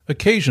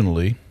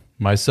Occasionally,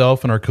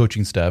 myself and our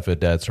coaching staff at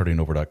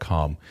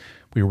dadstartingover.com,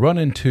 we run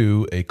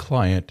into a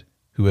client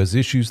who has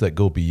issues that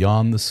go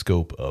beyond the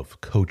scope of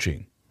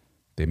coaching.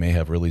 They may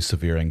have really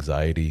severe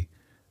anxiety,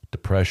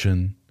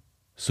 depression,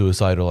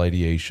 suicidal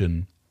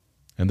ideation,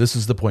 and this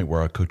is the point where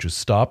our coaches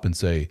stop and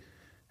say,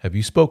 have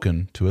you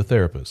spoken to a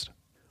therapist?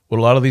 What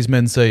a lot of these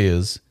men say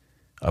is,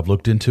 I've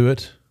looked into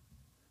it,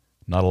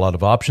 not a lot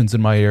of options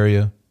in my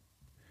area,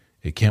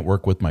 it can't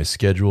work with my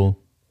schedule,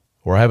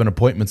 or I have an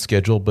appointment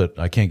scheduled, but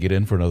I can't get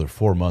in for another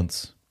 4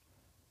 months.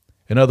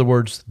 In other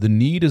words, the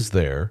need is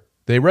there.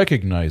 They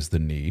recognize the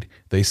need.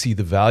 They see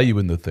the value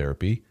in the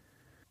therapy,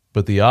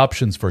 but the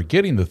options for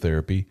getting the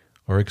therapy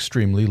are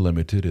extremely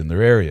limited in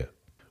their area.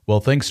 Well,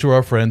 thanks to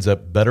our friends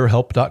at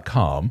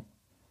BetterHelp.com,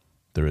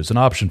 there is an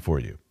option for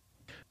you.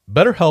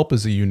 BetterHelp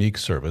is a unique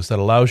service that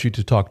allows you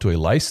to talk to a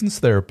licensed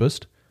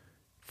therapist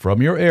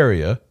from your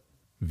area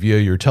via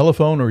your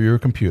telephone or your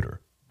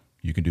computer.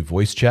 You can do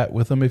voice chat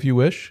with them if you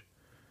wish.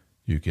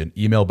 You can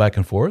email back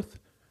and forth.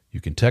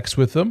 You can text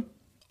with them,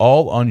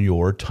 all on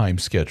your time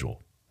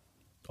schedule,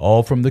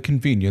 all from the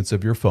convenience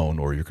of your phone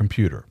or your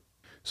computer.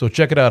 So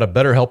check it out at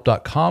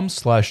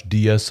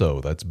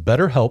betterhelp.com/DSO. That's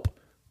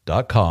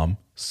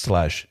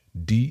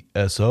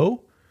betterhelp.com/DSO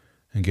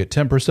and get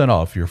 10%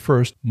 off your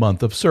first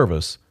month of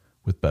service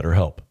with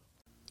BetterHelp.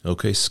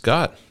 Okay,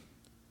 Scott,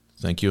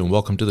 thank you and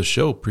welcome to the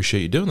show.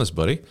 Appreciate you doing this,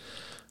 buddy.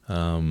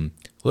 Let's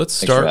start.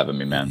 Thanks for having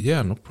me, man.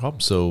 Yeah, no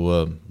problem.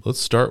 So let's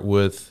start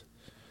with,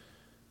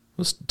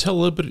 let's tell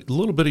a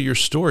little bit of your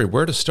story.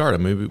 Where to start? I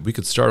mean, we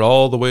could start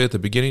all the way at the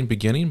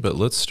beginning, but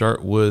let's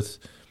start with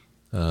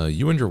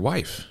you and your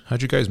wife.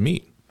 How'd you guys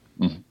meet?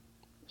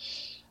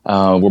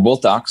 Mm-hmm. We're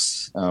both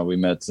docs. We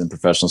met in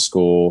professional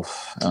school,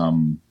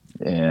 and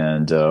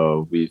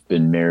we've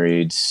been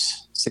married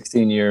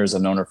 16 years.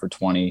 I've known her for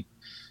 20,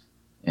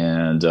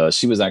 and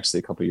she was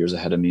actually a couple of years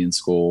ahead of me in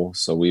school.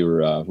 So we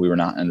were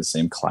not in the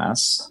same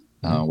class,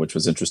 which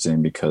was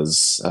interesting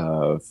because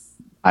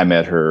I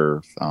met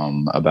her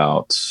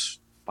about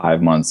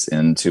 5 months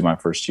into my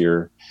first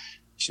year.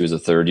 She was a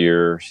third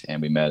year,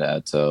 and we met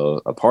at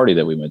a party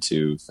that we went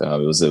to.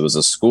 It was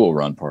a school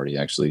run party,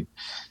 actually.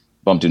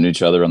 Bumped into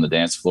each other on the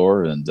dance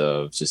floor and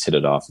just hit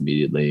it off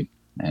immediately.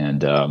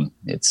 And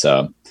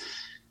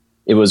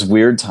it was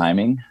weird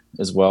timing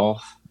as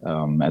well.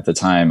 At the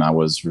time, I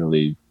wasn't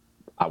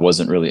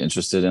really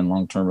interested in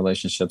long-term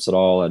relationships at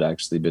all. I'd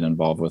actually been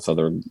involved with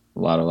a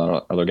lot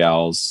of other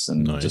gals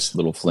and just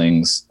little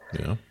flings.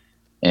 Yeah.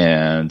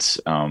 And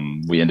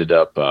we ended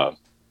up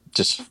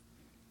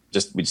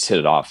we just hit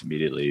it off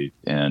immediately,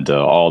 and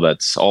all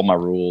my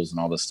rules and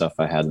all the stuff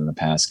I had in the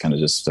past kind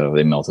of just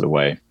they melted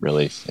away,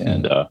 really.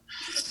 And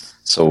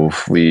so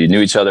we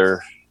knew each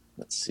other.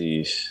 Let's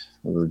see,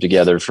 we were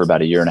together for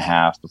about a year and a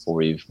half before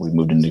we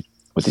moved in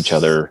with each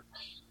other,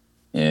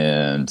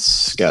 and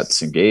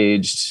got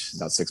engaged.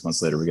 About 6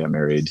 months later, we got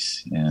married,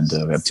 and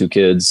we have 2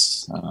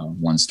 kids.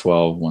 One's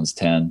 12, one's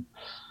 10,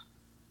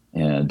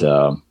 and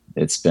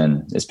it's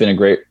been a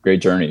great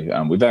journey.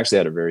 We've actually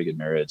had a very good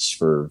marriage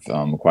for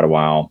quite a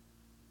while.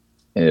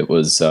 It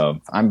was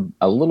I'm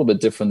a little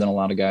bit different than a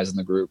lot of guys in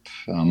the group.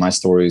 My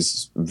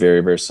story's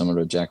very, very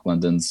similar to Jack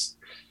London's,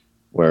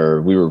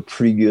 where we were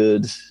pretty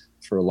good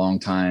for a long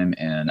time,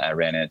 and I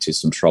ran into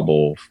some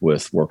trouble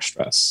with work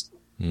stress.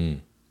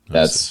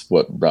 That's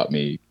what brought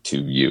me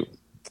to you.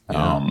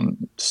 Yeah.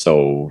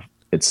 So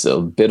it's a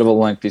bit of a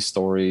lengthy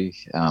story.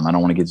 I don't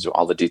want to get into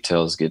all the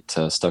details, get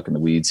stuck in the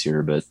weeds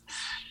here, but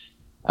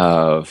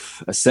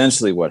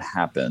essentially what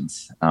happened,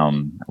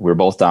 we're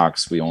both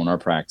docs. We own our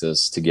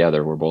practice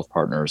together. We're both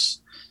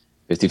partners,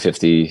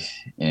 50-50.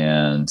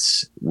 And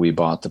we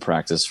bought the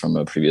practice from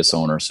a previous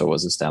owner. So it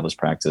was established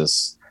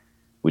practice.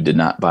 We did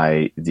not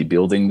buy the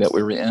building that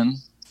we were in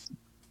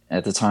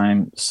at the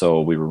time.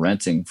 So we were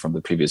renting from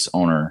the previous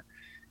owner,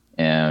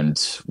 and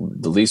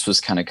the lease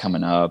was kind of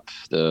coming up.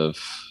 The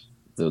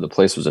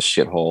place was a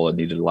shithole. It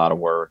needed a lot of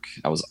work.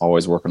 I was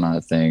always working on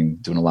a thing,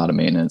 doing a lot of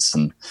maintenance,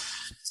 and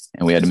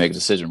we had to make a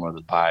decision whether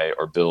to buy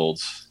or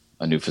build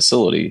a new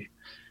facility.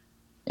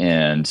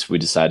 And we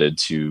decided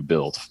to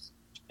build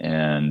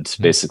and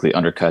basically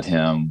undercut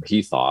him.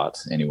 He thought,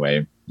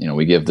 anyway,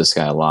 we give this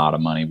guy a lot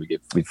of money. We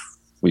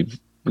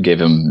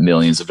gave him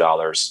millions of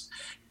dollars.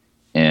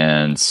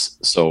 And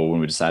so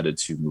when we decided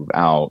to move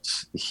out,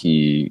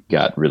 he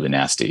got really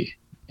nasty,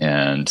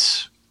 and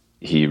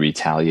he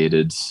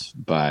retaliated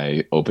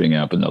by opening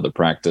up another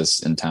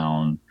practice in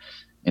town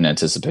in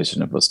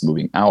anticipation of us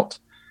moving out.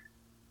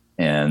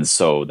 And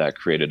so that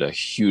created a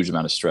huge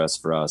amount of stress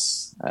for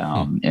us.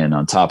 And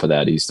on top of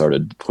that, he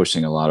started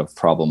pushing a lot of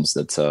problems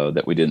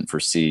that we didn't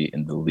foresee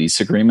in the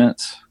lease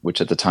agreement, which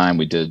at the time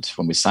we did.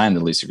 When we signed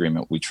the lease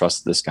agreement, we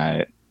trusted this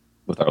guy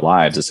with our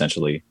lives,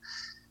 essentially.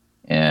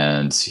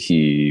 And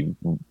he's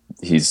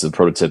the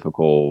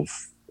prototypical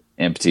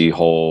empty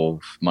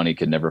hole, money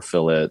could never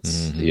fill it,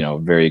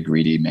 very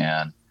greedy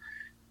man.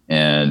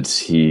 And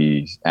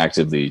he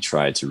actively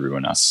tried to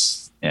ruin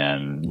us.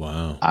 And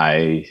wow.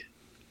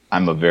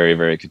 I'm a very,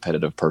 very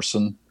competitive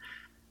person.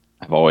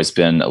 I've always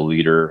been a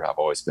leader. I've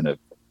always been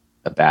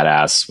a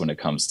badass when it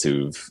comes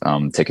to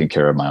taking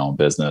care of my own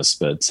business.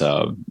 But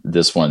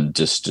this one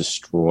just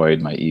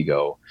destroyed my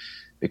ego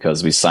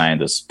because we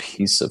signed this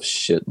piece of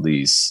shit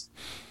lease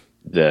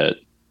that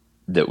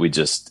we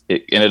just,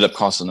 it ended up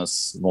costing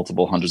us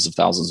multiple hundreds of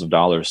thousands of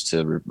dollars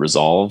to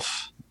resolve.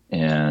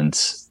 And,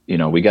 you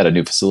know, we got a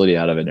new facility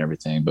out of it and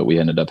everything, but we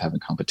ended up having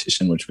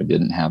competition, which we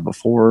didn't have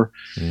before.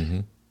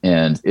 Mm-hmm.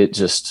 And it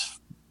just,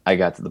 I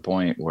got to the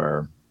point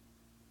where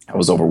I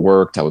was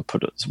overworked. I would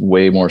put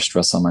way more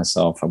stress on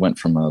myself. I went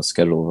from a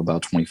schedule of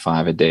about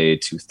 25 a day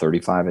to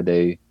 35 a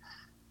day,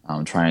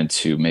 trying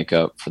to make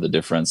up for the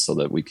difference so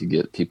that we could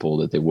get people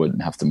that they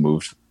wouldn't have to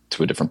move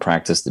to a different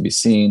practice to be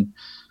seen.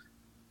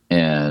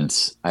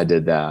 And I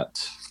did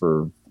that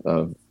for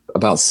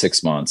about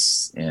 6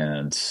 months,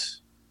 and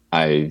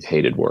I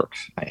hated work.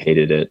 I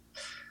hated it.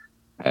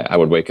 I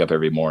would wake up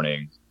every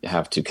morning,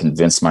 have to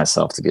convince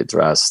myself to get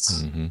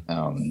dressed.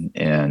 Mm-hmm.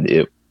 And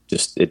it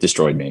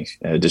destroyed me.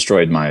 It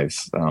destroyed my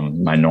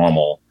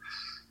normal,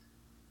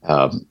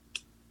 the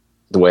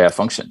way I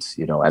functioned,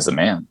 you know, as a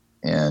man.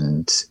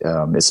 And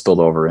it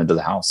spilled over into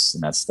the house,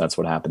 and that's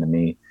what happened to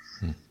me.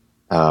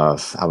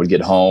 I would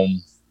get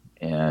home,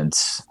 and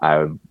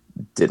I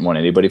didn't want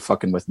anybody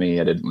fucking with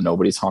me.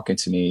 Nobody talking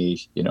to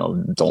me, you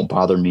know, don't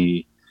bother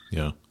me.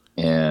 Yeah.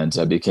 And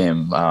I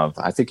became,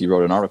 I think you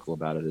wrote an article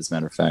about it, as a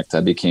matter of fact.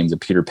 I became the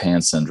Peter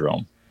Pan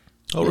syndrome.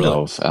 Oh,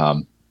 really?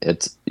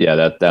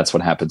 That's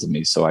what happened to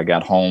me. So I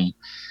got home,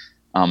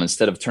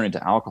 instead of turning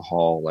to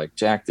alcohol like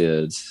Jack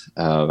did,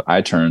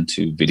 I turned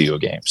to video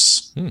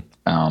games.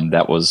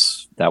 That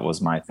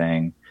was my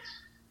thing.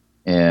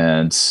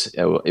 And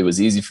it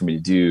was easy for me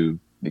to do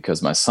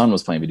because my son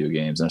was playing video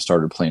games, and I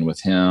started playing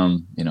with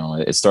him. You know,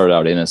 it started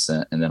out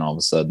innocent, and then all of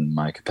a sudden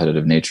my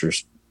competitive nature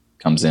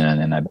comes in,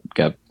 and I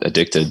got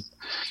addicted.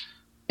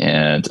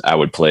 And I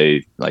would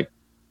play like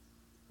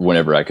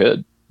whenever I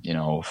could, you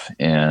know.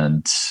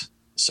 And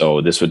so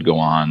this would go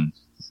on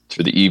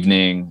through the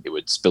evening. It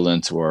would spill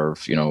into our,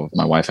 you know,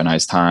 my wife and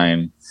I's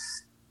time.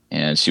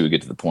 And she would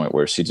get to the point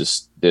where she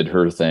just did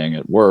her thing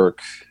at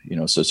work, you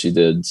know. So she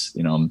did,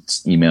 you know,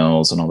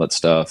 emails and all that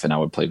stuff, and I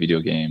would play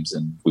video games,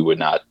 and we would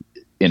not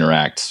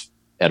interact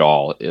at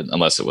all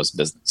unless it was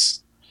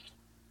business.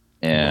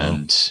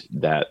 And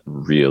that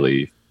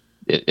really,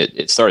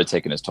 it started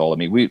taking its toll. I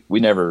mean, we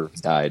never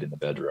died in the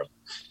bedroom,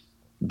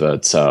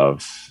 but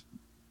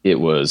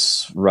it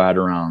was right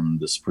around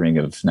the spring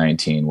of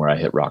 19 where I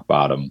hit rock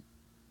bottom,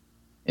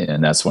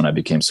 and that's when I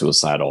became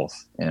suicidal.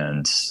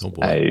 And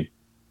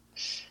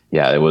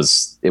it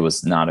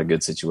was not a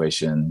good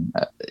situation.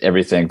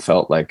 Everything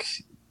felt like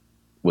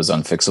was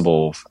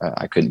unfixable.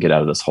 I couldn't get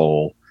out of this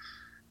hole.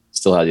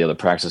 Still had the other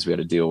practice we had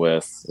to deal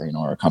with, you know,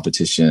 our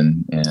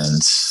competition.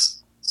 And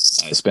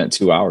I spent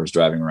 2 hours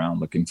driving around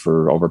looking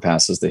for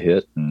overpasses to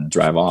hit and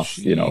drive off.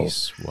 Jeez, you know.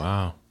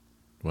 Wow.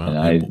 And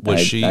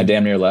I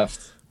damn near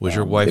left. Was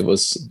your wife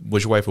was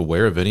your wife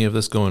aware of any of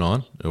this going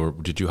on, or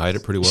did you hide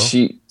it pretty well?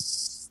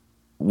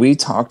 We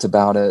talked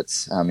about it.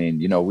 I mean,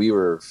 you know, we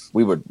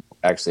would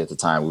actually, at the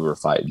time, we were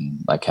fighting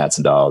like cats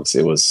and dogs.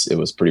 It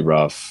was pretty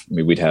rough. I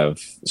mean, we'd have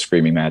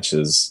screaming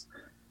matches,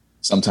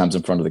 sometimes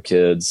in front of the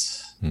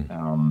kids.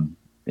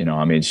 You know,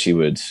 I mean, she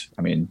would,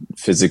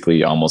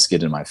 physically almost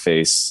get in my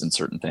face in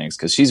certain things,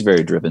 because she's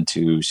very driven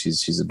too.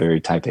 She's a very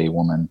type A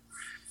woman.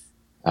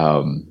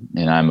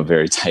 And I'm a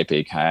very type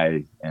A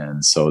guy.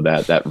 And so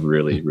that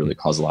really, really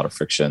caused a lot of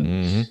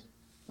friction.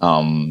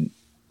 Mm-hmm.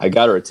 I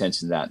got her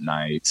attention that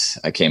night.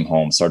 I came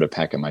home, started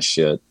packing my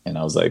shit, and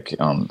I was like,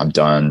 I'm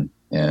done,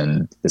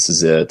 and this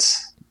is it,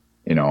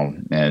 you know.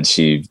 And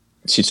she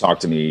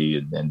talked to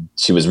me, and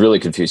she was really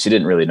confused. She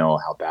didn't really know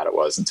how bad it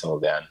was until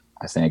then,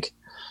 I think.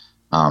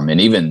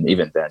 And even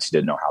then, she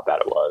didn't know how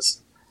bad it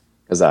was,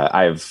 because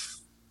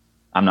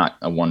I'm not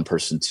a one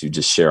person to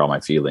just share all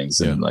my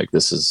feelings. And like,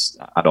 this is,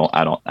 I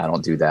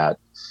don't do that.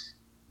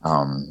 You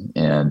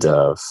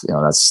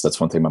know, that's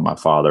one thing about my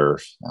father.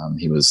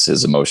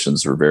 His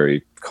emotions were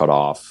very cut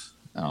off.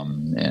 I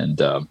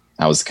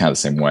was kind of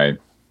the same way.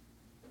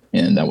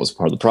 And that was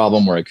part of the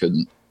problem, where I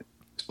couldn't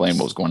explain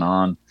what was going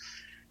on.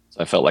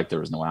 So I felt like there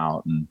was no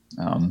out.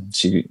 And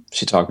she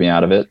talked me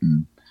out of it.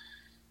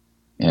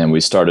 And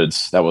we started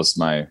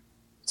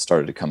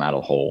to come out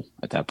of the hole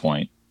at that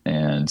point.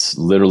 And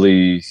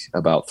literally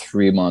about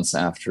 3 months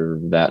after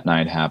that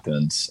night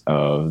happened,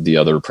 the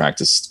other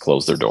practice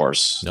closed their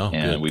doors,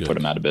 and we put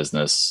them out of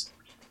business.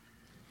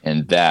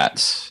 And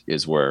that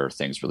is where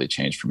things really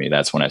changed for me.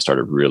 That's when I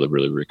started really,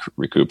 really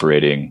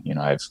recuperating. You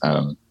know,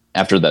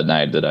 after that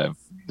night that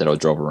I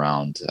drove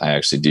around, I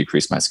actually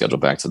decreased my schedule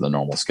back to the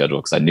normal schedule,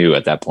 because I knew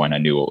at that point,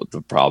 what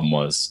the problem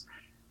was.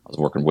 I was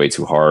working way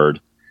too hard,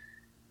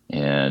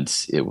 and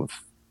it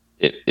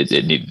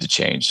needed to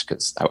change,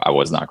 because I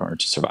was not going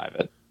to survive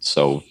it.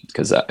 So,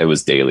 because it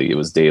was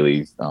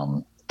daily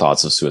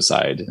thoughts of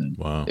suicide, and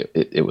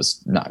it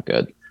was not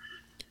good.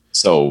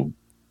 So,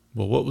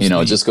 well, what was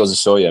it just goes to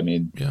show you. I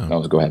mean,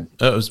 go ahead.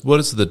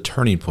 What is the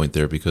turning point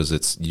there?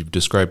 Because you've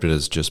described it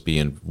as just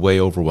being way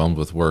overwhelmed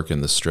with work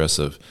and the stress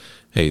of,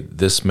 hey,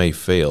 this may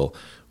fail.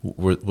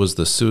 Was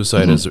the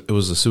suicide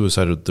was the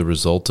suicide the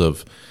result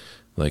of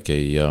like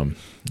the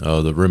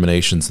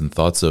ruminations and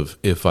thoughts of,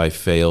 if I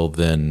fail,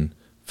 then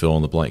fill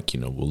in the blank,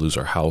 we'll lose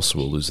our house,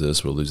 we'll lose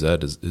this, we'll lose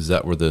that. Is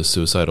that where the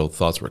suicidal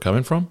thoughts were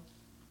coming from?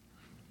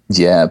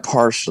 Yeah,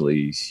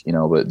 partially,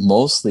 but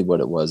mostly what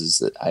it was is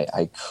that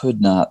I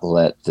could not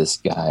let this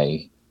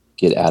guy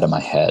get out of my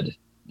head.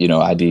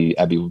 I'd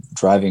be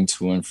driving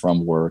to and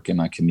from work in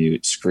my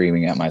commute,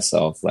 screaming at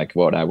myself, like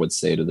what I would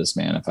say to this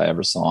man if I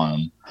ever saw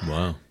him.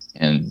 Wow.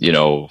 And,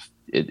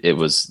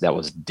 that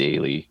was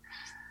daily.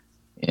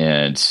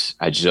 And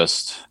I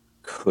just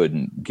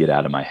couldn't get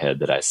out of my head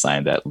that I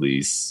signed that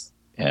lease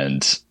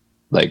and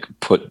like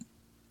put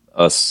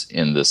us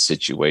in this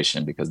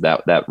situation, because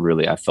that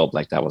really, I felt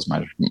like that was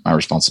my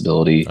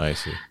responsibility. I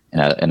see.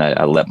 And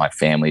I let my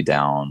family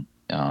down.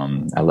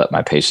 I let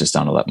my patients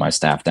down. I let my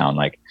staff down.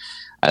 Like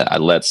I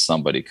let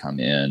somebody come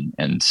in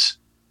and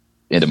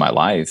into my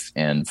life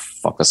and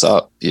fuck us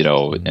up,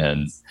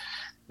 and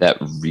that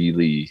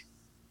really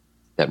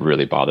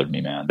bothered me,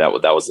 man. That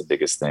was the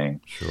biggest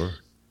thing. Sure.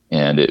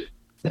 And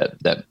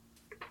that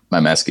my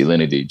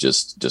masculinity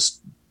just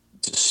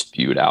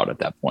spewed out at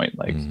that point.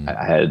 Like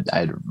I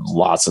had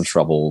lots of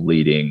trouble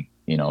leading,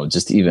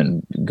 just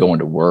even going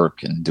to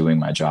work and doing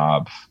my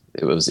job.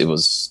 It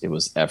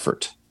was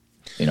effort,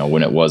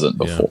 when it wasn't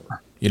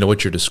before. Yeah.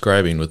 What you're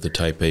describing with the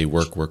type A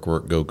work,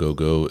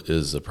 go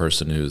is a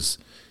person who's,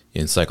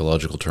 in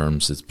psychological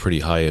terms, it's pretty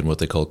high in what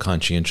they call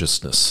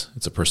conscientiousness.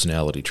 It's a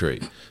personality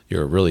trait.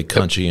 You're a really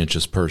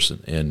conscientious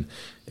person, and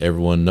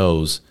everyone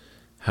knows,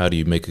 how do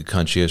you make a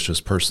conscientious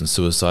person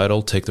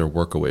suicidal? Take their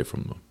work away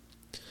from them,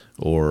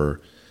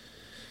 or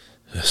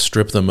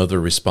strip them of their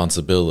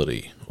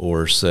responsibility,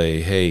 or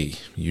say, hey,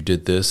 you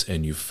did this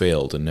and you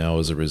failed, and now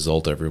as a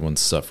result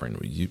everyone's suffering.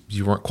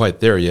 You weren't quite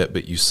there yet,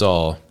 but you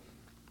felt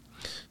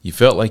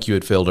like you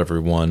had failed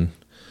everyone.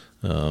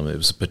 It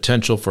was a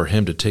potential for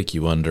him to take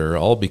you under,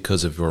 all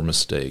because of your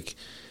mistake.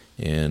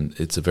 And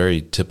it's a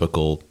very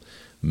typical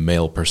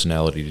male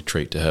personality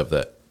trait to have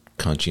that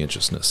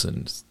conscientiousness.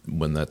 And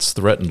when that's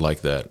threatened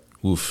like that,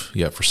 oof,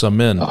 yeah, for some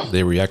men,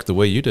 they react the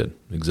way you did.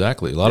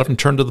 Exactly. A lot of them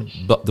turn to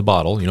the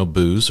bottle,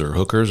 booze or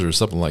hookers or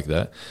something like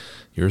that.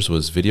 Yours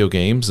was video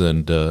games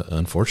and,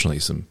 unfortunately,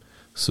 some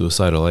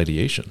suicidal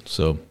ideation.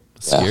 So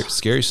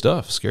scary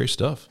stuff.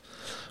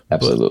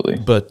 Absolutely.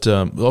 But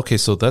okay,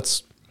 so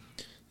that's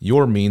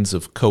your means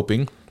of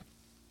coping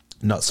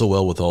not so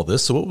well with all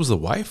this. So what was the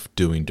wife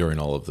doing during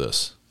all of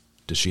this?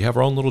 Does she have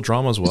her own little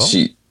drama as well?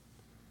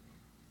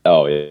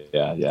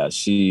 Yeah.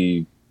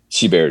 She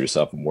buried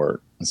herself in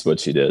work. That's what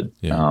she did.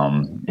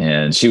 Yeah.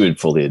 And she would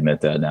fully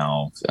admit that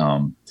now.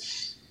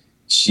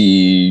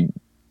 She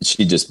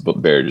just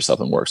buried herself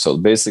in work. So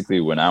basically,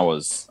 when I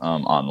was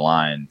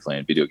online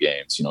playing video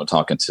games,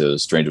 talking to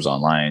strangers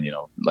online,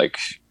 like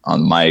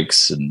on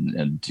mics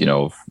and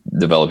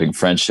developing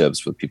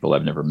friendships with people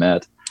I've never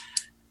met,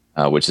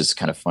 which is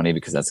kind of funny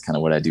because that's kind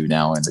of what I do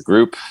now in the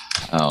group.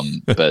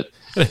 But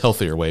in a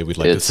healthier way, we'd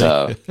like to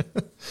say.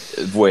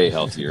 Way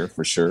healthier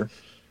for sure.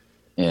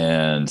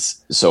 And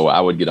so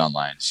I would get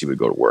online. She would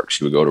go to work.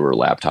 She would go to her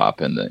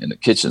laptop in the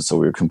kitchen. So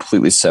we were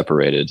completely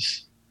separated,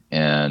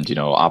 and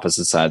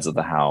opposite sides of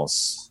the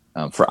house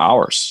for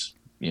hours.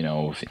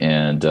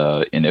 And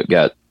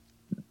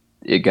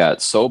it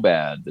got so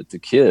bad that the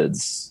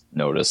kids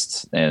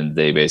noticed, and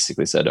they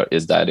basically said,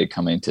 "Is Daddy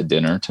coming to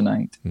dinner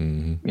tonight?"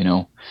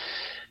 Mm-hmm.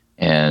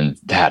 And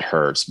that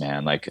hurts,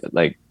 man. Like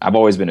I've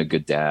always been a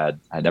good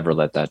dad. I never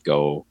let that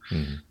go.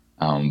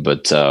 Mm-hmm.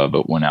 But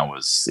when I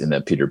was in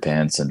that Peter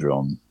Pan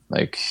syndrome,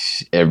 like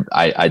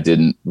I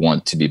didn't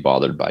want to be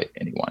bothered by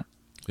anyone.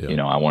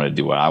 Yeah. I want to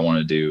do what I want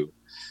to do.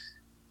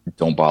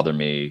 Don't bother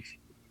me.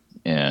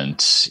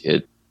 And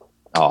it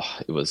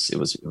was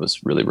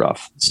really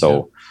rough.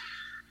 So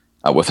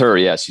with her,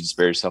 she just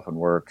buried herself in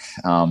work.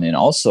 And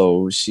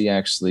also she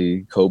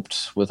actually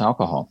coped with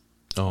alcohol.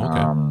 Oh,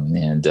 okay.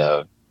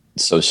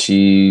 So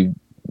she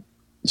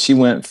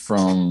went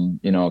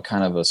from,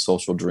 kind of a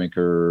social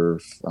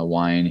drinker, a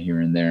wine here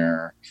and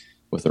there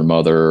with her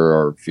mother,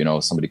 or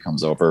if, somebody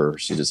comes over,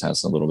 she just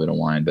has a little bit of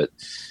wine. But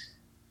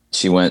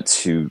she went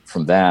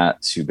from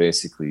that to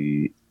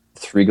basically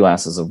 3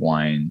 glasses of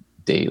wine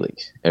daily,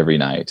 every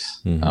night,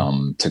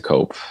 mm-hmm. To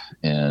cope.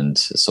 And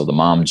so the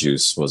mom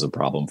juice was a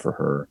problem for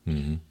her.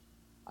 Mm-hmm.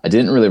 I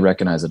didn't really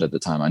recognize it at the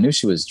time. I knew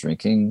she was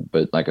drinking,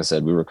 but like I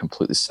said, we were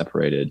completely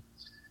separated.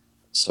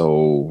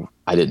 So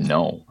I didn't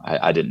know.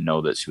 I didn't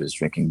know that she was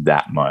drinking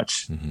that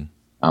much. Mm-hmm.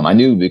 I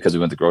knew because we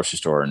went to the grocery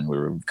store and we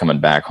were coming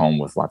back home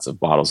with lots of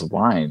bottles of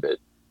wine. But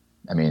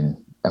I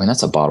mean,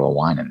 that's a bottle of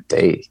wine in a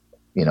day.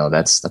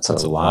 That's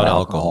a lot of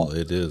alcohol.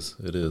 It is.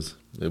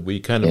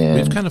 We've kind of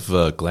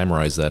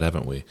glamorized that,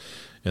 haven't we?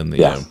 In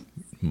the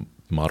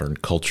modern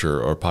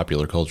culture, or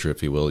popular culture,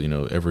 if you will.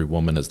 Every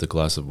woman has the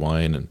glass of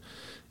wine, and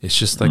it's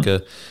just like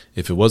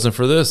if it wasn't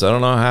for this, I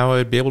don't know how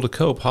I'd be able to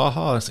cope. Ha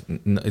ha.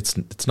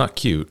 It's not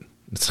cute.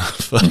 It's not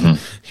fun.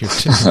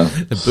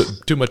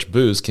 Mm-hmm. Too much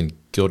booze can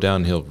go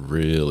downhill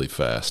really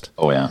fast.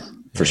 Oh yeah.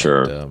 For And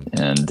sure.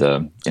 And,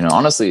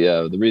 honestly,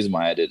 the reason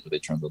why I didn't really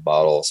turn to the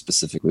bottle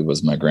specifically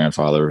was my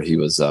grandfather. He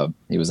was an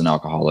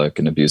alcoholic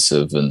and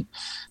abusive, and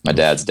my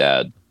dad's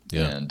dad.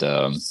 yeah, And,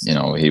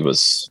 he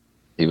was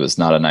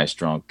not a nice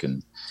drunk,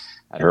 and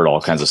I heard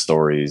all kinds of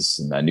stories,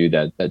 and I knew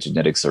that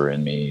genetics are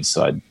in me.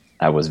 So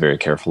I was very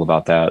careful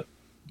about that.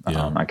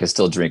 yeah. I could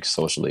still drink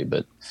socially,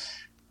 but,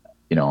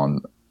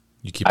 You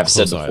keep a I've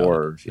said close eye on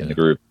before it. in the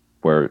group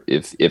where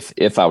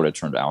if I would have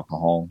turned to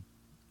alcohol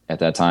at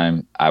that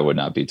time, I would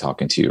not be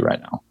talking to you right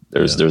now.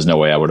 There's no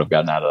way I would have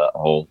gotten out of that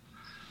hole.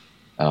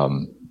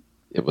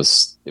 It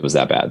was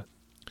that bad.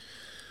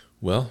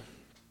 Well,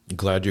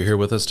 glad you're here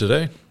with us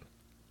today,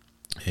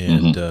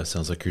 and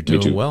sounds like you're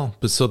doing well.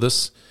 But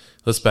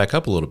let's back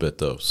up a little bit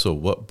though. So,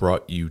 what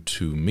brought you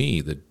to me,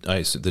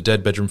 the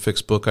Dad Bedroom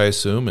Fix book, I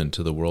assume, and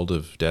to the world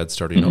of Dad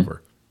Starting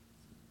Over?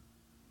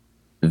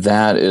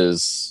 That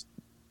is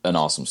an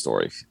awesome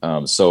story.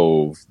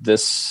 So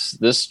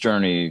this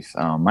journey,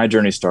 my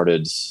journey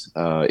started.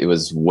 It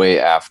was way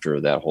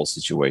after that whole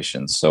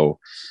situation. So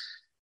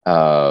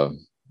I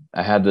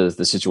had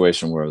the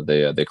situation where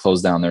they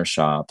closed down their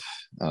shop.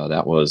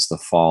 That was the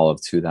fall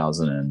of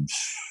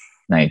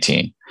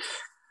 2019.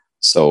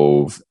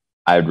 So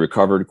I had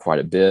recovered quite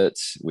a bit.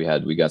 We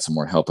got some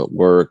more help at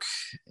work,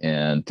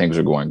 and things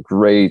are going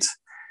great.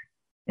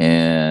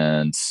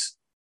 And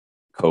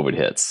COVID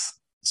hits.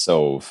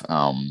 So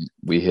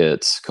we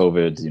hit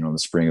COVID, in the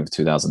spring of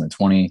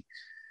 2020,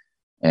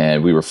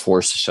 and we were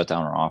forced to shut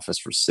down our office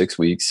for 6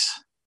 weeks.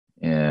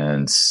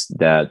 And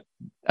that,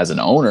 as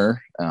an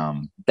owner,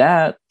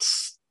 that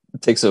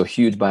takes a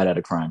huge bite out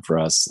of crime for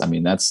us. I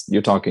mean,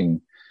 you're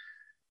talking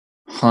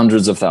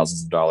hundreds of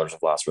thousands of dollars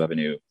of lost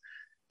revenue.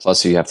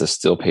 Plus, you have to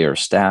still pay our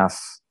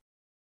staff.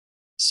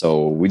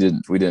 So we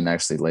didn't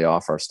actually lay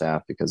off our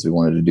staff because we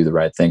wanted to do the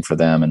right thing for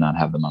them and not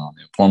have them on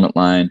the employment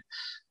line.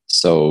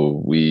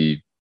 So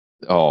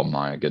oh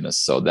my goodness.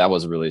 So that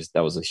was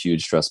a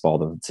huge stress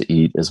ball to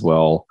eat as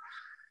well.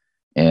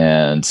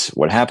 And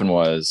what happened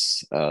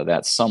was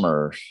that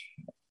summer,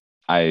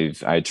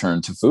 I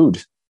turned to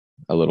food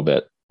a little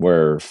bit,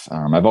 where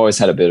I've always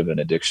had a bit of an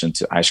addiction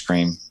to ice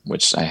cream,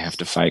 which I have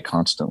to fight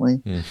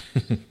constantly.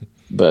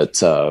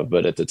 But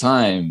at the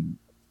time,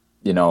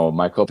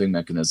 my coping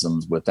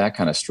mechanisms with that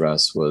kind of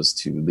stress was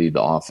to leave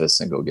the office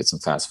and go get some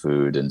fast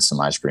food and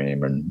some ice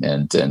cream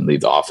and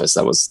leave the office.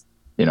 That was,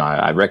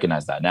 I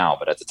recognize that now,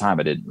 but at the time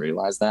I didn't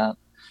realize that.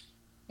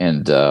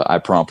 And I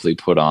promptly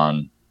put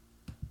on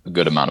a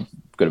good amount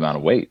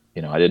of weight.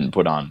 I didn't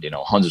put on,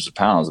 hundreds of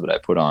pounds, but I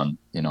put on,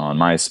 on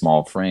my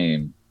small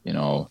frame,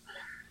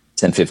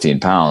 10, 15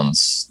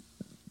 pounds.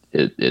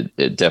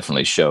 It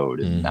definitely showed.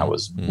 And I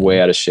was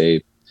way out of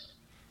shape.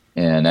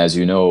 And as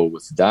you know,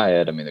 with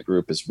diet, I mean, the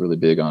group is really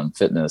big on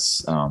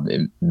fitness.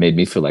 It made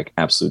me feel like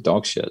absolute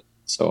dog shit.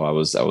 So I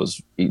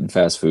was eating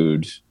fast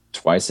food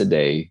twice a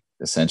day,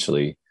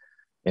 essentially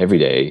every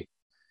day.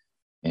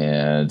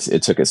 And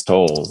it took its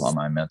toll on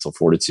my mental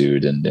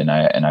fortitude. And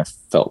I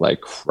felt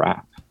like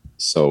crap.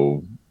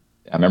 So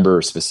I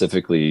remember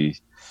specifically,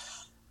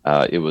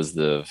 it was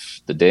the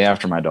day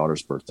after my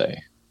daughter's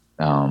birthday.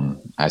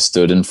 I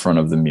stood in front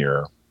of the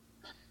mirror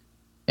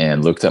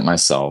and looked at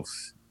myself.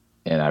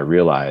 And I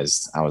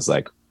realized, I was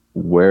like,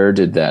 where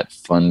did that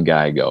fun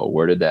guy go?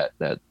 Where did that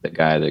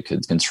guy that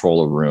could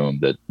control a room,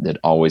 that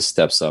always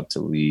steps up to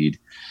lead,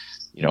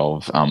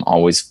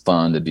 always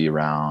fun to be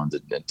around,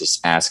 and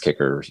just ass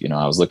kicker.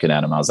 I was looking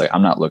at him. I was like,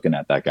 I'm not looking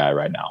at that guy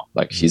right now.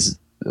 Like, he's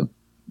a,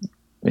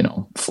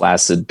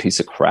 flaccid piece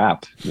of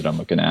crap that I'm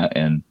looking at.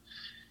 And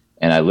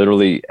I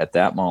literally, at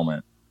that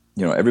moment,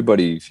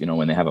 everybody,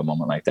 when they have a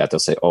moment like that, they'll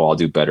say, oh, I'll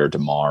do better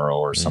tomorrow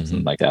or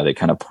something like that. They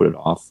kind of put it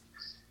off.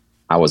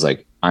 I was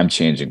like, I'm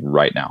changing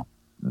right now.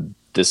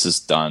 This is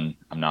done.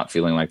 I'm not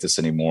feeling like this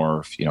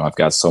anymore. I've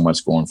got so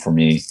much going for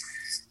me,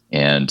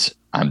 and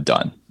I'm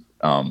done.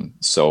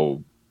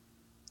 So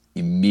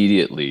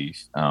immediately,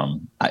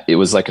 it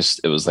was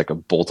like a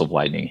bolt of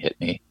lightning hit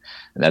me.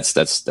 And that's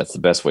the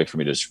best way for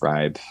me to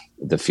describe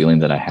the feeling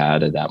that I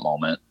had at that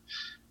moment,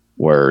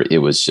 where it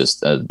was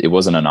just, it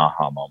wasn't an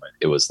aha moment.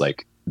 It was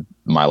like,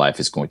 my life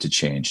is going to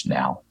change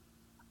now.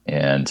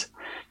 And,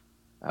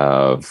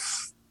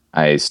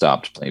 I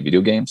stopped playing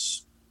video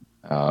games.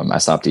 I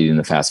stopped eating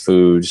the fast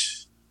food.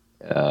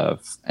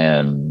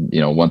 And,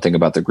 one thing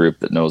about the group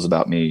that knows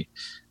about me,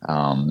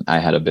 I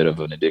had a bit of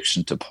an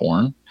addiction to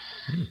porn,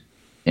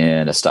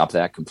 and I stopped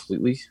that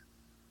completely.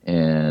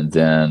 And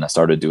then I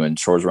started doing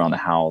chores around the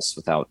house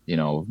without,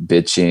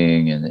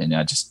 bitching. And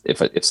I just,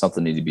 if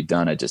something needed to be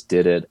done, I just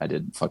did it. I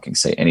didn't fucking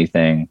say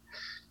anything.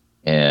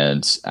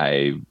 And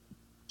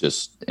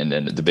and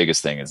then the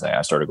biggest thing is I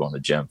started going to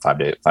the gym 5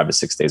 to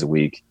 6 days a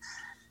week,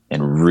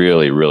 and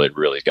really, really,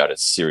 really got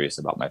serious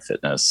about my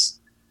fitness.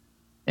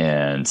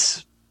 And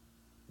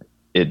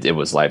it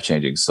was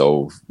life-changing.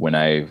 So when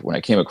I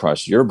came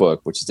across your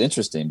book, which is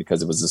interesting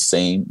because it was the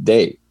same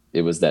day.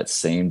 It was that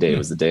same day. It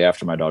was the day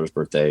after my daughter's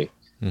birthday.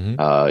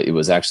 It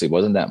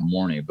wasn't that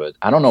morning, but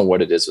I don't know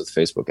what it is with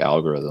Facebook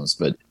algorithms,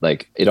 but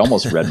like, it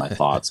almost read my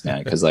thoughts,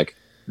 man. Cause like,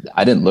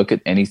 I didn't look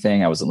at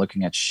anything. I wasn't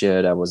looking at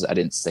shit. I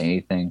didn't say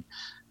anything,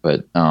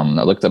 but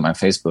I looked at my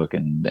Facebook,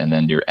 and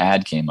then your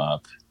ad came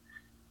up.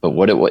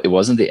 But it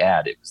wasn't the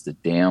ad. It was the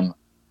damn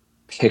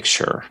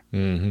picture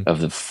of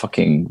the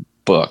fucking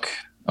book.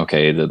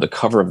 Okay. The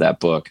cover of that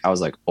book. I was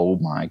like, oh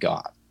my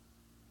God,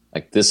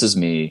 like, this is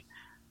me.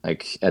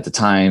 Like, at the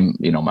time,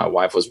 my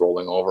wife was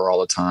rolling over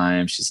all the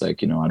time. She's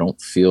like, I don't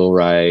feel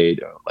right.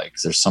 Or, like,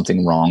 there's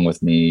something wrong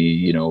with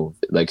me.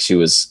 Like, she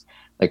was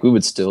like,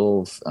 we'd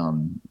still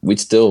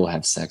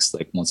have sex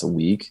like once a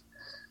week,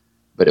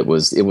 but it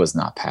was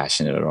not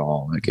passionate at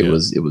all. Like, it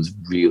was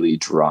really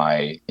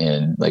dry,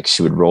 and like,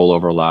 she would roll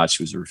over a lot.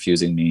 She was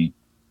refusing me.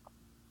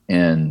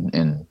 And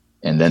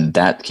then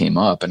that came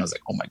up, and I was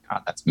like, oh my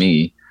God, that's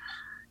me.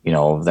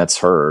 That's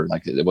her.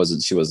 Like,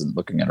 she wasn't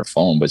looking at her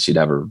phone, but she'd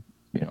have her,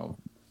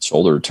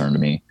 shoulder turned to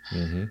me.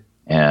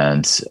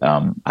 And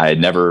I had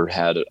never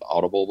had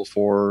Audible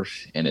before,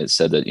 and it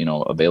said that,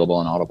 available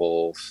on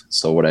Audible.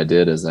 So what I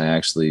did is I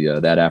actually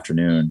that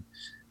afternoon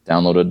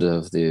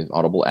downloaded the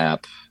Audible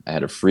app. I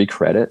had a free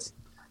credit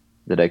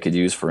that I could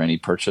use for any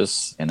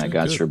purchase, and I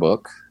got your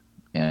book,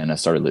 and I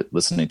started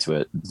listening to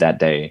it that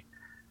day.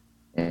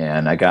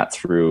 And I got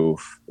through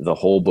the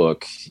whole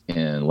book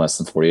in less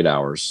than 48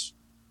 hours.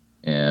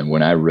 And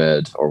when I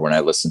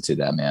listened to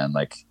that, man,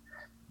 like,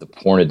 the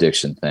porn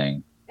addiction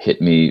thing hit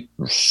me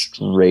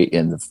straight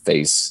in the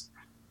face.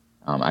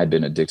 I'd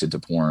been addicted to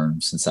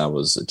porn since I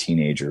was a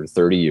teenager,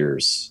 30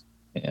 years.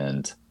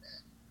 And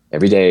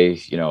every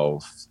day,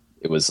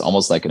 it was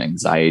almost like an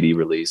anxiety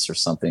release or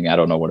something. I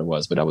don't know what it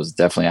was, but I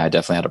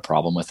definitely had a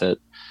problem with it.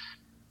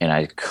 And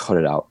I cut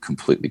it out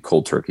completely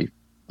cold turkey.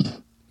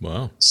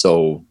 Wow.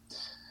 So,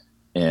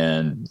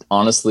 and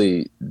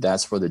honestly,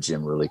 that's where the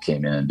gym really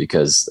came in,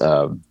 because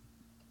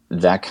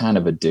that kind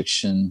of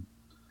addiction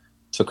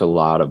took a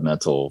lot of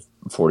mental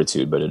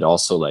fortitude, but it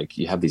also, like,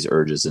 you have these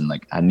urges, and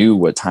like, I knew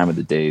what time of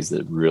the days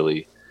that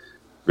really,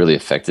 really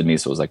affected me.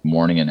 So it was like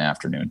morning and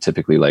afternoon,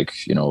 typically, like,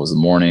 it was the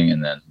morning,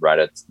 and then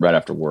right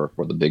after work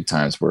were the big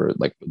times where,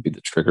 like, would be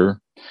the trigger.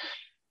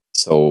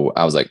 So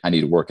I was like, I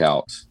need to work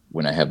out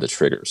when I have the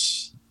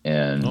triggers.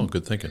 And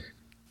good thinking.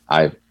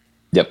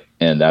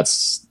 And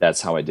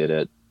that's how I did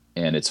it.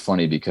 And it's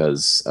funny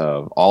because those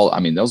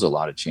are a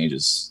lot of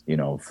changes,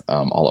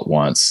 all at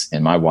once.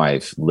 And my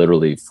wife,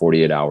 literally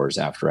 48 hours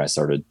after I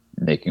started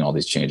making all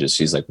these changes,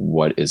 she's like,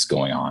 what is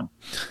going on?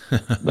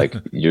 Like,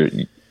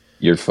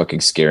 you're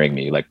fucking scaring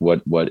me. Like,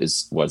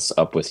 what's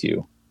up with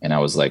you? And I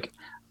was like,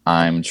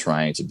 I'm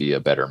trying to be a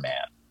better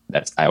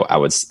man.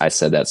 I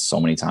said that so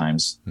many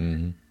times.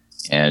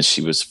 And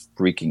she was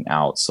freaking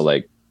out. So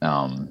like,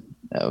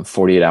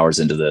 48 hours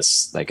into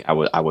this, like,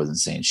 I wasn't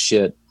saying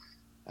shit.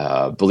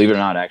 Believe it or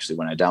not, actually,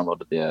 when I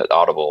downloaded the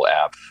Audible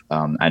app,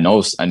 I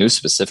knew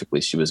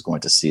specifically she was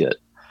going to see it,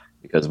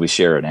 because we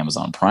share an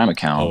Amazon Prime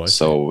account.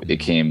 So it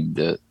came,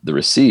 the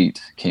receipt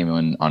came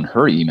in on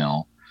her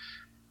email,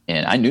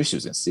 and I knew she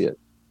was going to see it.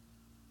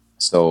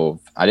 So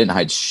I didn't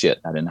hide shit.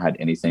 I didn't hide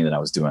anything that I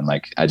was doing.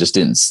 Like, I just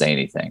didn't say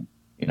anything,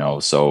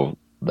 so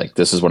like,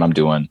 this is what I'm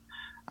doing.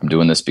 I'm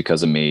doing this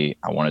because of me.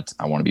 I want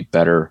to be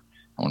better.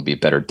 I want to be a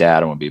better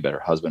dad. I want to be a better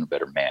husband, a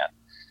better man.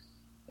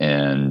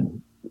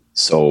 And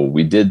so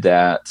we did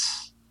that.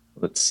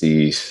 Let's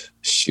see,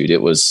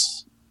 it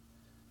was,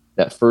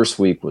 that first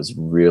week was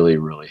really,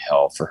 really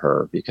hell for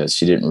her, because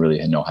she didn't really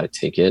know how to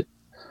take it.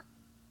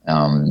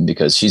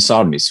 Because she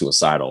saw me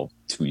suicidal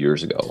 2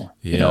 years ago.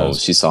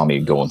 She saw me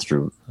going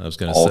through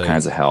all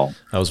kinds of hell.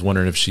 I was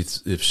wondering if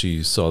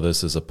she saw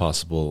this as a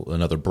possible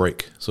another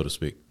break, so to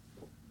speak.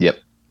 Yep.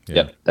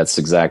 That's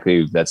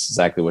exactly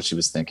what she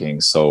was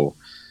thinking. So,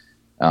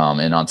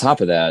 and on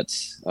top of that,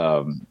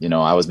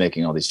 I was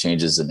making all these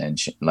changes, and then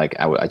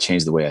I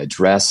changed the way I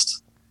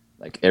dressed.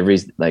 Like,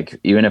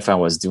 even if I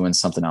was doing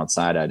something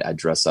outside, I'd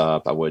dress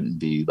up. I wouldn't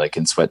be like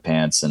in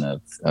sweatpants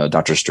and a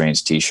Doctor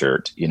Strange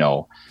t-shirt,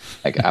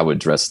 like, I would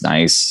dress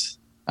nice.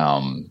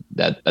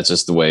 That's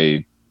just the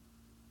way,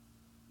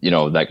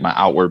 like, my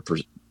outward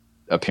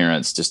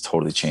appearance just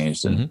totally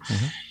changed. And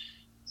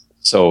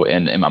so,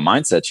 and my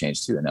mindset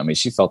changed too. And I mean,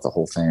 she felt the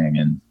whole thing.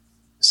 And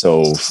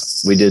so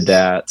we did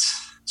that.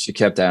 She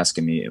kept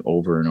asking me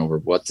over and over,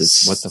 what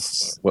is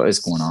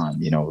going on?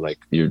 Like,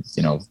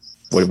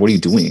 what are you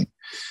doing?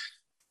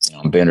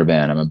 I'm a better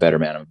man. I'm a better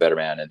man. I'm a better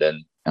man. And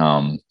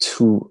then,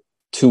 2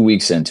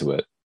 weeks into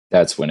it,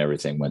 that's when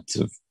everything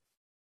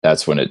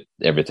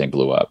everything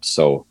blew up.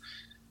 So,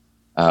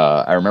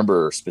 I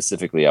remember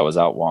specifically, I was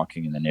out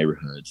walking in the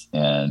neighborhood,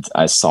 and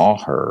I saw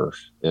her.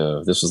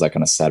 This was like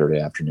on a Saturday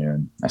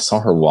afternoon. I saw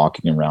her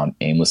walking around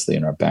aimlessly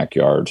in our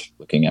backyard,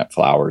 looking at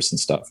flowers and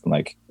stuff, and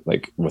like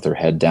with her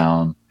head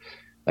down,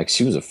 like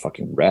she was a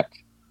fucking wreck.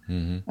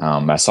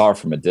 I saw her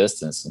from a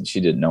distance, and she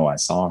didn't know I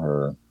saw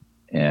her.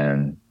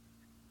 And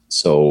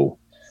so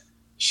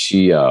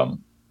she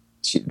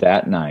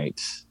that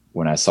night,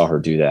 when I saw her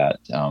do that,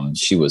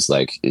 she was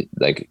like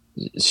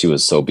she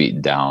was so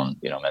beaten down,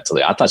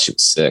 mentally. I thought she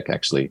was sick,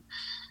 actually.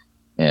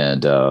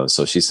 And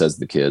so she says to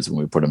the kids, when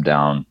we put them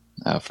down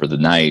for the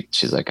night,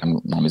 she's like,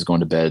 Mommy's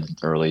going to bed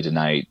early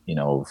tonight,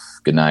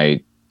 good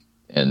night.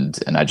 and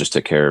I just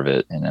took care of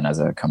it. And then as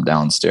I come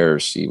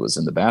downstairs, she was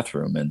in the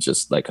bathroom and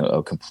just like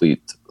a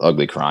complete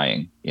ugly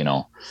crying,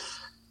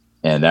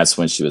 and that's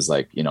when she was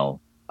like,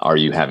 are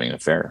you having an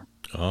affair?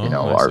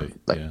 Oh, I see.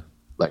 Yeah.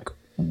 Like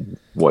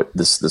what,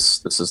 this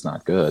is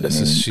not good. This I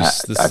mean,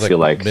 this I is feel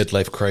like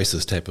midlife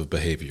crisis type of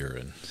behavior,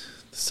 and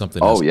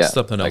something oh else, yeah,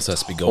 something like else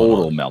has to be going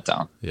total on.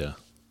 meltdown. Yeah.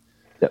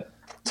 Yep.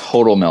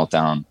 Total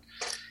meltdown.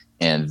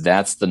 And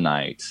that's the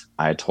night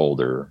I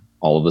told her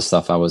all of the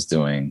stuff I was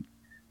doing,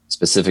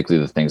 specifically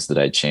the things that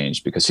I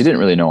changed, because she didn't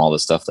really know all the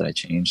stuff that I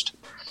changed.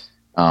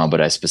 But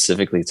I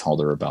specifically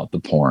told her about the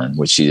porn,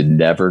 which she had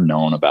never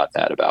known about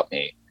that about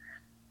me.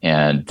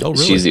 And Oh,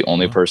 really? she's the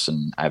only Wow.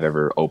 person I've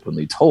ever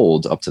openly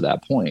told up to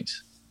that point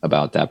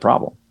about that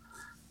problem.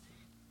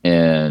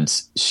 And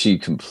she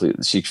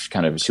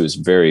was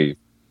very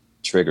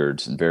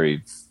triggered and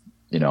very,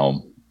 you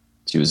know,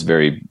 she was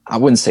very, I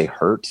wouldn't say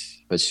hurt,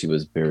 but she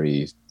was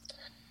very,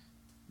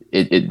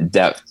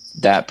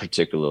 that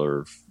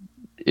particular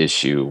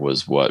issue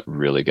was what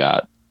really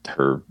got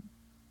her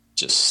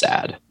just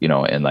sad,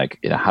 and like,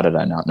 how did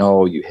I not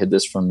know you hid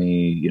this from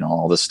me,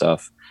 all this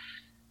stuff.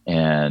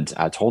 And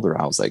I told her,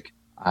 I was like,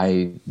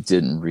 I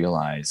didn't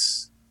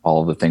realize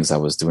all of the things I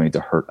was doing to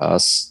hurt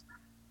us.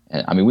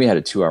 And I mean, we had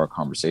a 2-hour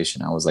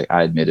conversation. I was like,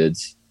 I admitted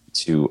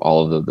to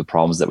all of the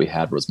problems that we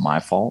had was my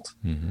fault.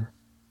 Mm-hmm.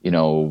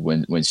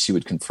 When she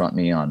would confront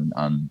me on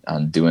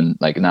doing,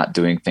 like, not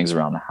doing things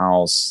around the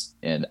house,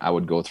 and I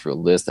would go through a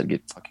list, I'd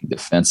get fucking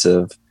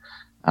defensive.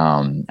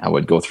 I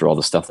would go through all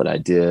the stuff that I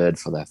did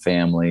for that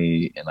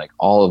family, and like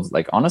all of,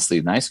 like,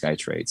 honestly, nice guy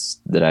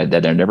traits that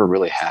I never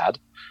really had.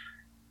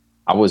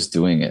 I was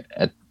doing it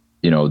at,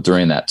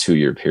 during that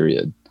 2-year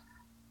period.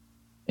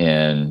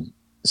 And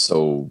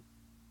so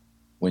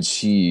when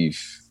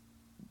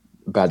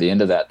by the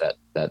end of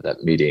that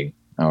meeting,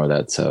 or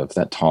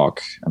that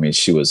talk, I mean,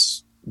 she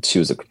was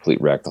a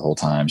complete wreck the whole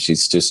time.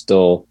 She's just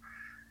still,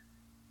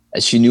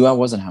 she knew I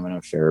wasn't having an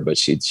affair, but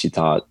she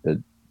thought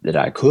that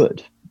I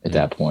could at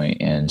that point,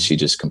 and she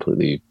just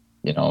completely,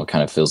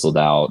 kind of fizzled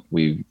out.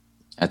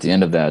 At the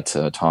end of that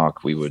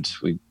talk,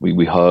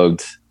 we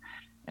hugged,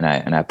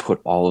 and I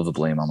put all of the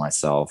blame on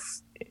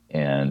myself,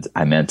 and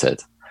I meant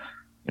it.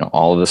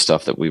 All of the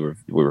stuff that we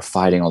were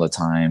fighting all the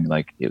time,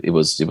 like it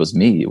was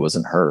me, it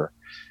wasn't her,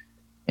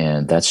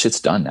 and that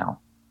shit's done now.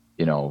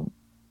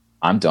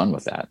 I'm done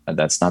with that.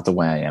 That's not the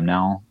way I am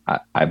now.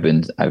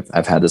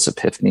 I've had this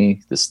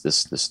epiphany.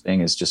 This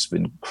thing has just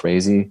been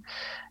crazy.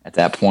 At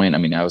that point, I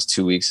mean, I was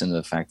 2 weeks into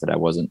the fact that I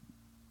wasn't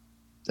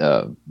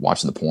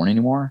watching the porn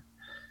anymore.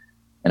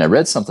 And I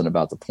read something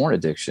about the porn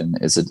addiction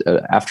is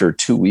that after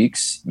 2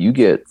 weeks, you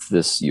get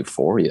this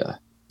euphoria.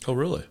 Oh,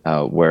 really?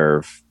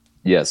 Where,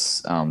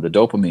 yes, the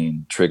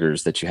dopamine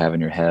triggers that you have in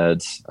your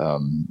head,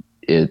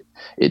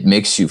 it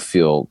makes you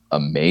feel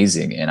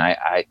amazing. And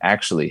I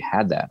actually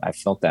had that. I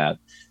felt that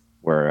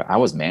where I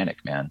was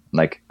manic, man.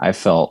 Like, I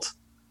felt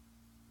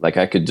like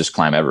I could just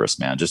climb Everest,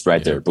 man. Just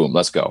right there, boom,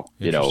 let's go.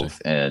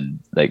 And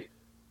like,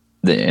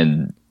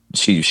 and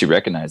she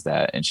recognized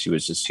that, and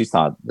she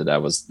thought that I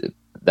was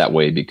that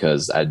way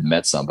because I'd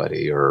met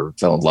somebody or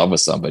fell in love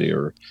with somebody,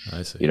 or,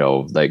 I see.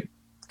 like,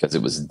 because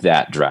it was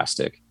that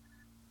drastic.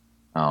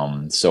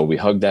 So we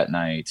hugged that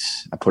night.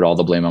 I put all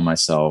the blame on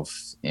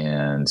myself,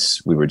 and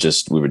we were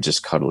just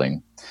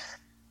cuddling.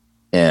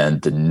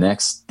 And the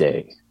next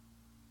day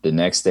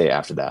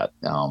after that,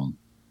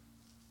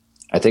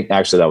 I think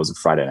actually that was a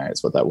Friday night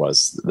is what that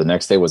was. The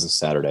next day was a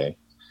Saturday,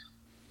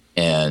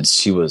 and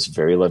she was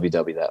very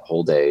lovey-dovey that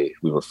whole day.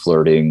 We were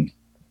flirting,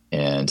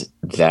 and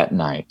that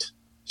night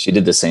she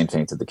did the same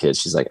thing to the kids.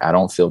 She's like, I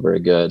don't feel very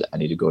good. I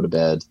need to go to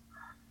bed.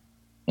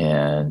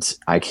 And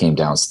I came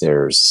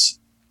downstairs,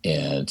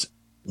 and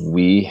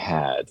we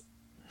had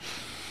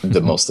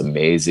the most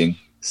amazing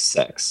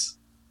sex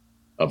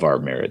of our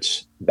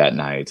marriage that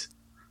night.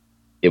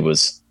 It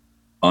was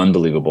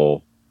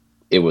unbelievable.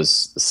 It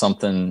was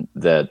something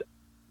that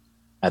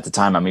at the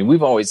time, I mean,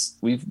 we've always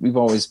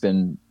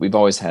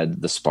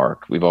had the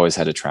spark. We've always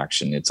had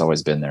attraction. It's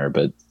always been there,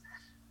 but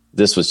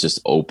this was just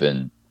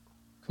open,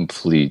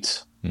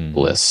 complete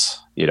bliss,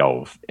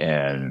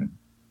 and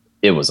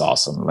it was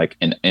awesome. Like,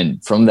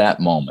 and from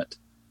that moment,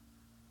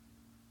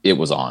 it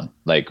was on.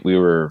 Like, we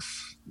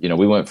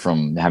went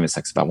from having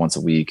sex about once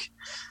a week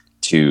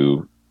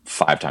to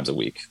 5 times a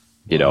week.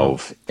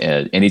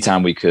 And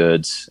anytime we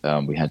could,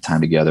 we had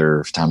time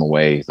together, time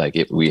away. Like,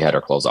 we had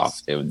our clothes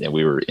off, and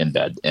we were in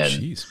bed,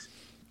 and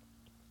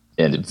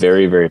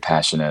very, very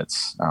passionate.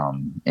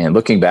 And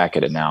looking back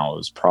at it now, it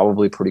was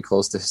probably pretty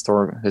close to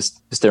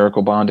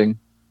hysterical bonding,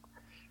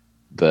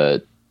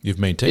 but you've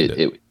maintained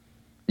it.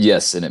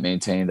 Yes. And it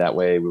maintained that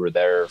way. We were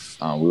there.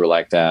 We were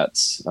like that,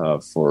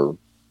 for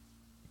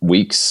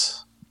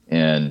weeks,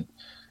 and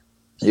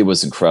it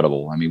was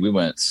incredible. I mean, we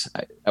went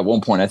at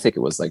one point, I think it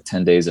was like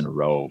 10 days in a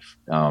row,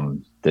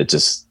 that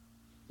just,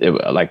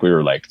 like, we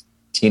were like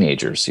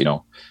teenagers,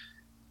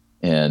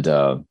 and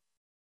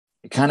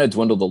it kind of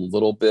dwindled a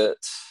little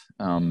bit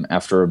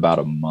after about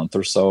a month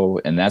or so.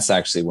 And that's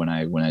actually when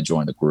I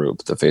joined the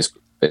group, the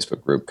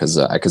Facebook group because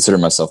I consider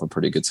myself a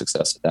pretty good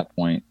success at that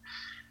point.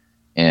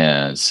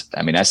 And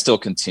I mean, I still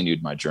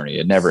continued my journey.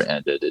 It never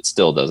ended. It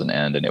still doesn't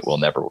end, and it will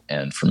never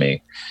end for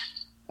me.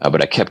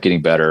 But I kept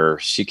getting better.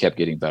 She kept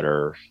getting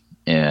better.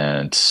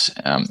 And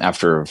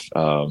after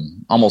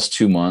almost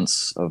 2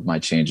 months of my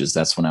changes,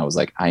 that's when I was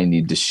like, I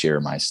need to share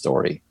my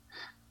story.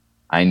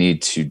 I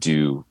need to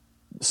do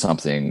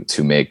something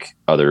to make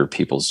other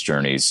people's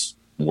journeys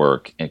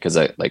work. And because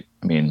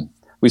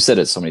we've said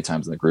it so many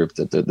times in the group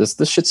that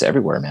this shit's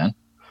everywhere, man.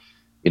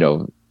 You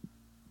know,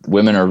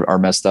 women are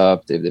messed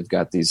up. They've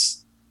got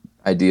these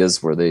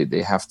ideas where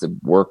they have to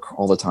work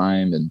all the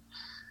time, and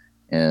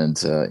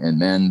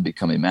men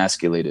become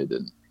emasculated,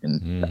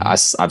 and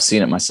I've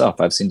seen it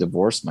myself. I've seen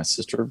divorce. My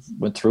sister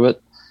went through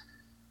it,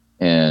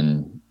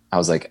 and I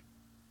was like,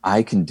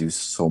 I can do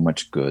so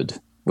much good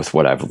with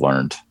what I've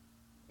learned.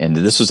 And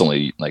this was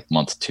only like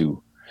month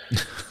 2.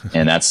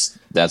 And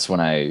that's when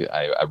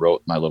I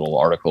wrote my little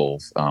article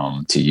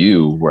to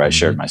you where I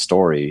shared my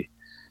story.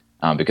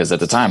 Because at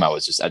the time I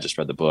just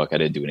read the book. I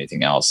didn't do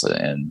anything else.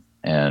 And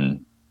I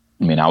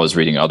mean, I was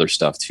reading other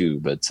stuff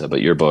too, but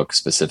your book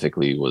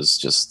specifically was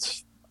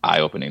just eye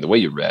opening. The way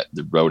you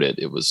wrote it,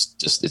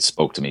 it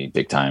spoke to me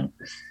big time.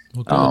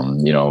 Okay.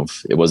 You know,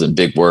 it wasn't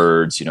big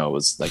words, you know, it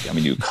was like, I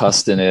mean, you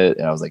cussed in it,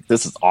 and I was like,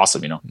 this is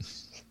awesome, you know?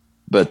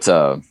 But,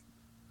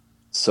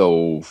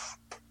 so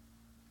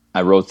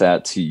I wrote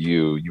that to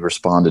you. You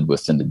responded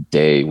within a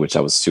day, which I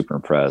was super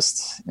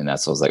impressed. And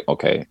that's, I was like,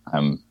 okay,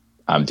 I'm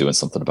doing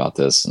something about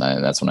this.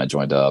 And that's when I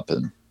joined up,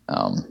 and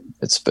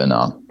it's been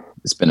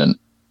an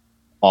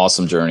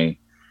awesome journey.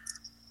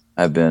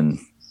 I've been,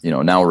 you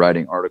know, now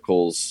writing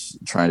articles,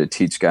 trying to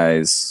teach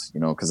guys, you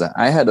know, because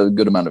I had a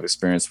good amount of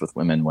experience with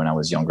women when I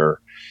was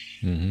younger.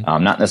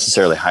 Not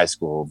necessarily high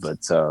school,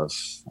 but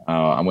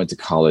I went to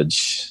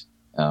college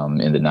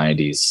in the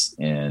 90s,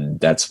 and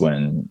that's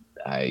when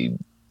I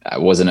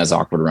wasn't as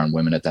awkward around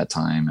women at that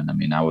time. And I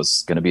mean, I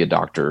was going to be a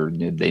doctor.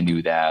 They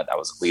knew that. I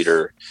was a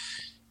leader.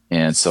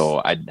 And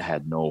so I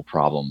had no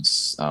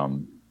problems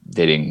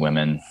dating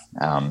women.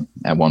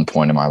 At one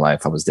point in my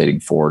life, I was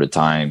dating 4 at a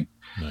time.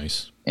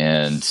 Nice.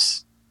 And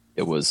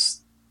it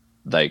was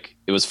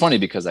funny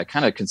because I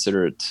kind of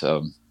consider it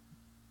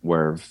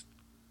where,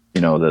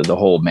 you know, the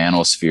whole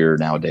manosphere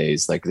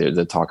nowadays, like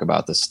they talk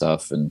about this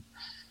stuff. And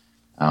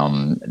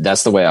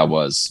that's the way I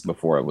was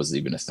before it was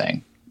even a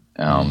thing.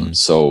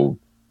 So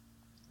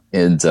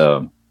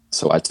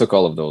I took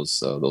all of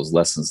those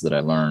lessons that I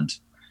learned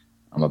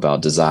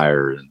about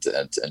desire and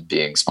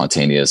being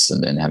spontaneous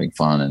and having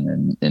fun,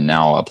 and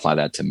now apply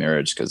that to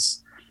marriage.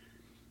 Because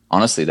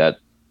honestly, that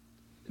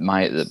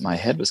my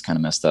head was kind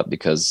of messed up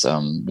because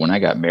when I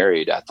got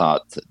married, I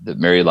thought that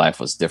married life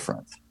was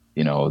different,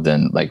 you know,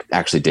 than like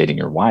actually dating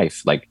your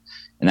wife. Like,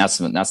 and that's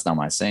not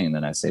my saying.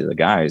 Then I say to the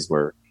guys,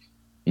 where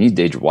you need to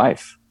date your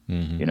wife.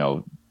 You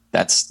know,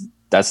 that's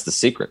the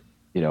secret.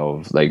 You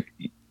know, like,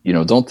 you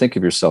know, don't think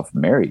of yourself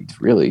married,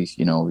 really.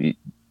 You know,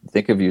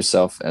 think of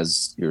yourself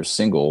as you're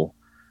single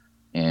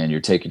and you're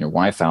taking your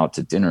wife out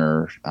to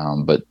dinner.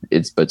 But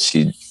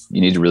you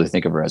need to really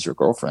think of her as your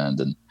girlfriend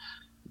and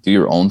do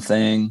your own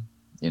thing,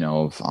 you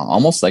know,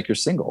 almost like you're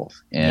single,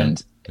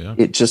 and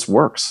it just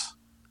works.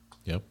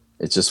 Yep.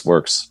 It just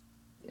works.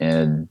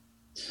 And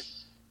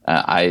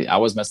I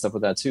was messed up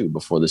with that too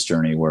before this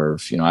journey, where,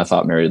 you know, I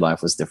thought married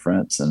life was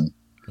different, and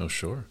oh,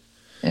 sure.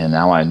 And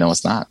now I know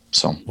it's not.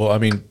 So, well, I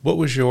mean, what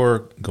was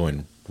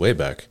going way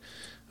back,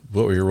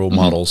 what were your role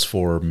models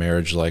for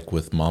marriage like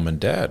with mom and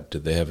dad?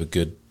 Did they have a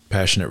good,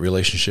 passionate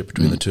relationship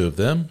between the two of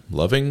them?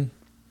 Loving?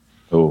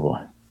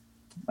 Oh,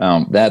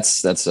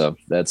 that's a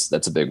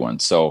big one.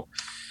 So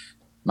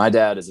my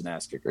dad is an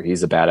ass kicker.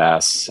 He's a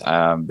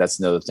badass. That's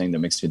another thing that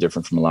makes me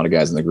different from a lot of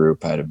guys in the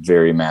group. I had a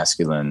very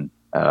masculine,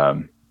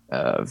 I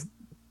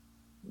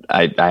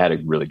had a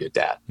really good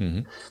dad.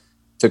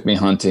 Took me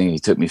hunting. He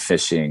took me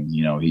fishing.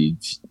 You know, he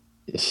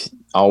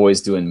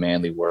always doing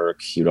manly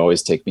work. He would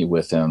always take me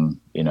with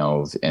him, you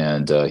know,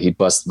 and he'd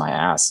bust my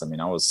ass. I mean,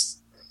 I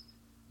was,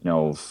 you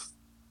know,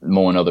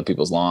 mowing other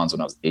people's lawns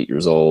when I was 8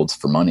 years old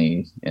for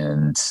money.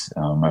 And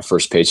my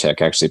first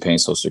paycheck actually paying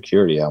Social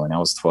Security when I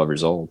was 12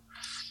 years old.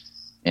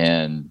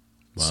 And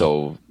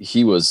so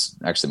he was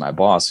actually my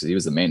boss. He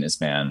was the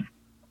maintenance man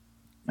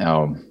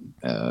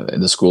in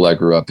the school I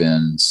grew up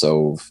in.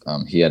 So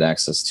he had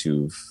access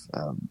to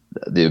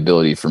the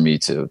ability for me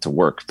to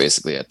work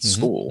basically at the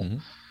school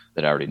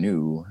that I already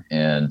knew.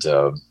 And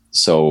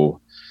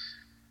so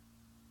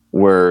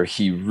where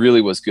he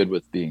really was good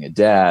with being a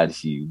dad,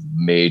 he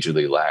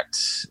majorly lacked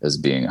as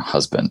being a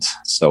husband.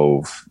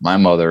 So my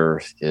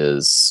mother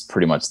is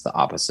pretty much the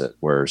opposite,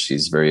 where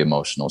she's very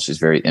emotional. She's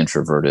very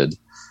introverted.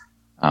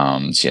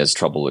 She has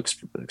trouble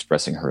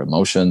expressing her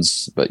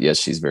emotions, but yes,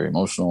 she's very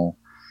emotional.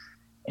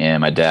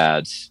 And my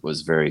dad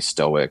was very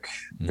stoic,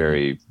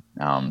 very,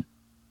 I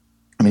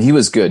mean, he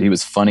was good. He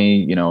was funny,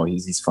 you know,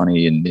 he's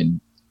funny and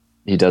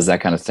he does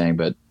that kind of thing.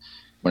 But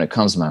when it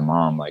comes to my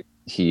mom, like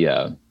he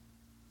had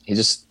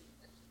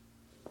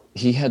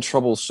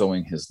trouble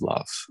showing his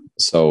love.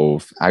 So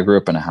I grew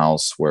up in a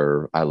house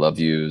where I love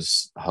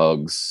yous,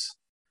 hugs,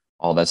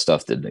 all that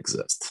stuff didn't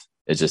exist.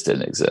 It just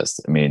didn't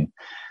exist. I mean,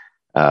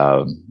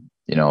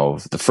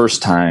 the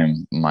first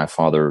time my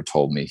father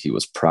told me he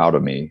was proud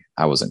of me,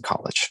 I was in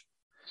college.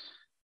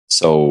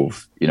 So,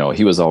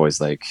 he was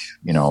always like,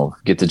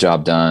 get the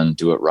job done,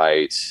 do it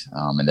right,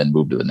 and then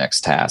move to the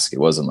next task. It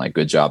wasn't like,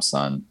 good job,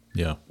 son.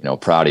 Yeah.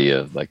 Proud of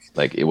you.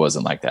 Like it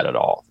wasn't like that at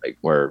all. Like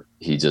where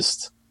he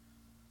just,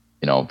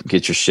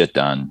 get your shit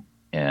done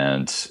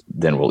and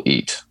then we'll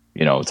eat,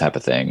 type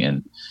of thing.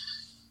 And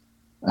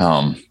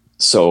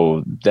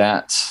so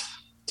that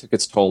took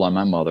its toll on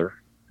my mother.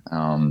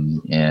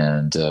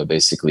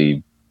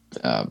 Basically,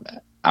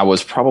 I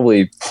was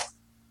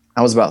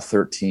about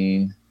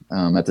 13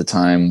 at the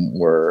time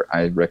where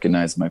I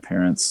recognized my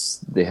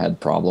parents, they had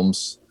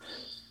problems.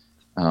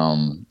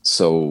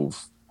 So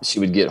she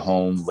would get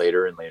home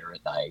later and later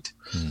at night.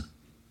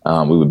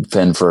 We would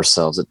fend for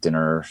ourselves at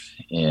dinner.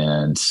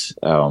 And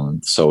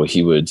so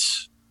he would,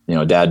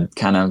 Dad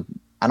kind of,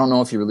 I don't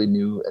know if he really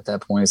knew at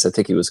that point. So I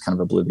think he was kind of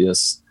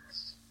oblivious,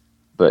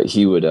 but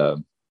he would,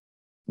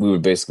 we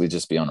would basically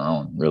just be on our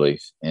own, really.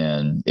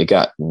 And it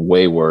got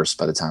way worse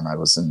by the time I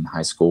was in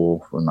high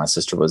school, when my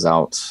sister was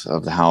out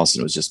of the house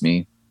and it was just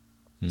me.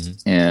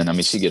 And I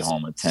mean, she'd get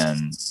home at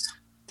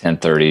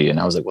 10:30, and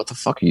I was like, what the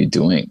fuck are you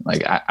doing?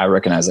 Like, I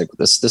recognize like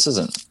this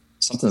isn't,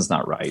 something's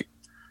not right.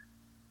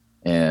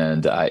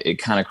 And it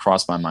kind of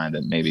crossed my mind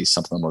that maybe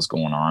something was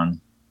going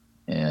on.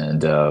 And,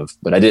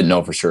 but I didn't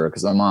know for sure,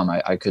 because my mom,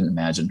 I couldn't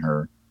imagine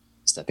her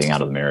stepping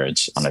out of the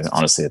marriage,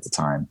 honestly, at the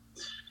time.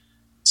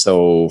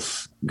 So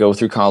go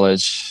through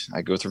college,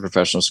 I go through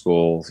professional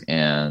school,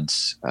 and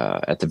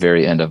at the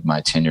very end of my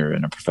tenure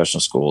in a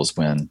professional school is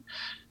when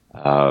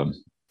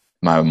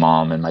my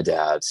mom and my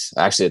dad,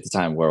 actually at the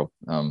time where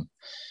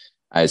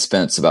I had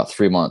spent about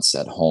 3 months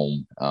at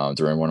home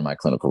during one of my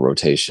clinical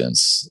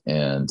rotations,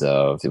 and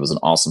it was an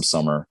awesome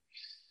summer.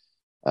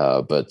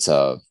 But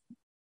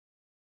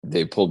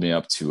they pulled me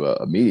up to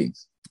a meeting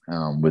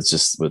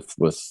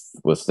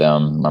with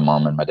them. My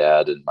mom and my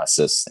dad and my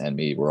sis and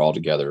me were all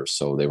together.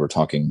 So they were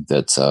talking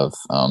that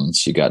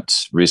she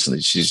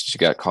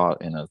got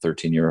caught in a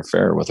 13-year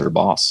affair with her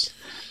boss.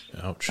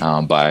 Ouch.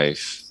 By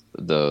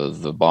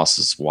the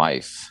boss's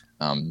wife.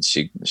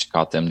 She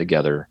caught them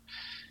together,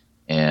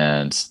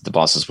 and the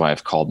boss's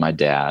wife called my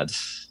dad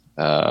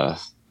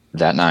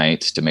that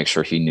night to make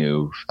sure he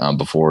knew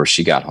before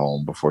she got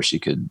home, before she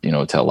could,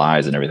 tell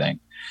lies and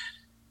everything.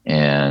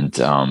 And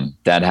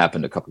that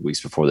happened a couple of weeks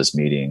before this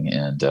meeting,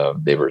 and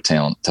they were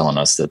telling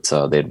us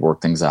that they had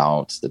worked things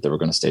out, that they were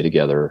going to stay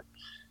together.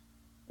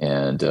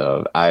 And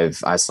I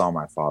saw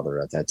my father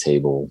at that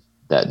table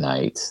that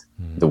night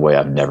the way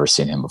I've never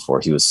seen him before.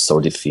 He was so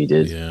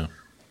defeated. Yeah.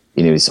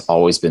 He's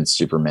always been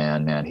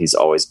Superman, man. He's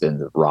always been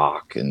the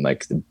Rock and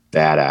like the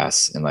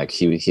badass. And like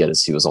he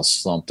was all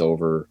slumped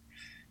over.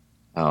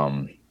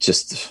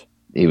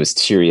 He was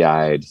teary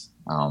eyed.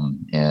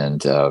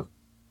 And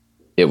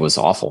it was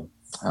awful.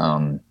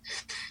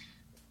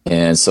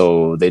 And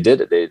so they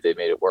did it. They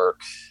made it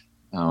work.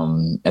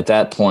 At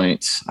that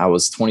point I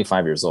was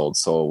 25 years old.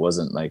 So it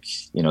wasn't like,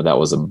 that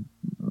was a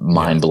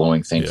mind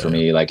blowing thing for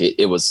me. Like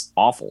it was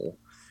awful,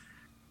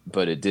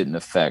 but it didn't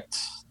affect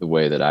the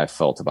way that I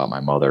felt about my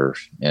mother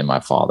and my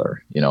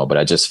father, but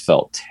I just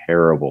felt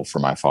terrible for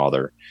my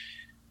father,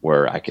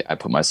 where I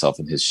put myself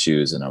in his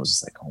shoes, and I was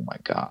just like, oh my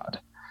God.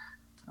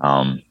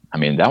 I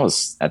mean, that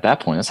was, at that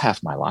point, that's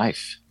half my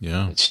life.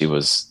 Yeah. She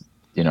was,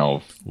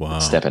 wow.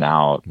 stepping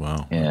out.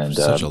 Wow. And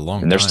such a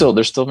long and they're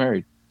time. still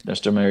married. They're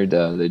still married.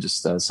 They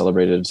just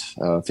celebrated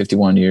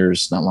 51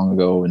 years not long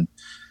ago, and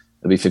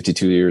it'll be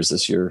 52 years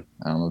this year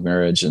of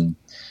marriage. And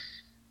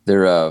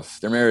their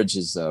marriage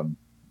is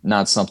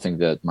not something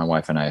that my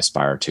wife and I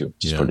aspire to.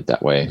 Just put it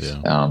that way.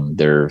 Yeah.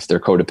 They're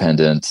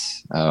codependent.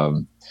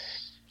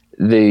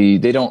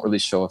 They don't really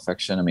show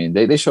affection. I mean,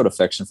 they showed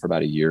affection for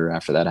about a year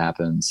after that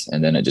happens,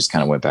 and then it just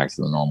kind of went back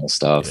to the normal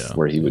stuff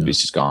where he would be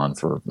just gone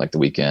for like the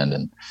weekend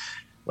and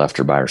left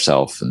her by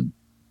herself, and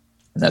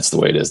that's the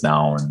way it is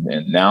now.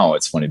 And now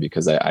it's funny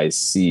because I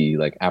see,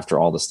 like, after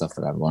all the stuff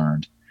that I've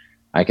learned,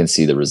 I can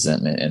see the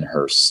resentment in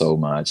her so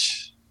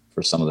much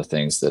for some of the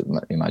things that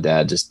my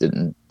dad just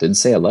didn't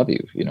say I love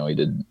you. He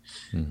didn't.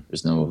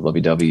 There's no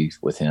lovey-dovey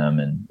with him,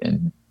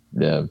 and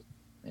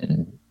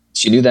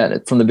she knew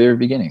that from the very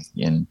beginning,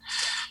 and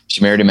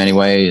she married him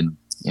anyway, and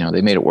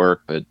they made it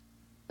work. But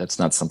that's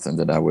not something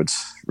that I would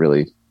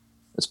really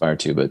aspire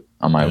to. But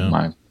on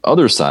my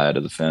other side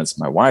of the fence,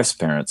 my wife's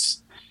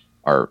parents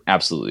are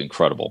absolutely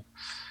incredible.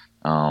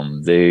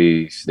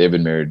 They've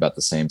been married about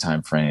the same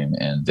time frame,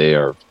 and they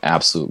are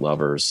absolute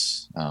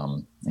lovers.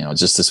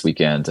 Just this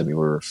weekend, I mean,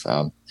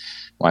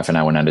 wife and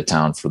I went out of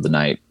town for the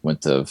night,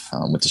 went to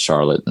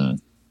Charlotte,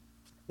 and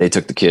they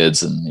took the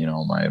kids, and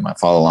my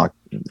father-in-law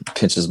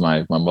pinches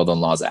my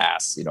mother-in-law's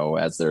ass,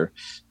 as they're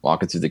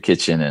walking through the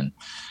kitchen, and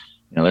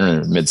they're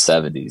in their mid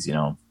 70s.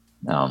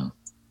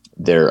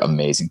 They're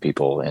amazing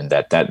people, and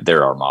that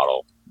they're our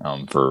model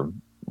for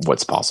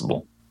what's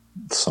possible.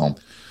 So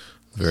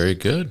very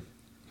good.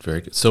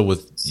 Very good. So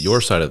with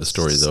your side of the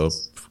story, though,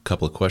 a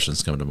couple of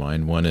questions come to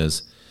mind. One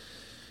is,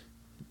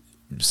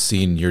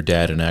 seeing your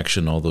dad in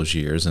action all those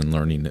years and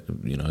learning,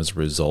 as a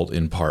result,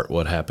 in part,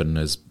 what happened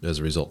as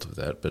a result of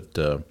that. But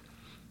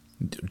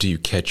do you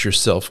catch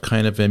yourself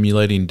kind of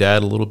emulating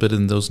dad a little bit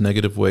in those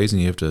negative ways,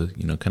 and you have to,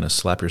 kind of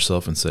slap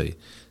yourself and say,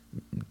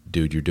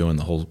 dude, you're doing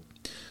the whole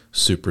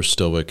super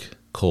stoic,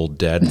 cold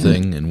dad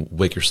thing, and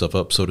wake yourself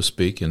up, so to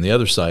speak? And the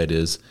other side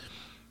is,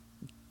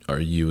 are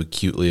you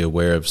acutely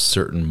aware of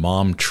certain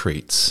mom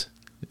traits,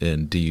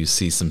 and do you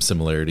see some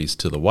similarities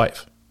to the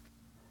wife?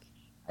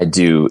 I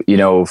do.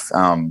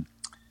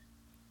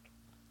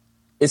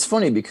 It's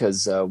funny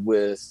because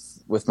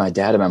with my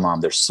dad and my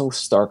mom, they're so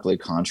starkly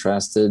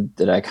contrasted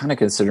that I kind of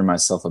consider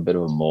myself a bit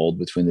of a mold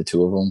between the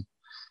two of them.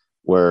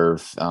 Where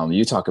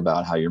you talk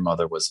about how your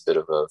mother was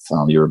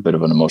you're a bit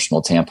of an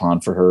emotional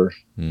tampon for her.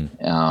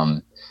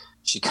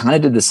 She kind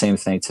of did the same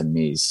thing to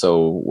me.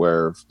 So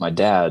where my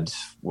dad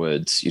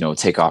would,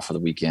 take off for the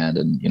weekend,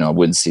 and, I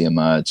wouldn't see him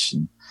much.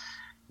 And,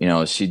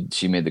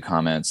 she made the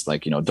comments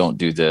like, don't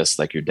do this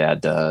like your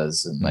dad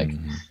does. And like,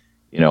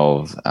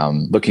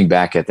 looking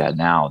back at that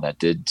now, that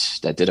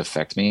did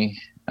affect me.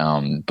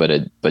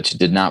 But she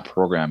did not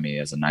program me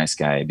as a nice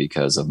guy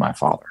because of my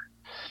father.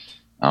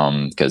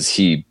 Because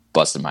he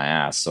busted my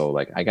ass. So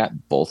like I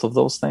got both of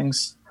those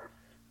things.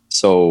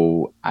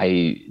 So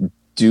I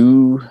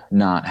do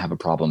not have a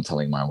problem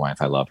telling my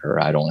wife I love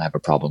her. I don't have a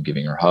problem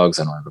giving her hugs.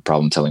 I don't have a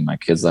problem telling my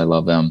kids I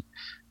love them,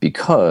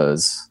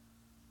 because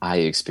I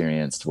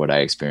experienced what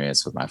I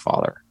experienced with my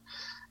father.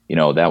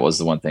 That was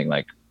the one thing,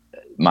 like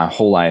my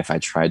whole life, I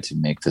tried to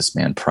make this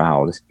man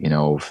proud,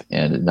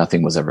 and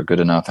nothing was ever good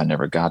enough. I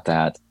never got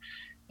that.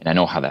 And I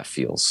know how that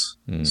feels.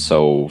 Mm-hmm.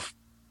 So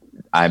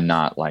I'm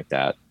not like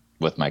that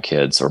with my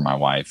kids or my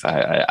wife.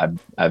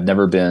 I've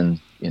never been,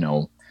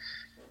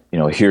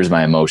 here's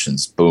my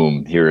emotions.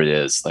 Boom, here it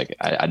is. Like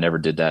I never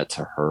did that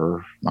to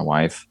her, my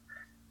wife.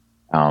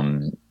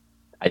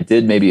 I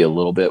did maybe a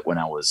little bit when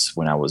I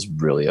was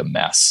really a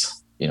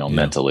mess,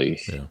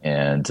 mentally. Yeah.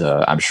 And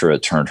I'm sure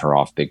it turned her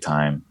off big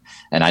time.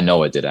 And I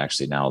know it did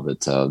actually now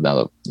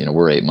that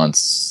we're 8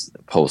 months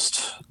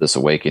post this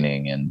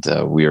awakening, and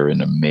we are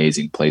in an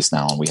amazing place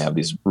now. And we have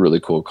these really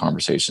cool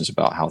conversations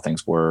about how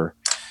things were.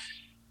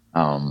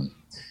 And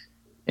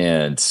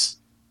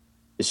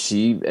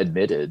she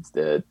admitted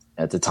that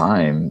at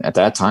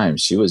that time,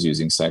 she was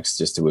using sex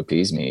just to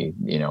appease me,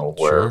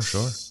 where,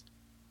 sure.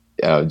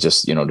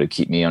 Just, to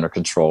keep me under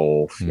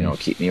control,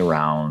 keep me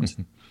around.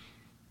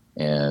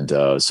 And,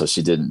 so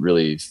she didn't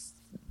really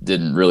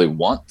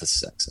want the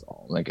sex at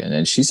all. Like,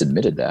 and she's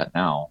admitted that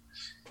now,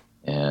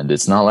 and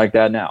it's not like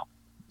that now.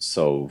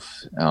 So,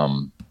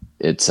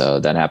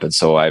 that happened.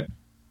 So I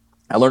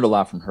learned a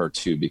lot from her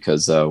too,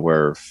 because,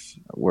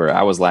 where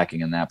I was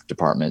lacking in that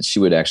department,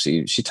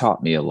 she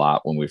taught me a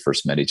lot when we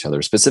first met each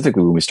other,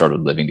 specifically when we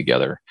started living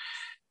together.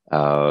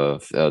 There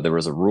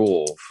was a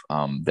rule,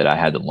 that I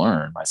had to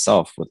learn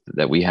myself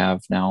that we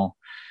have now,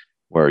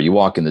 where you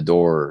walk in the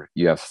door,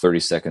 you have 30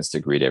 seconds to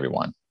greet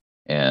everyone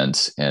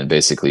and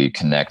basically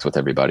connect with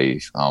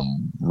everybody,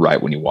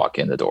 right when you walk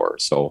in the door.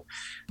 So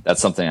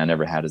that's something I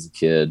never had as a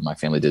kid. My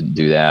family didn't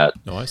do that.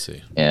 Oh, I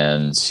see.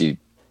 And she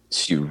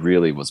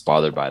really was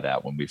bothered by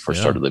that when we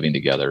first started living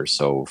together.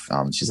 So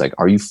she's like,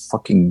 are you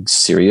fucking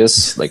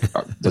serious? Like,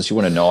 does she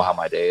want to know how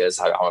my day is,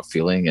 how I'm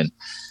feeling? And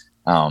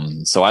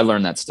so I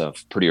learned that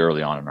stuff pretty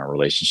early on in our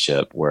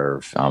relationship,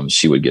 where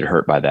she would get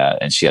hurt by that,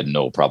 and she had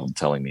no problem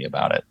telling me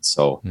about it.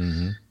 So,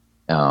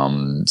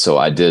 so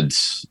I did,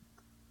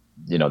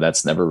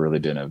 that's never really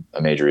been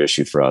a major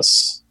issue for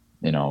us.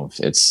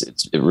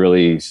 It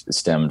really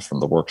stemmed from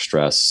the work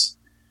stress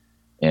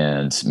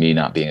and me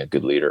not being a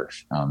good leader.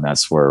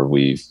 That's where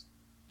we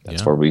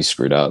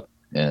screwed up,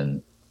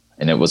 and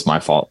it was my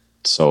fault.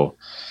 So,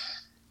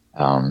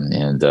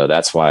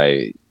 that's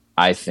why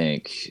I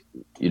think,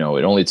 it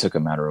only took a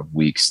matter of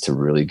weeks to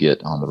really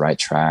get on the right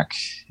track.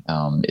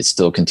 It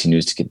still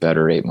continues to get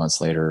better 8 months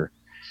later.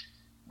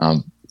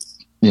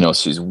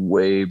 She's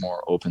way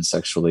more open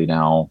sexually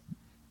now,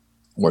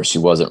 where she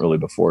wasn't really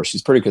before.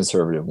 She's a pretty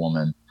conservative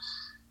woman,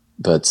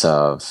 but,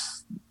 so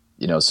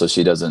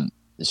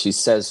she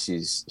says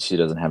she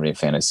doesn't have any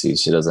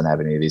fantasies. She doesn't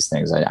have any of these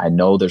things. I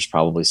know there's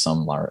probably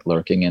some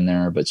lurking in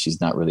there, but she's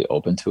not really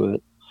open to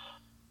it.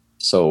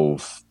 So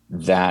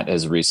that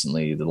has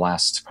recently, the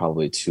last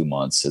probably 2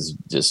 months,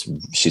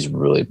 she's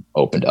really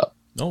opened up.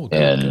 Oh,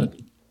 good,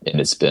 and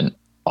it's been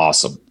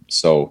awesome.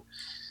 So,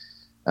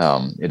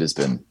 it has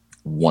been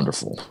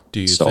wonderful. Do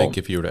you think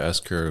if you were to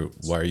ask her,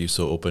 why are you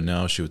so open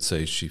now, she would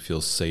say she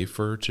feels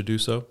safer to do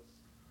so?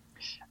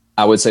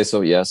 I would say so,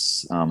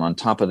 yes. On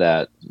top of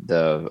that,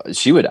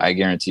 I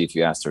guarantee if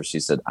you asked her, she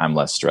said, I'm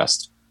less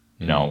stressed.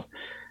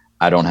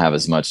 I don't have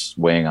as much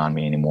weighing on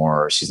me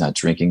anymore. She's not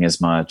drinking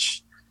as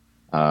much.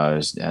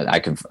 I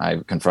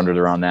confronted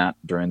her on that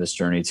during this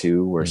journey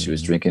too, where she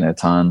was drinking a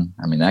ton.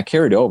 I mean, that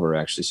carried over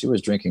actually. She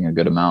was drinking a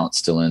good amount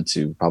still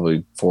into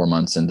probably 4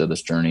 months into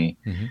this journey.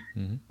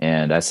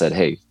 And I said,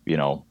 hey,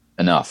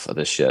 enough of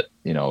this shit.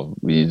 We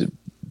need to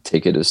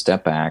take it a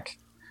step back.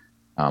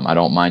 I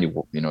don't mind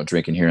you,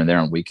 drinking here and there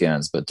on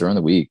weekends, but during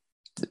the week,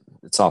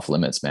 it's off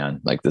limits,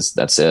 man. Like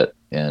that's it.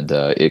 and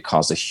it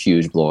caused a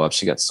huge blow up.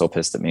 She got so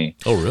pissed at me.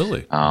 Oh,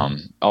 really?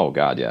 Oh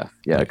God, yeah,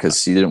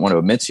 because she didn't want to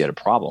admit she had a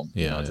problem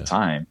at the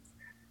time.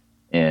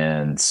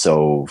 And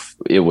so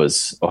it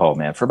was, oh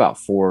man, for about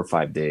 4 or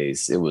 5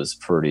 days, it was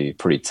pretty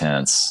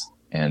tense.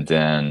 And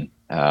then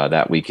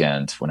that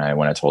weekend, when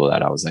I told her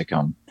that, I was like,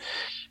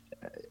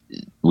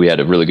 we had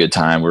a really good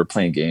time. We were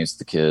playing games with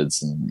the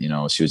kids,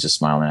 and she was just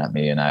smiling at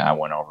me. And I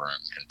went over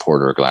and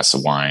poured her a glass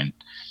of wine,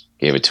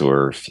 gave it to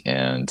her,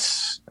 and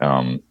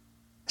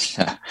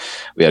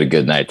we had a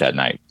good night that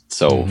night.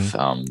 So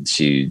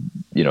she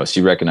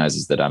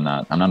recognizes that I'm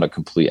not a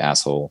complete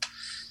asshole,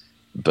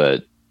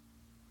 but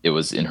it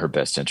was in her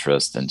best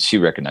interest, and she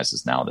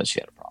recognizes now that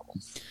she had a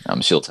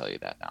problem. She'll tell you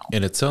that now.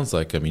 And it sounds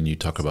like, you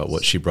talk about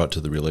what she brought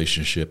to the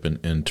relationship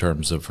in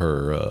terms of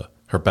her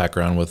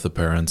background with the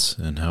parents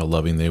and how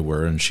loving they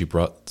were, and she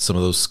brought some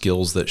of those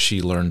skills that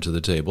she learned to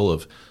the table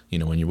of,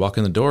 when you walk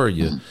in the door,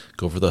 you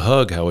go for the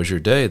hug. How was your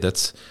day?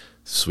 That's,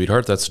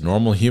 sweetheart, that's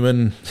normal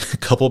human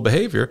couple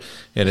behavior.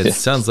 And it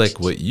sounds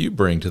like what you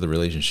bring to the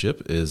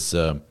relationship is,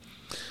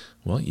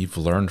 you've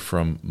learned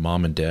from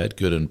mom and dad,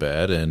 good and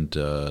bad, and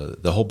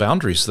the whole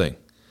boundaries thing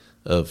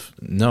of,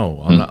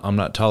 no, I'm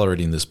not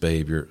tolerating this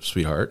behavior,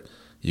 sweetheart.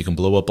 You can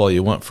blow up all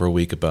you want for a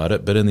week about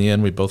it, but in the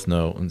end, we both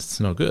know it's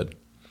no good.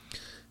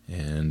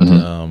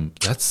 And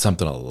that's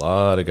something a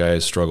lot of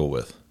guys struggle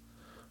with,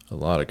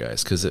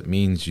 because it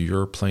means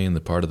you're playing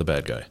the part of the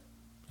bad guy.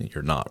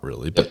 You're not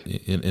really, but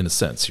in a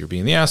sense, you're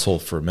being the asshole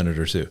for a minute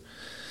or two.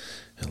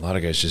 And a lot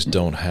of guys just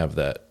don't have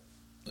that.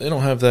 They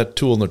don't have that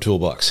tool in their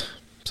toolbox,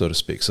 so to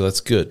speak. So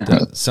that's good.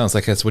 That sounds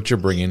like that's what you're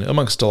bringing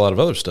amongst a lot of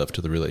other stuff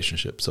to the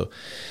relationship. So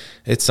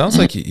it sounds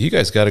like you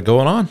guys got it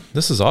going on.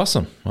 This is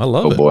awesome. I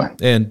love it. Boy.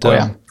 And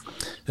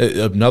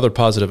another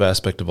positive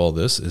aspect of all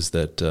this is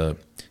that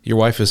your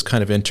wife has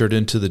kind of entered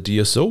into the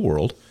DSO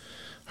world.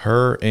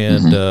 Her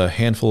and a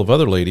handful of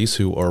other ladies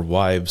who are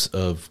wives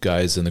of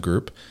guys in the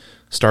group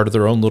started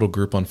their own little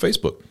group on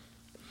Facebook.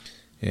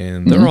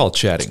 And they're all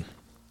chatting.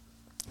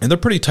 And they're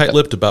pretty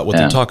tight-lipped about what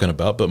they're talking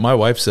about. But my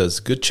wife says,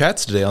 good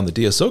chats today on the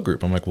DSO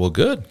group. I'm like, well,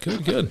 good.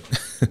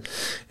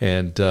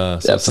 And so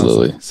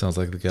absolutely. Sounds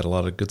like they got a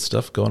lot of good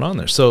stuff going on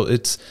there. So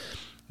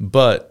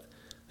but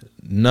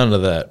none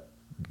of that,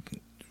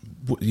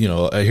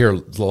 I hear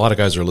a lot of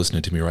guys are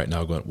listening to me right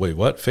now going, wait,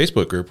 what?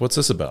 Facebook group? What's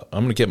this about?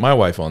 I'm going to get my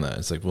wife on that.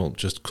 It's like, well,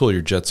 just cool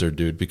your jets there,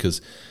 dude,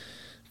 because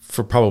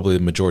for probably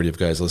the majority of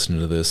guys listening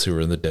to this who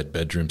are in the dead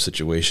bedroom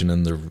situation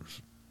and their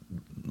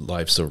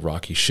life's a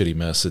rocky, shitty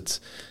mess, it's,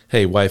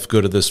 hey, wife,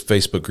 go to this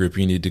Facebook group.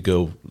 You need to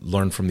go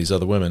learn from these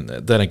other women.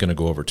 That ain't going to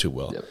go over too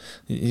well. Yep.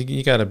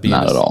 You got to be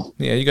not at all.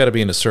 Yeah, you got to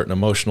be in a certain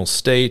emotional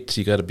state.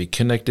 You got to be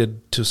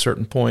connected to a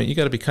certain point. You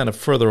got to be kind of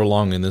further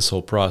along in this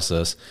whole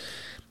process.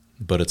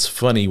 But it's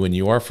funny when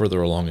you are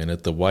further along in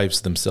it, the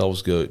wives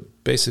themselves go,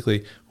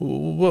 basically,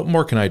 what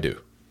more can I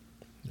do?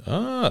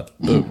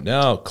 Boom,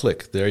 now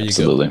click. There you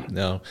Absolutely. go.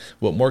 Now,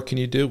 what more can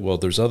you do? Well,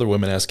 there's other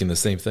women asking the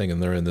same thing,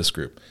 and they're in this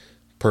group.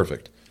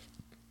 Perfect.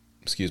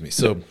 Excuse me.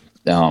 So,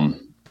 I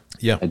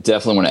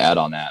definitely want to add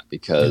on that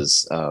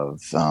because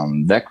of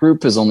that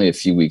group is only a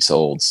few weeks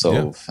old.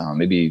 So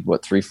maybe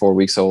 3-4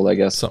 weeks old, I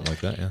guess. Something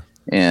like that, yeah.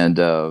 And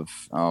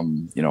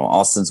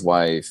Austin's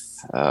wife,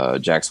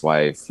 Jack's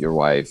wife, your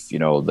wife,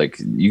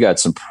 you got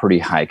some pretty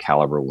high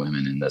caliber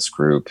women in this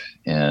group.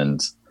 And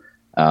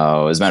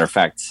as a matter of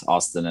fact,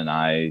 Austin and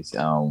I,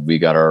 we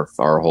got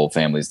our whole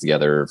families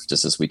together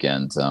just this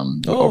weekend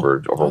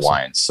over awesome.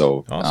 Wine.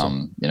 So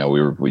awesome.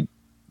 we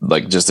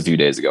like just a few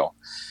days ago.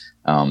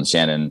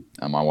 Shannon,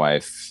 my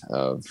wife,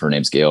 her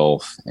name's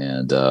Gail,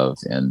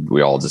 and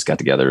we all just got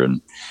together,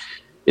 and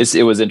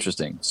it was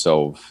interesting.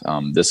 So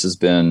this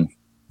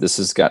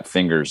has got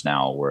fingers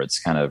now where it's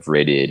kind of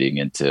radiating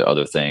into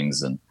other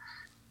things. And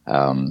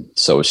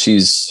so she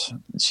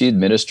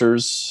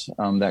administers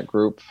that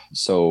group.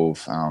 So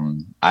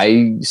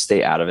I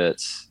stay out of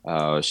it.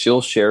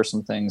 She'll share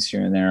some things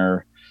here and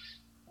there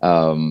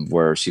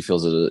where she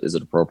feels is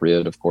it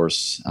appropriate, of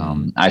course.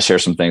 I share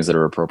some things that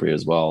are appropriate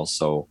as well.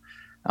 So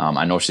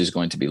I know she's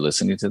going to be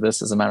listening to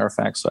this, as a matter of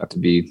fact. So I have to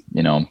be,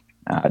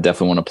 I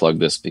definitely want to plug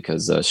this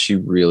because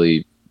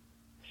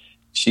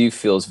she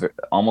feels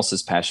almost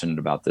as passionate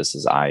about this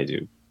as I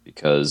do,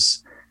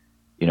 because,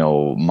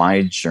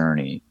 my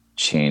journey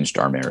changed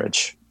our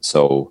marriage.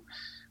 So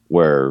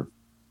where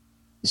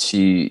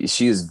she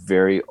is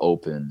very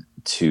open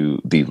to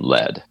be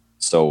led.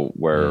 So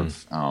where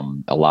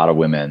a lot of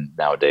women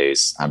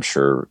nowadays, I'm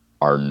sure,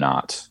 are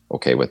not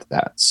okay with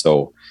that.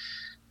 So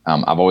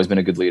I've always been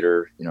a good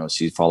leader.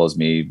 She follows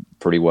me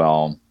pretty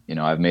well.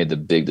 I've made the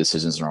big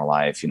decisions in our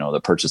life,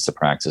 the purchase, the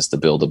practice, the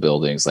build the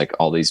buildings, like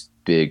all these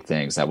big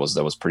things. That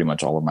was pretty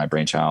much all of my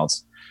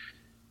brainchilds.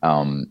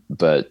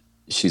 But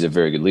she's a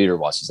very good leader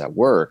while she's at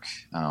work.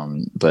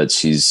 But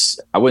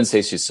I wouldn't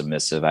say she's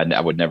submissive. I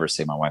would never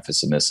say my wife is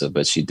submissive,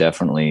 but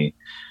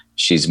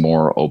she's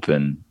more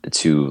open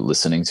to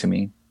listening to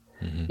me,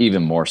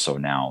 even more so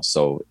now.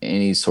 So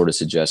any sort of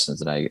suggestions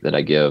that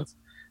I give,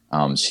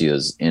 she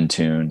is in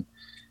tune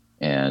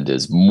and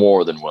is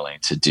more than willing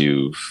to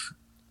do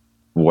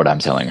what I'm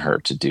telling her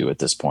to do at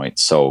this point.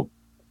 So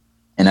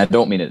And I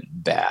don't mean it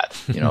bad,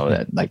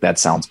 that like that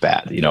sounds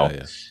bad,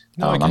 Yeah.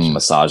 No, I'm a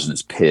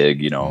misogynist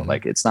pig,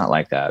 like it's not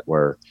like that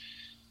where,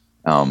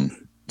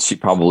 she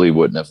probably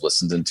wouldn't have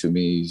listened to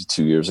me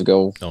 2 years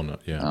ago. Oh no,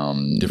 yeah.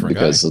 Different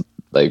because guy.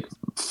 Like,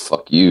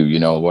 fuck you,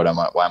 why am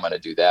I going to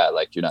do that?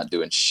 Like, you're not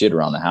doing shit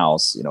around the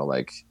house,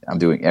 like I'm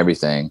doing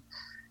everything,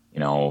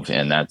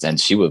 and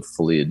she would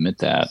fully admit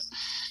that.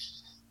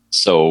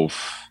 So,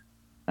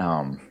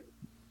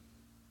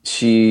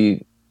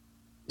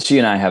 she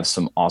and I have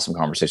some awesome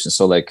conversations.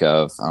 So like,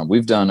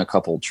 we've done a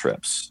couple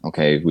trips.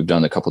 Okay. We've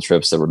done a couple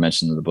trips that were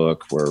mentioned in the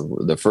book where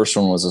the first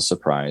one was a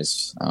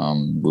surprise.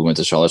 We went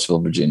to Charlottesville,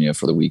 Virginia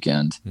for the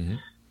weekend.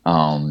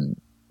 Mm-hmm.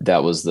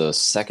 That was the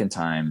second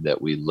time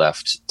that we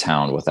left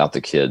town without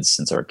the kids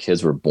since our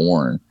kids were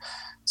born.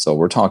 So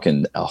we're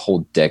talking a whole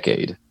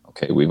decade.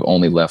 Okay. We've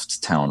only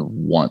left town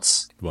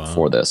once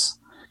for this.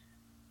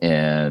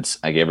 And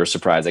I gave her a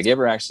surprise. I gave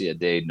her actually a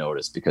day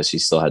notice because she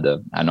still had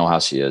to, I know how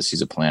she is.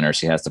 She's a planner.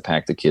 She has to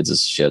pack the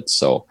kids' shit.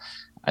 So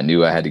I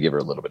knew I had to give her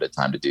a little bit of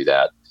time to do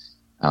that.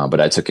 But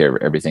I took care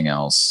of everything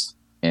else.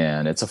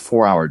 And it's a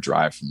 4-hour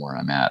drive from where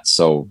I'm at.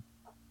 So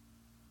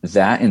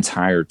that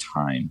entire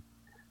time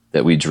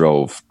that we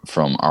drove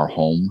from our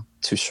home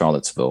to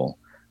Charlottesville,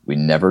 we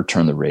never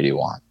turned the radio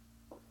on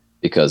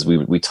because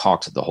we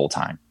talked the whole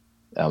time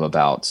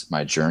about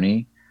my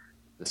journey,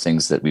 the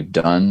things that we've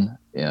done.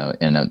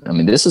 And I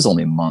mean, this is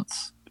only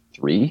month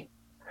 3.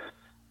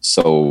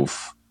 So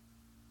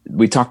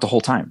we talked the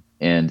whole time,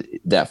 and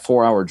that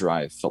 4-hour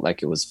drive felt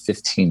like it was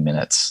 15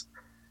 minutes.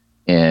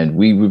 And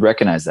we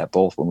recognized that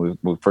both when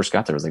we first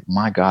got there. It was like,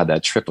 my God,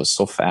 that trip was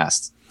so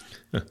fast.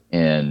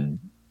 and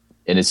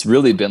it's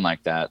really been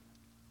like that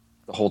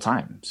the whole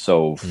time.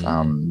 So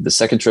the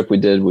second trip we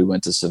did, we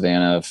went to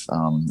Savannah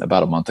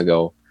about a month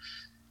ago.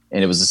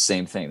 And it was the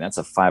same thing. That's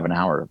a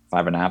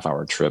 5.5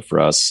 hour trip for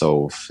us.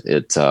 So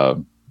it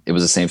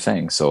was the same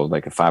thing. So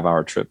like a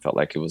 5-hour trip felt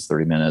like it was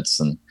 30 minutes,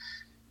 and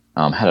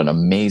had an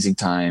amazing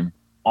time,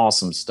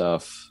 awesome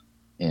stuff.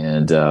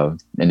 And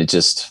it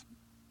just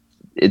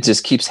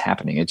keeps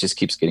happening. It just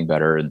keeps getting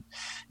better.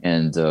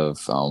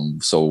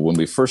 So when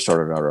we first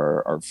started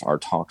out, our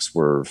talks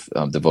were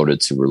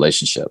devoted to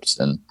relationships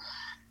and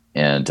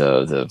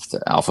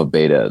the alpha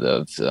beta,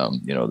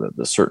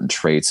 the certain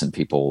traits in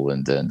people,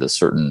 and the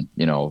certain,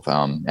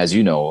 as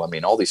you know, I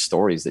mean, all these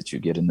stories that you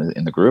get in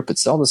the group,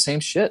 it's all the same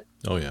shit.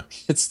 Oh yeah.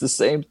 It's the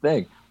same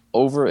thing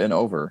over and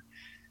over.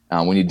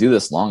 When you do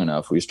this long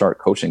enough, when you start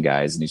coaching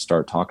guys and you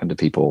start talking to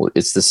people,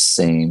 it's the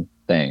same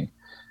thing.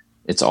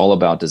 It's all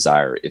about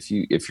desire.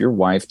 If your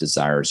wife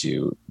desires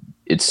you,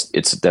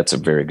 that's a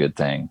very good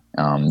thing.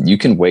 You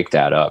can wake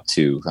that up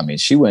too. I mean,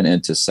 she went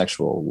into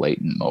sexual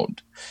latent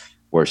mode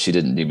where she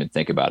didn't even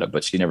think about it,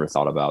 but she never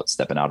thought about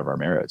stepping out of our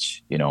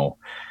marriage,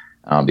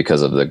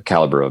 because of the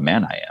caliber of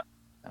man I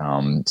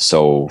am.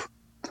 So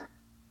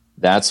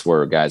that's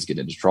where guys get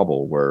into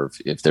trouble, where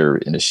if they're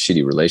in a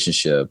shitty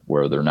relationship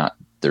where they're not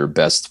their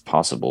best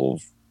possible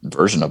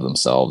version of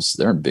themselves,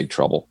 they're in big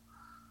trouble,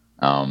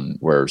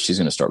 where she's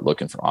going to start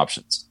looking for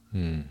options.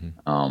 Mm-hmm.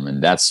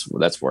 And that's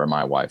where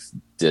my wife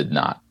did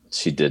not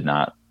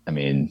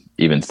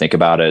even think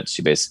about it.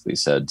 She basically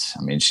said,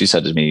 she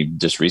said to me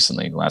just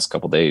recently, the last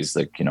couple of days,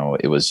 like,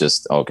 it was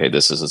just, okay,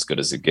 this is as good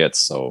as it gets.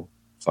 So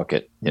fuck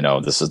it.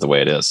 This is the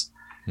way it is.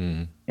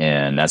 Mm-hmm.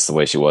 And that's the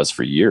way she was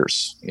for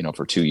years,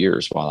 for 2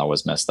 years while I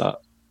was messed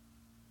up.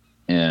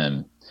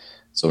 And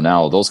so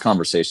now those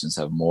conversations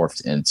have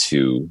morphed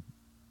into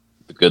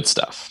the good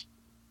stuff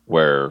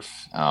where,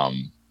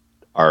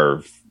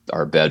 our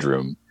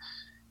bedroom,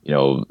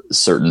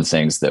 certain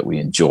things that we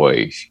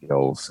enjoy,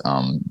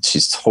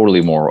 she's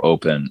totally more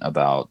open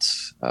about,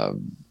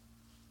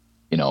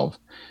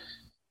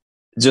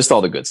 just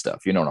all the good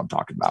stuff. You know what I'm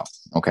talking about.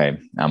 Okay.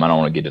 I don't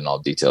want to get into all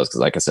details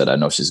because, like I said, I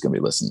know she's going to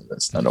be listening to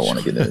this. And I don't want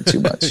to get into it too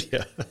much.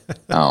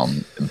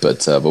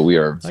 But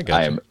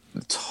I am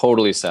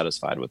totally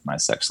satisfied with my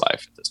sex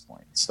life at this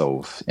point.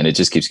 So, and it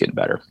just keeps getting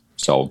better.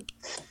 So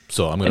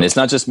and it's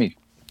not just me.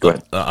 Go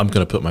ahead. I'm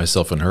going to put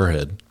myself in her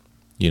head.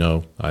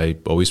 I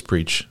always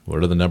preach,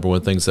 what are the number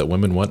one things that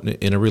women want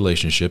in a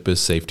relationship is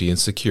safety and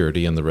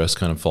security, and the rest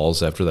kind of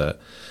falls after that.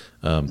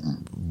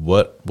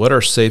 What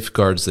are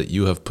safeguards that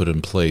you have put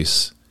in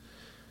place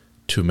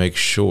to make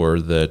sure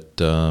that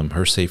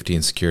her safety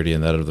and security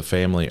and that of the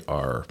family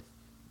are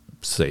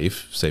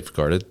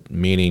safeguarded,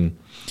 meaning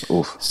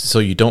so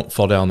you don't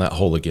fall down that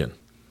hole again?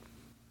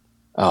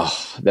 Oh,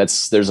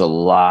 there's a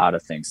lot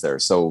of things there.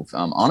 So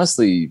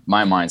honestly,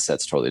 my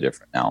mindset's totally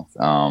different now.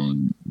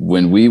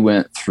 When we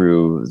went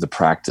through the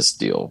practice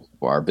deal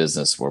for our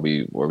business, where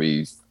we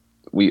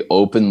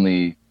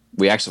openly,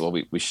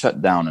 we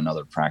shut down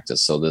another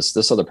practice. So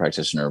this other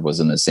practitioner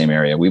was in the same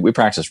area. We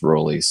practice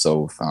rurally.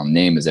 So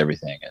name is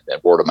everything,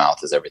 and word of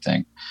mouth is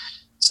everything.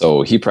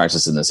 So he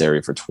practiced in this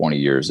area for 20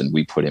 years, and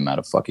we put him out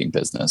of fucking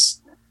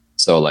business.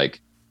 So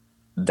like,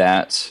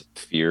 that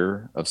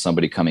fear of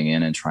somebody coming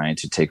in and trying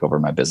to take over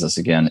my business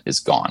again is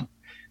gone.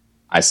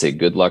 I say,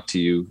 good luck to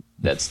you.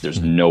 There's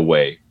no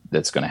way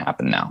that's going to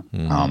happen now.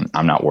 Mm-hmm.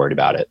 I'm not worried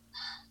about it.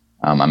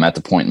 I'm at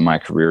the point in my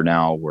career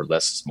now where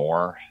less is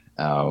more.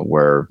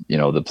 Where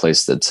the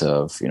place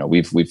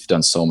that we've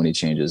done so many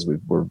changes,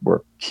 we're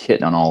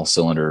hitting on all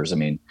cylinders. I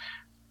mean,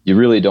 you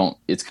really don't.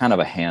 It's kind of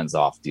a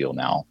hands-off deal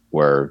now,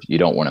 where you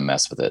don't want to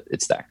mess with it.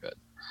 It's that good.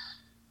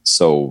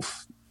 So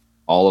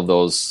all of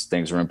those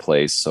things are in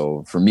place.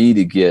 So for me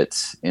to get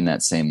in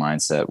that same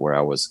mindset where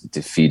I was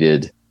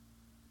defeated,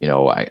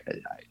 I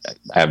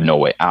have no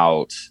way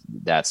out.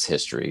 That's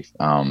history.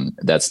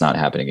 That's not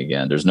happening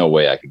again. There's no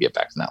way I could get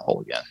back in that hole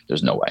again.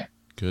 There's no way.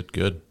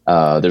 Good.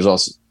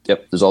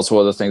 There's also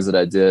other things that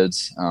I did,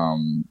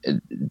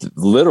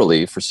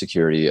 literally for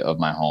security of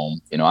my home.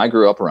 I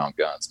grew up around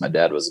guns. My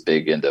dad was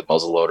big into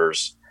muzzle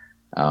loaders.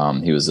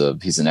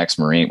 He's an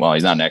ex-Marine. Well,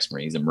 he's not an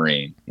ex-Marine. He's a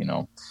Marine,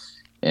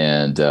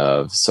 And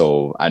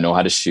so I know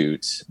how to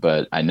shoot,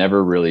 but I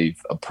never really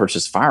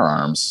purchased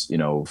firearms,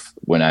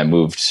 when I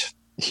moved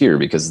here,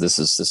 because this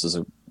is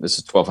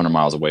 1,200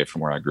 miles away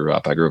from where I grew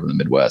up. I grew up in the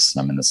Midwest,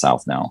 and I'm in the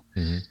South now.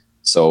 Mm-hmm.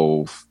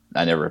 So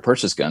I never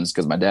purchased guns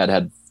because my dad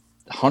had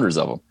hundreds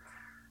of them.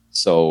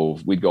 So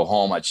we'd go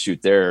home, I'd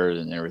shoot there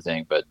and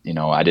everything, but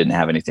I didn't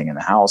have anything in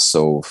the house.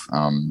 So,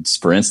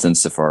 for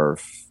instance,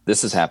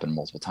 this has happened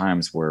multiple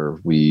times where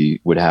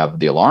we would have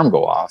the alarm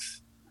go off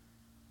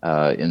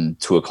in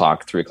 2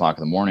 o'clock, 3 o'clock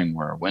in the morning,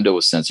 where a window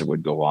sensor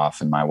would go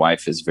off. And my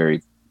wife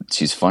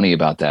she's funny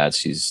about that.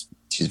 She's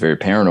very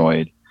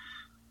paranoid.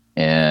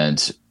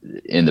 And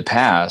in the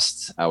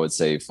past, I would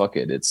say, fuck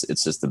it. It's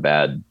just it's a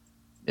bad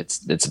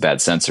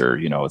sensor,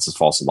 it's a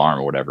false alarm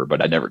or whatever,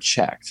 but I never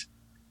checked.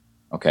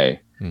 Okay.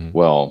 Mm-hmm.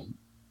 Well,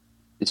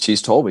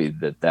 she's told me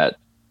that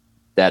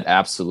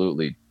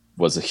absolutely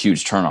was a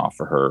huge turnoff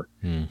for her,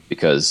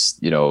 because,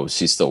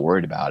 she's still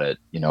worried about it,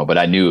 but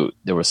I knew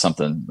there was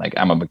something. Like,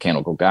 I'm a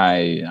mechanical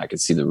guy. I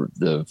could see the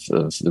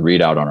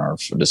readout on our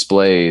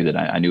display that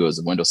I knew it was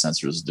the window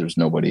sensors. There's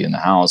nobody in the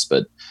house,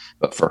 but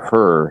for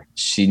her,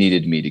 she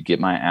needed me to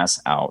get my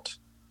ass out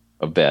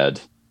of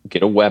bed,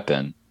 get a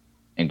weapon,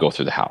 and go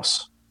through the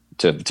house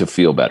to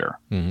feel better.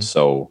 Mm-hmm.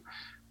 So,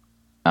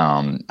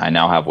 I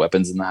now have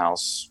weapons in the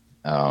house.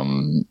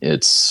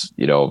 It's,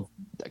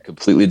 a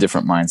completely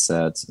different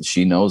mindset.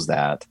 She knows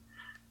that.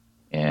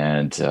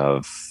 And,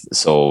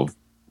 so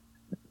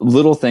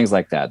little things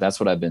like that, that's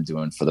what I've been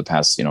doing for the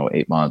past,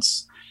 8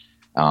 months,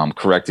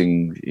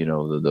 correcting,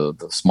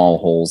 the small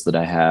holes that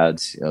I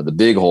had. The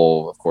big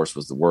hole, of course,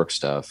 was the work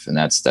stuff. And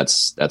that's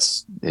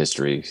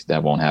history.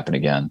 That won't happen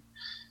again.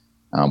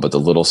 But the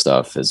little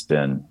stuff has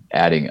been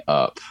adding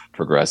up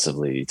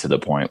progressively to the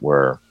point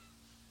where,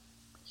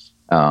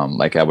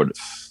 like I would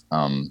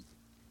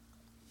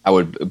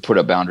put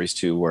up boundaries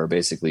too, where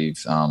basically,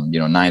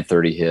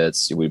 9:30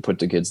 hits. We put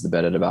the kids to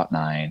bed at about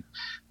 9.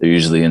 They're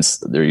usually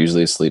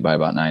asleep by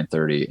about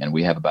 9:30, and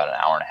we have about an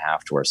hour and a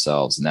half to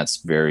ourselves. And that's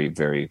very,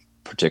 very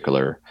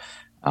particular,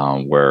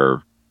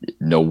 where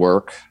no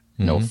work,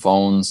 no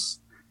phones,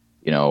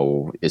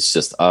 it's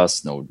just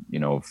us. No,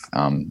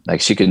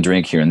 like, she can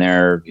drink here and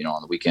there,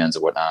 on the weekends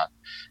or whatnot,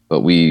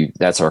 but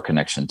that's our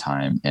connection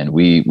time. And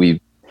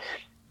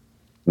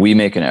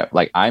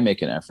I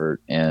make an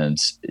effort, and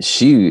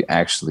she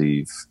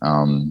actually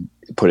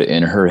put it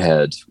in her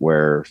head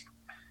where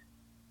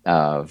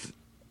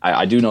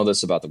I do know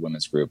this about the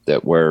women's group,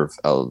 that where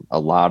a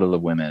lot of the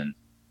women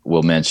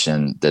will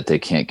mention that they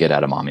can't get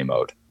out of mommy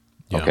mode.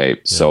 Yeah, okay.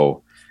 Yeah.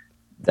 So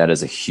that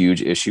is a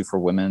huge issue for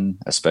women,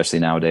 especially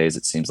nowadays.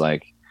 It seems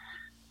like,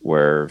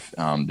 where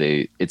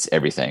it's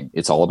everything.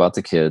 It's all about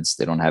the kids.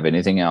 They don't have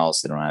anything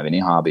else. They don't have any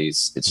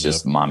hobbies. It's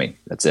just mommy.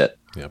 That's it.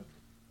 Yep.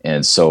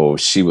 And so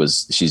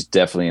she's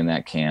definitely in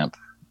that camp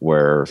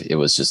where it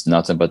was just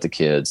nothing but the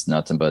kids,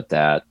 nothing but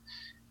that.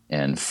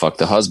 And fuck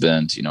the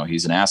husband,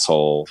 he's an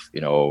asshole,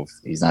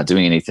 he's not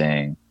doing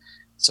anything.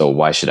 So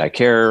why should I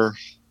care?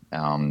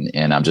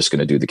 And I'm just going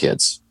to do the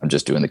kids. I'm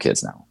just doing the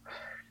kids now.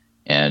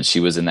 And she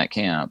was in that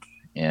camp.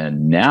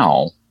 And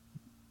now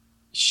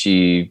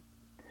she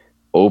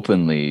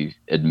openly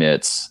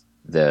admits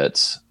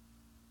that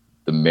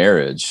the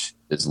marriage,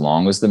 as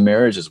long as the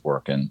marriage is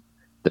working,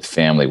 the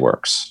family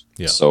works.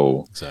 Yeah,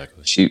 so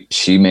exactly.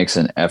 She makes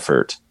an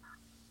effort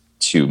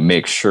to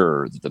make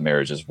sure that the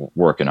marriage is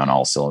working on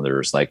all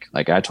cylinders. Like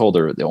I told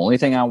her, the only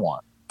thing I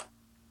want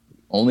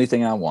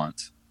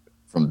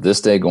from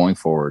this day going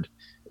forward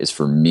is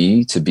for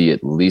me to be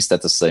at least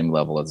at the same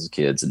level as the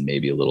kids, and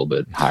maybe a little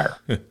bit higher.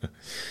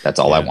 That's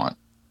all I want.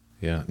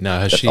 Yeah. Now,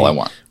 that's all I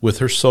want. With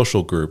her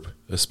social group,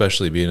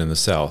 especially being in the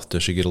South,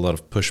 does she get a lot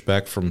of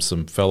pushback from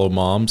some fellow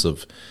moms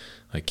of,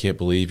 I can't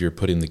believe you're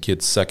putting the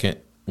kids second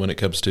when it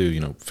comes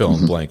to, fill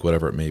in blank,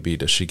 whatever it may be?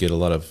 Does she get a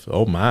lot of,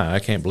 oh my, I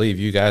can't believe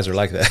you guys are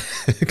like that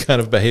kind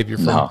of behavior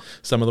from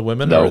some of the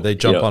women, or they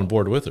jump on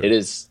board with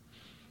her?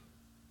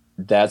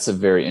 That's a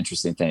very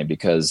interesting thing,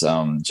 because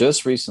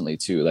just recently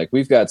too, like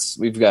we've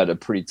got a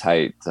pretty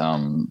tight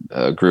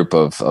group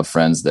of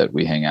friends that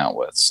we hang out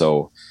with.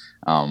 So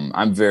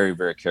I'm very,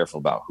 very careful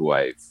about who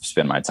I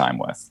spend my time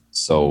with.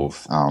 So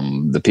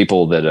the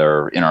people that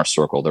are in our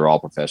circle, they're all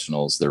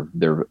professionals.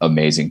 They're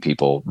amazing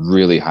people,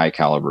 really high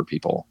caliber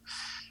people.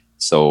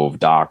 So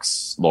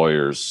docs,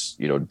 lawyers,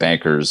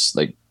 bankers,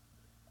 like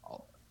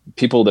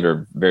people that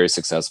are very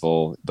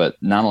successful, but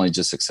not only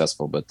just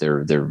successful, but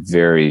they're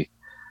very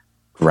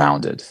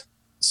grounded.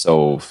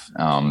 So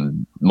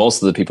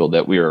most of the people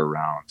that we are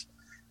around,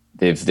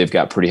 they've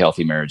got pretty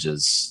healthy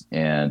marriages.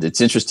 And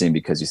it's interesting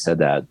because you said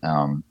that.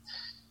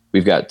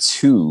 We've got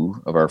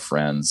two of our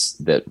friends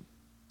that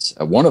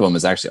one of them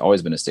has actually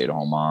always been a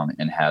stay-at-home mom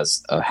and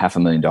has a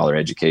 $500,000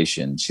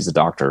 education. She's a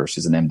doctor.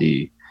 She's an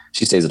MD.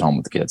 She stays at home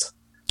with the kids.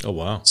 Oh,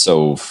 wow.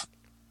 So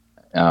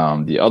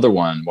the other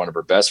one of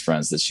her best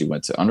friends that she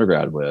went to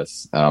undergrad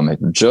with,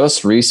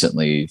 just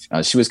recently,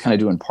 she was kind of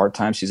doing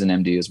part-time. She's an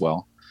MD as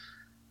well.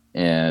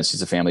 And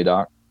she's a family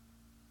doc.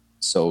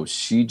 So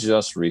she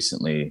just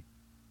recently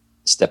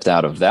stepped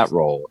out of that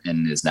role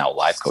and is now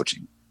life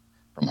coaching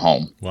from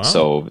home. Wow.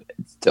 So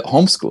the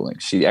homeschooling,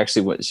 she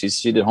actually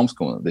she did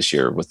homeschooling this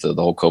year with the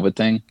whole COVID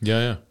thing.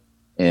 Yeah.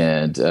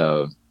 And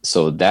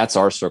so that's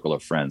our circle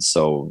of friends.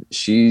 So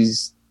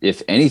she's,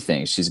 if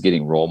anything, she's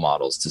getting role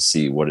models to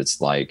see what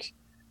it's like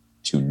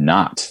to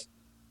not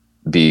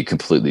be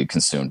completely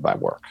consumed by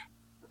work.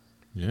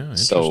 Yeah.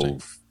 Interesting.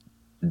 So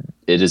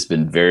it has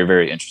been very,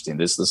 very interesting.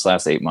 This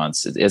last 8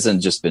 months, it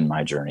hasn't just been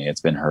my journey;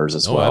 it's been hers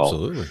as well.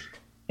 Absolutely.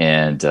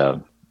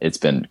 And it's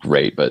been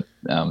great. But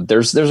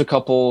there's a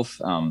couple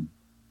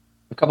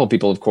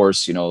people, of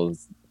course,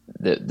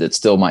 that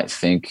still might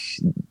think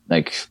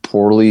like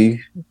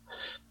poorly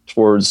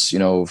towards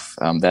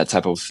that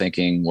type of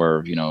thinking,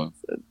 where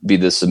be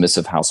the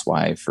submissive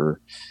housewife or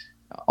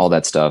all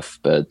that stuff.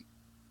 But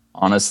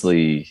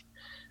honestly,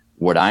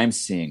 what I'm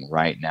seeing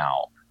right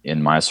now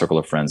in my circle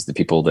of friends, the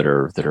people that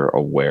are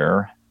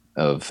aware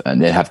of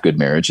and they have good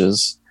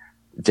marriages,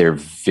 they're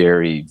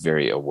very,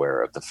 very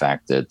aware of the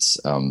fact that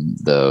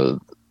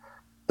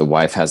the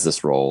wife has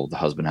this role, the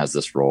husband has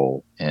this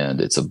role,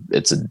 and it's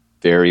a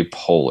very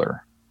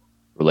polar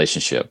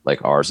relationship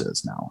like ours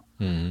is now.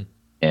 Mm-hmm.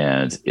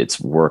 And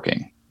it's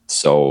working.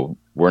 So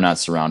we're not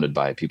surrounded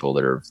by people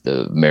that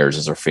the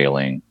marriages are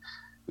failing.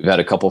 We've had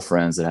a couple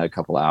friends that had a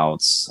couple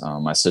outs.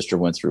 My sister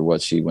went through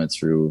what she went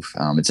through.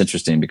 It's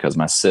interesting because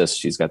my sis,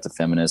 she's got the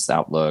feminist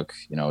outlook.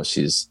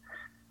 She's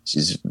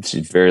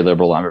very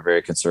liberal. I'm a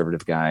very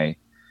conservative guy.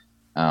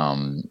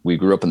 We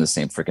grew up in the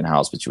same freaking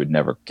house, but you would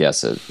never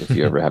guess it if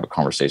you ever have a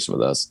conversation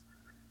with us.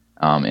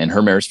 And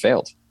her marriage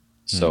failed.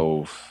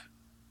 So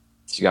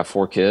she got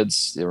 4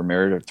 kids. They were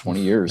married for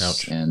 20 years.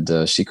 Ouch.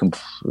 And she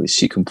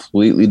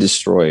completely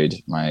destroyed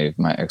my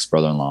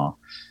ex-brother-in-law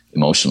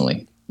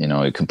emotionally.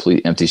 A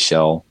complete empty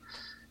shell.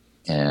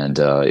 And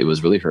it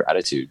was really her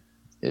attitude.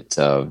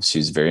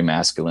 She's very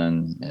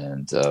masculine,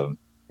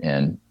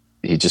 and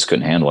he just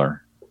couldn't handle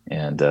her,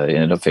 and it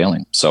ended up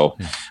failing. So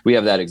we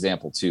have that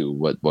example too.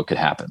 What could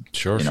happen?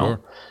 Sure.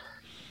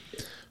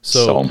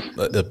 So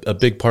a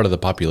big part of the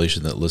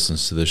population that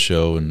listens to this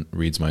show and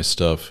reads my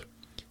stuff,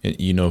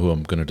 you know who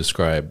I'm going to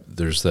describe.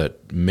 There's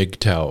that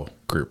MGTOW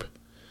group,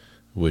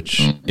 which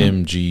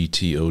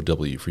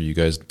MGTOW, for you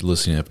guys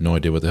listening, have no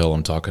idea what the hell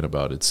I'm talking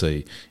about. It's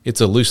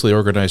a loosely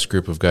organized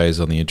group of guys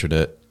on the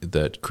internet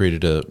that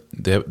created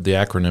the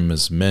acronym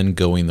is Men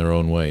Going Their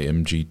Own Way,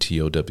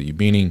 MGTOW,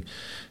 meaning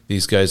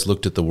these guys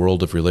looked at the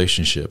world of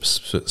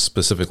relationships,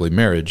 specifically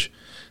marriage,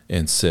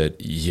 and said,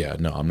 yeah,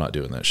 no, I'm not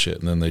doing that shit.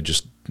 And then they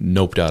just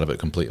noped out of it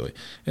completely.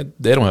 And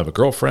they don't have a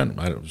girlfriend.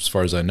 As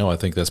far as I know, I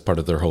think that's part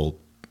of their whole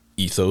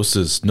ethos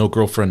is no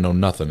girlfriend, no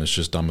nothing. It's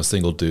just I'm a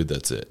single dude,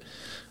 that's it.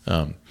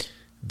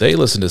 They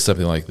listen to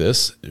something like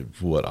this,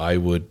 what I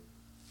would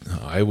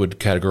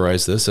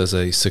categorize this as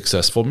a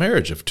successful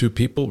marriage of 2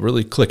 people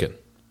really clicking.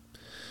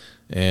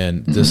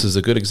 And this is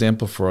a good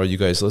example for all you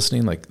guys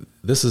listening. Like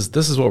this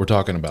is what we're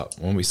talking about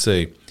when we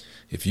say,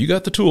 if you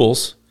got the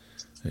tools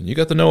and you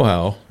got the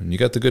know-how and you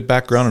got the good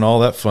background and all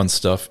that fun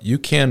stuff, you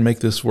can make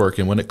this work.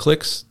 And when it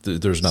clicks,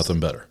 there's nothing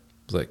better.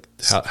 It's like,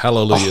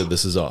 hallelujah,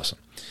 this is awesome.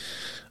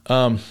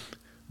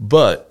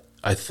 But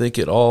I think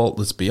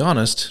let's be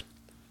honest,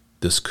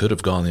 this could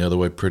have gone the other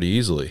way pretty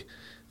easily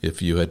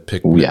if you had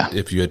picked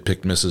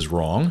Mrs.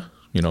 Wrong,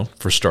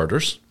 for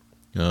starters.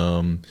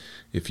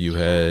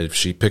 If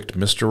she picked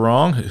Mr.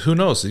 Wrong, who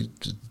knows? A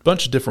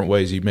bunch of different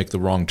ways you make the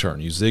wrong turn.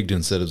 You zigged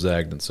instead of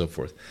zagged and so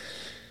forth.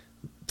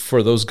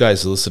 For those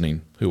guys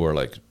listening who are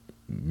like,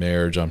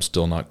 marriage, I'm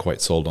still not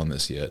quite sold on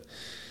this yet.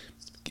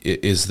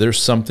 Is there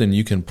something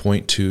you can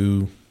point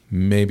to,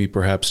 maybe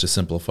perhaps to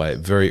simplify it,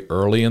 very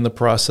early in the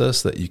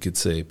process that you could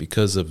say,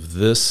 because of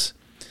this,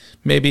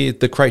 maybe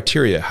the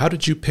criteria, how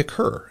did you pick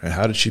her and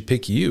how did she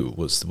pick you?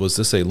 Was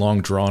this a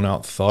long, drawn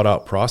out, thought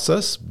out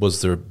process?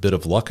 Was there a bit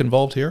of luck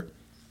involved here?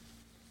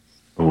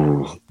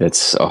 Ooh,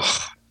 that's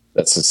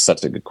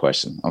such a good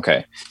question.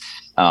 Okay.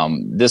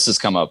 This has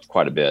come up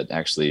quite a bit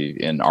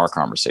actually in our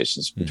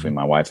conversations between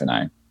my wife and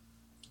I,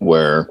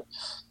 where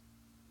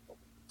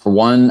for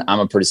one, I'm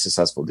a pretty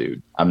successful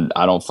dude.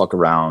 I don't fuck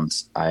around.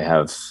 I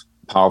have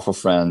powerful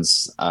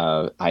friends.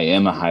 I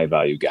am a high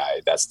value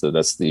guy. That's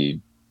the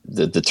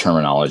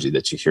terminology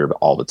that you hear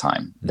all the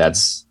time.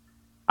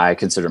 I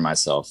consider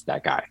myself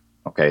that guy.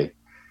 Okay.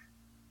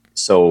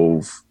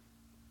 So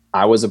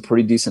I was a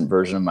pretty decent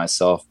version of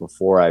myself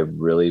before I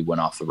really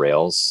went off the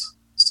rails.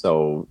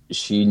 So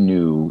she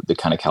knew the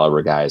kind of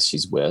caliber guys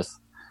she's with.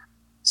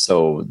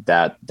 So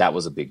that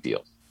was a big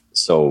deal.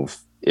 So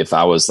if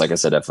I was, like I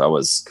said, if I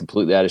was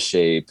completely out of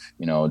shape,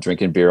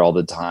 drinking beer all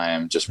the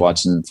time, just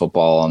watching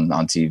football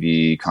on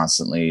TV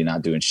constantly,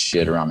 not doing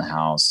shit around the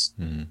house,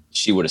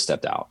 she would have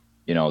stepped out.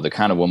 The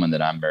kind of woman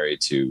that I'm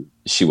married to,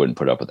 she wouldn't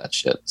put up with that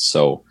shit.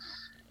 So,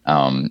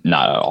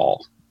 not at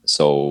all.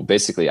 So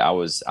basically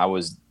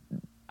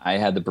I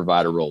had the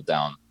provider role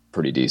down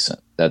pretty decent.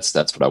 That's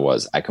what I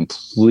was. I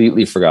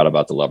completely forgot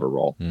about the lover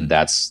role.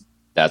 That's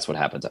what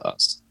happened to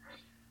us.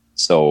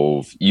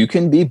 So you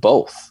can be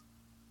both.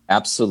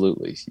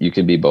 Absolutely. You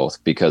can be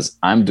both, because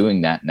I'm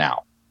doing that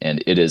now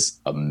and it is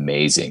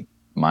amazing.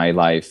 My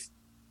life,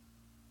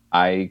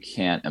 I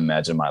can't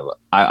imagine my life.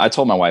 I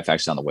told my wife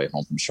actually on the way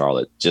home from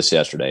Charlotte just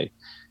yesterday,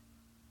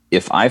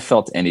 if I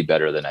felt any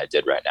better than I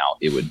did right now,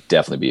 it would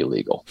definitely be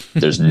illegal.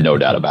 There's no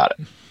doubt about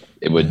it.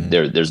 It would,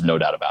 there's no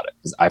doubt about it,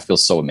 because I feel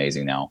so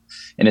amazing now.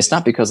 And it's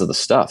not because of the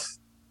stuff,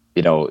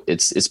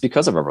 it's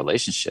because of our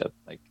relationship.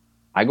 Like,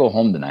 I go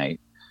home tonight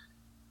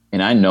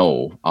and I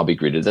know I'll be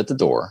greeted at the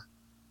door.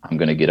 I'm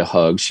going to get a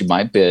hug. She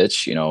might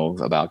bitch,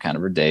 about kind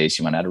of her day.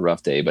 She might have had a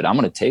rough day, but I'm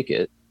going to take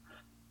it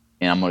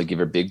and I'm going to give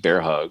her a big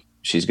bear hug.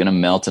 She's going to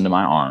melt into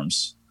my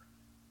arms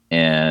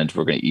and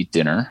we're going to eat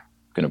dinner.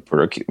 We're going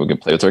to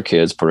play with our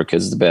kids, put our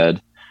kids to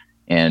bed.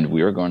 And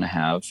we are going to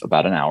have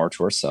about an hour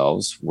to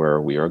ourselves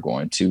where we are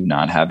going to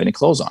not have any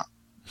clothes on.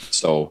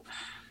 So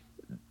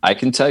I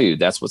can tell you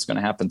that's what's going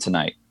to happen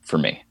tonight for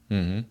me.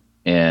 Mm-hmm.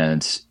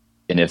 And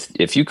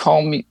if you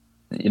call me,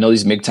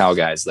 these MGTOW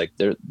guys, like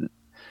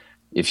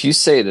if you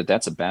say that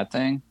that's a bad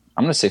thing,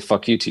 I'm going to say,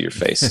 fuck you to your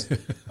face.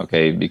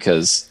 Okay.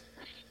 Because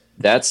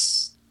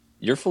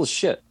you're full of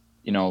shit.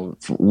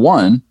 For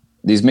one,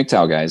 these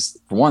MGTOW guys,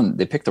 for one,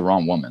 they picked the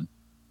wrong woman.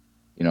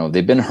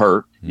 They've been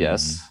hurt.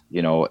 Yes.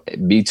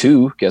 Me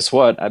too. Guess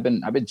what? I've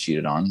been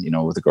cheated on,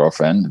 with a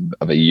girlfriend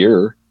of a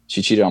year.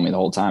 She cheated on me the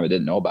whole time. I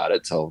didn't know about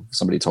it till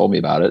somebody told me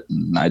about it,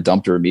 and I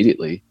dumped her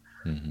immediately.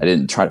 Mm-hmm. I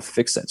didn't try to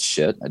fix that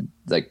shit.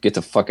 I get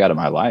the fuck out of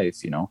my life,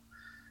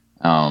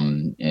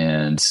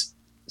 and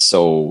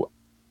so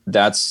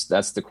that's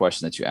the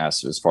question that you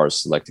asked as far as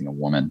selecting a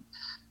woman.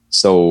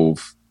 So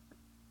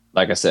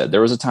like I said,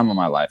 there was a time in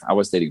my life I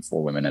was dating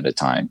 4 women at a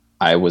time.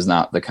 I was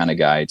not the kind of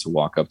guy to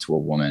walk up to a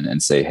woman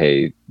and say,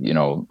 hey,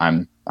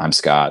 I'm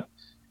Scott.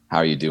 How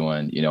are you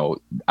doing?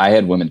 I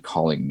had women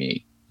calling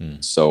me.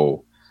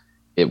 So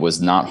it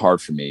was not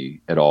hard for me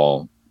at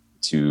all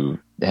to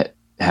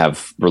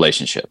have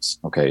relationships.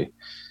 Okay.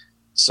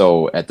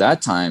 So at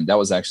that time, that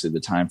was actually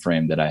the time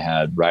frame that I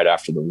had right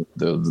after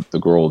the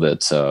girl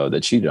that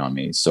cheated on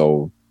me.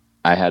 So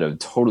I had a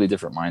totally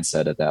different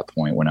mindset at that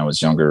point when I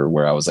was younger,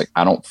 where I was like,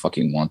 I don't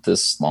fucking want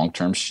this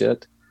long-term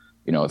shit.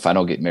 If I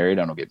don't get married,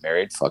 I don't get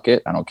married. Fuck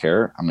it. I don't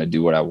care. I'm going to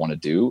do what I want to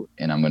do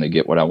and I'm going to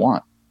get what I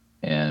want.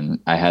 And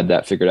I had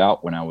that figured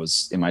out when I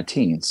was in my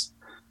teens.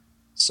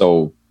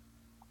 So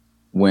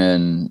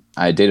when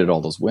I dated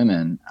all those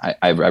women,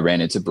 I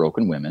ran into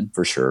broken women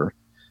for sure.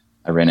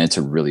 I ran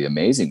into really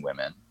amazing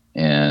women,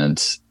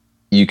 and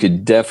you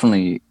can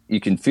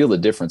feel the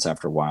difference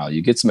after a while.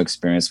 You get some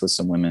experience with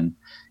some women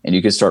and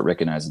you can start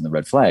recognizing the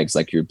red flags,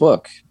 like your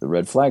book, the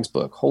Red Flags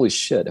book. Holy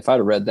shit. If I'd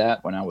have read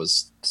that when I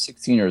was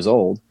 16 years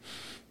old,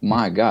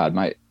 my God,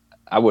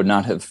 I would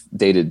not have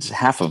dated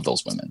half of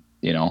those women,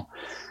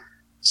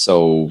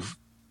 So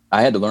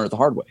I had to learn it the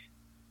hard way.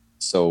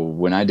 So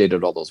when I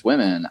dated all those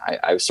women,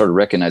 I started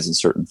recognizing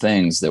certain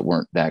things that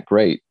weren't that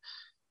great.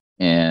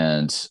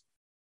 And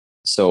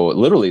so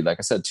literally, like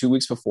I said, 2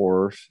 weeks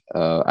before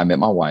I met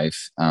my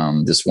wife,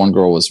 this one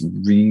girl was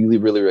really,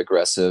 really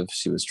aggressive.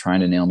 She was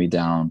trying to nail me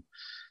down.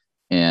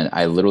 And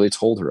I literally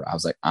told her, I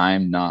was like,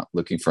 I'm not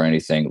looking for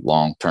anything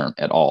long-term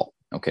at all.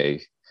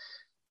 Okay.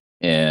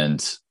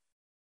 And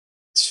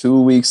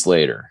 2 weeks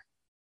later,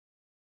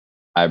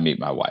 I meet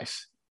my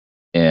wife,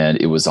 and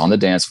it was on the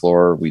dance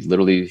floor. We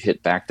literally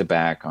hit back to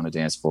back on a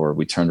dance floor.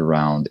 We turned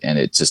around and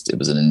it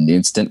was an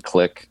instant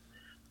click.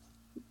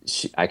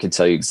 I could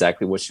tell you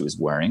exactly what she was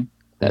wearing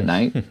that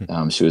night.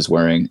 She was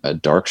wearing a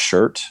dark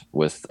shirt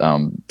with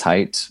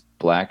tight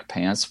black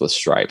pants with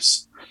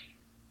stripes,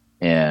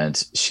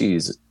 and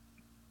she's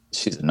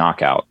a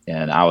knockout.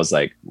 And I was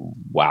like,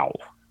 wow,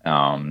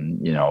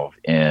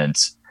 and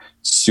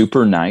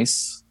super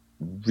nice,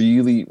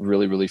 really,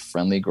 really, really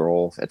friendly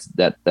girl.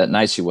 That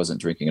night she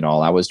wasn't drinking at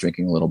all. I was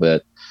drinking a little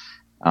bit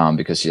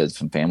because she had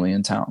some family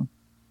in town.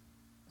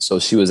 So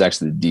she was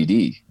actually the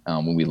DD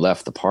when we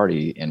left the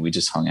party, and we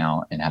just hung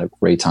out and had a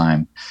great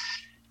time.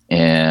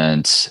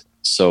 And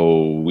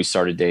so we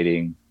started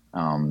dating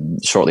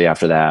shortly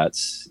after that.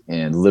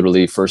 And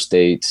literally first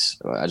date,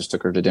 I just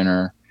took her to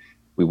dinner.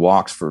 We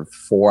walked for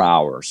 4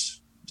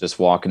 hours, just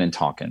walking and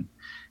talking.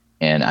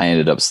 And I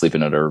ended up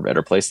sleeping at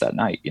her place that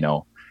night,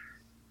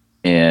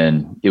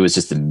 and it was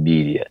just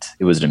immediate.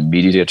 It was an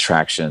immediate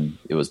attraction.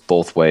 It was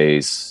both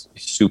ways,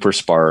 super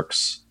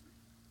sparks.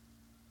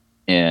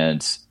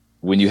 And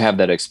when you have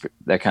that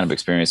kind of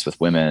experience with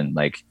women,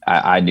 like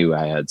I knew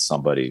I had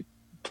somebody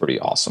pretty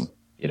awesome,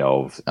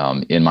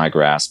 in my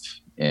grasp.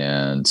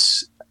 And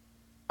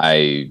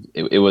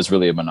it was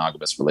really a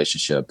monogamous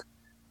relationship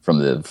from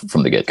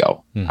the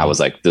get-go. I was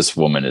like, this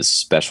woman is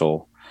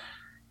special.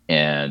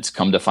 And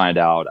come to find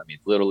out, I mean,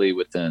 literally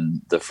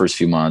within the first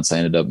few months, I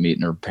ended up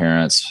meeting her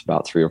parents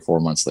about 3 or 4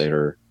 months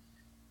later.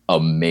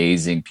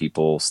 Amazing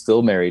people,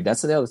 still married.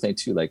 That's the other thing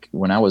too. Like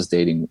when I was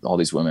dating all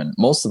these women,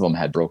 most of them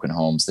had broken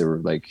homes. They were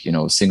like, you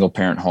know, single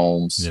parent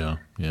homes.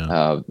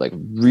 Like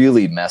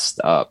really messed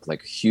up,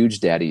 like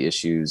huge daddy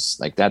issues.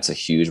 Like that's a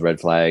huge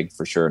red flag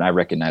for sure. And I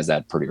recognized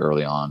that pretty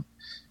early on.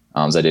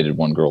 So I dated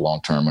one girl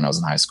long term when I was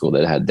in high school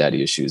that had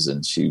daddy issues,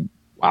 and she,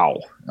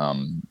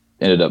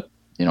 ended up,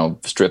 you know,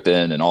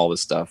 stripping and all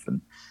this stuff.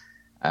 And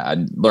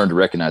I learned to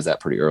recognize that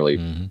pretty early.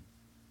 Mm-hmm.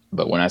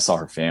 But when I saw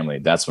her family,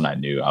 that's when I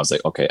knew. I was like,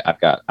 okay, I've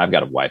got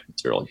a wife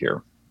material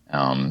here.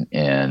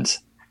 And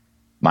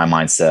my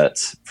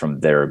mindset from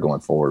there going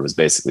forward was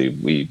basically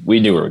we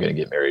knew we were going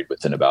to get married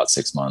within about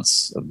 6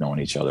 months of knowing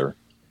each other,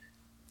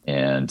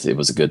 and it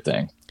was a good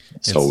thing.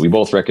 So we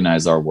both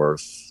recognized our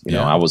worth. You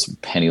know, I was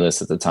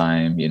penniless at the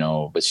time, you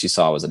know, but she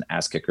saw I was an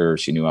ass kicker.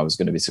 She knew I was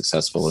going to be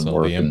successful in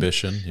work. The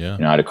ambition, You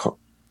know, I had a car.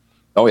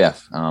 Oh yeah,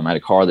 I had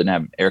a car that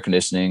didn't have air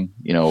conditioning.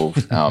 You know,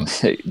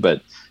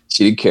 but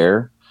she didn't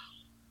care.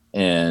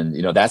 And,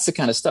 you know, that's the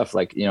kind of stuff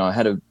like, you know, I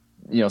had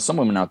some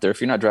women out there,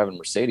 if you're not driving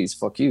Mercedes,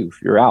 fuck you,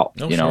 you're out,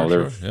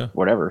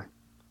 whatever.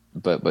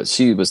 But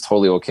she was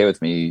totally okay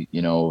with me,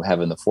 you know,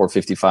 having the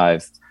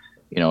 455,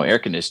 you know, air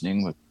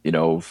conditioning with, you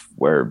know,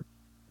 where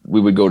we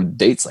would go to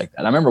dates like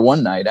that. I remember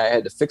one night I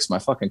had to fix my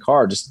fucking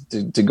car just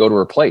to go to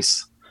her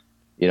place.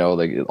 You know,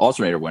 like the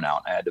alternator went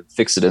out. I had to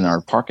fix it in our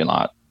parking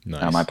lot,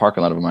 my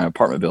parking lot of my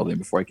apartment building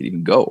before I could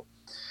even go.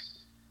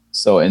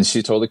 So, and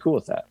she's totally cool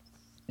with that.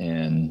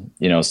 And,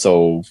 you know,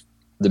 so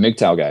the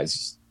MGTOW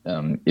guys,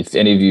 if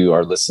any of you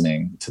are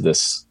listening to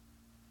this,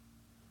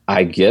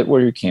 I get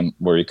where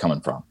you're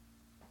coming from,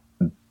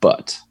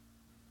 but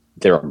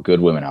there are good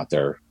women out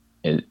there.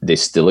 They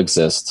still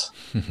exist.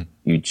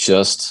 You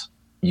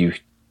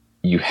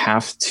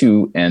have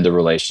to end a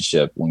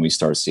relationship when we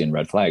start seeing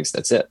red flags.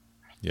 That's it.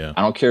 Yeah.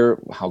 I don't care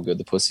how good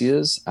the pussy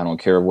is. I don't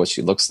care what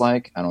she looks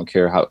like. I don't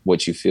care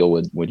what you feel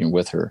when you're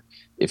with her.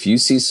 If you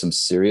see some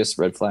serious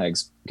red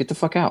flags, get the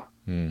fuck out.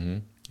 Mm-hmm.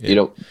 Yeah. You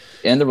know,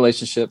 end the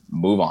relationship,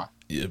 move on.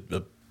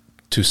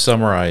 To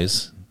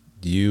summarize,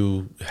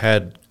 you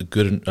had a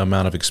good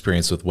amount of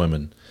experience with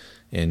women,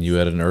 and you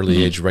at an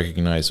early age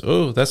recognize,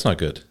 oh, that's not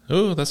good.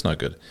 Oh, that's not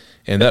good.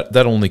 And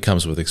that only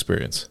comes with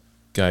experience.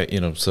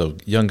 So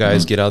young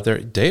guys get out there,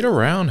 date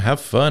around,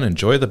 have fun,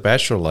 enjoy the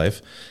bachelor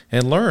life,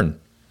 and learn.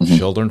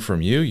 She'll learn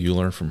from you, you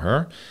learn from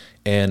her.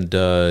 And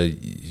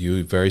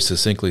you very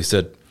succinctly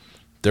said,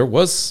 there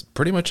was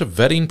pretty much a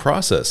vetting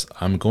process.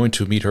 I'm going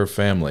to meet her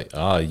family.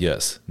 Ah,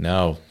 yes.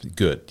 Now,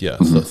 good. Yeah,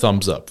 the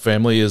thumbs up.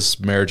 Family is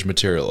marriage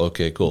material.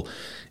 Okay, cool.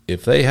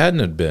 If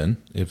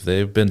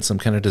they've been some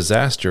kind of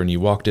disaster and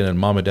you walked in and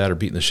mom and dad are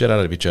beating the shit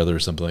out of each other or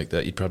something like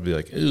that, you'd probably be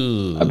like,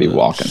 ooh. I'd be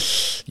walking.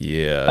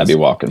 Yeah. I'd be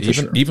walking for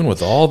sure. Even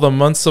with all the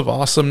months of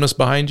awesomeness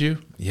behind you,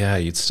 yeah,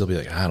 you'd still be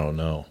like, I don't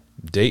know.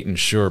 Dating,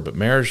 sure, but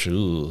marriage,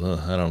 ooh,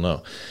 I don't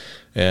know.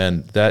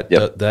 And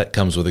that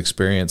comes with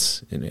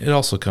experience. And it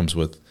also comes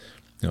with,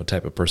 you know,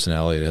 type of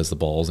personality. It has the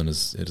balls and it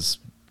is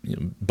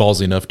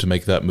ballsy enough to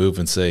make that move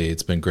and say,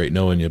 it's been great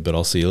knowing you, but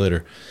I'll see you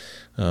later.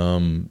 A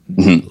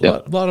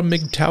lot of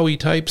MGTOW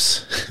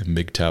types.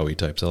 MGTOW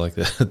types. I like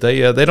that.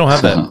 They don't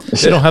have that.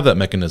 They don't have that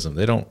mechanism.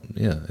 They don't.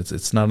 Yeah,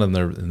 it's not in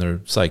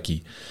their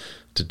psyche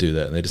to do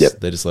that. And they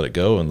just let it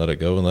go and let it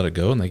go and let it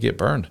go, and they get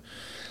burned.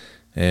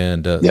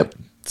 And it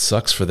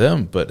sucks for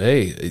them. But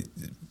hey,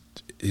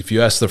 if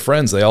you ask their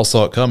friends, they all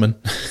saw it coming.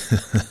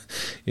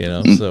 You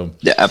know. So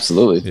yeah,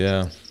 absolutely.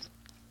 Yeah.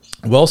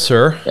 Well,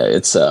 sir. Yeah,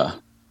 it's This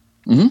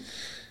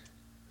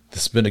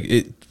has been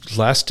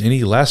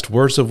any last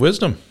words of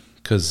wisdom?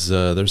 Because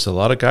there's a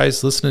lot of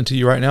guys listening to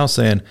you right now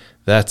saying,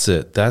 that's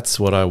it. That's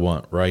what I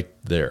want right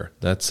there.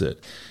 That's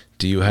it.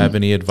 Do you have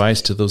any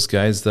advice to those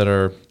guys that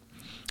are,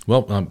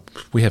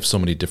 we have so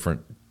many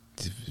different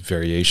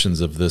variations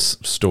of this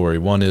story.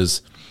 One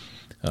is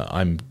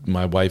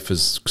my wife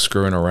is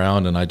screwing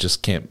around and I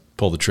just can't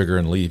pull the trigger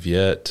and leave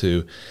yet,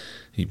 to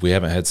we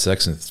haven't had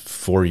sex in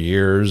 4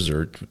 years,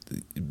 or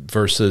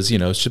versus,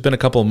 it's been a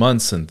couple of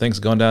months and things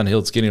going downhill.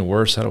 It's getting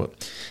worse.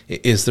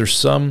 Is there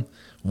some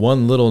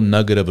one little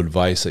nugget of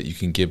advice that you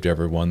can give to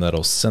everyone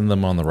that'll send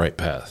them on the right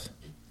path?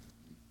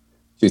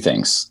 Two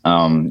things.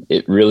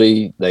 It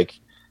really,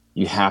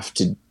 you have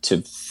to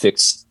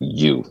fix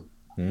you.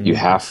 You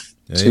have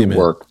to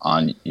work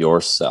on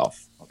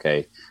yourself.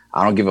 Okay.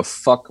 I don't give a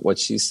fuck what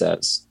she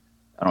says.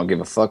 I don't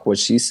give a fuck what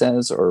she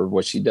says or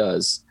what she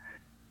does.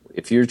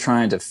 If you're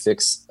trying to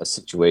fix a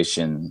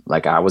situation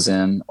like I was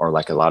in, or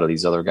like a lot of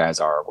these other guys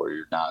are, where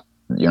you're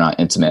not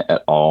intimate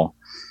at all,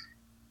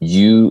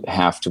 you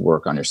have to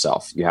work on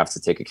yourself. You have to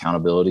take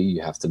accountability.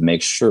 You have to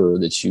make sure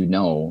that you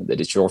know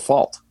that it's your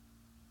fault.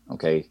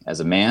 Okay.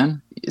 As a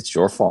man, it's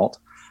your fault.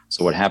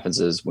 So what happens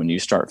is when you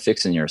start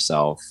fixing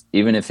yourself,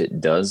 even if it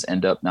does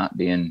end up not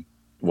being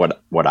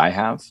what I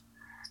have,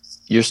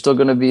 you're still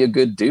going to be a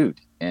good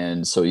dude.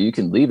 And so you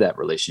can leave that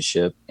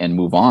relationship and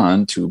move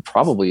on to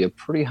probably a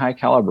pretty high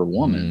caliber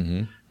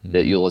woman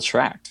that you'll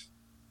attract.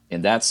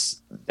 And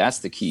that's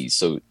the key.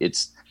 So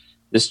it's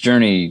this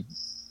journey.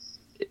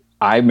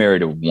 I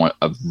married a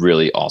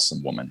really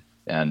awesome woman,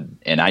 and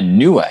I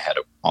knew I had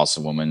an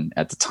awesome woman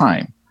at the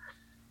time.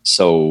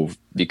 So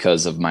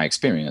because of my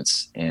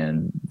experience,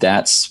 and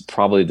that's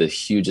probably the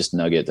hugest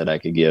nugget that I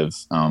could give.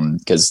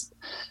 Because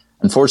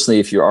unfortunately,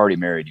 if you're already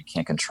married, you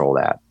can't control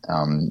that.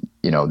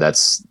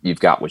 You've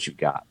got what you've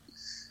got.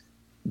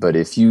 But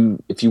if you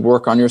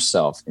work on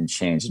yourself and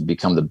change and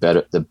become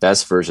the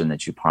best version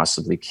that you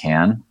possibly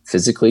can,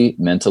 physically,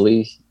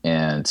 mentally,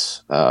 and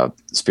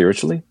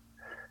spiritually,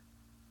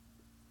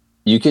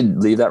 you could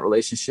leave that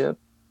relationship.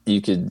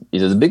 You could,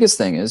 the biggest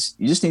thing is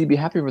you just need to be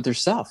happy with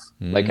yourself.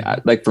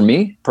 Like for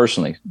me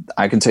personally,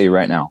 I can tell you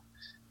right now,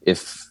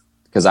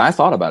 because I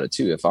thought about it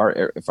too, if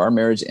our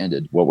marriage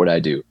ended, what would I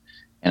do?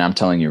 And I'm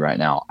telling you right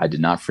now, I did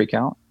not freak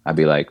out. I'd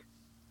be like,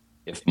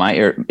 if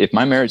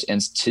my marriage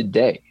ends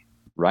today,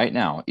 right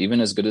now,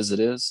 even as good as it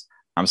is,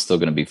 I'm still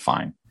going to be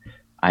fine.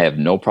 I have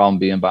no problem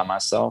being by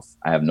myself.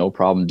 I have no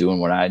problem doing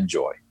what I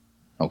enjoy.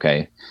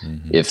 Okay.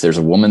 If there's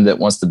a woman that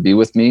wants to be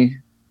with me,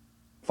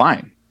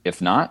 fine.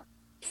 If not,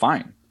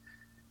 fine.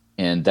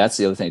 And that's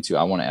the other thing too.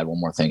 I want to add one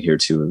more thing here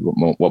too.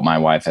 What my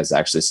wife has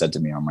actually said to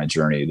me on my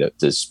journey that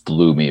just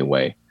blew me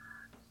away.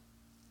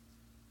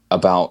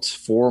 About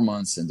 4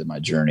 months into my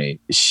journey,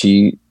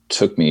 she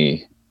took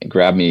me and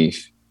grabbed me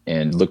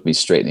and looked me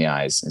straight in the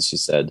eyes. And she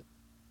said,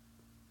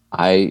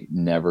 I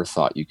never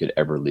thought you could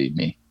ever leave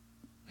me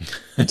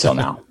until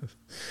now.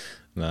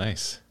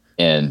 Nice.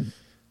 And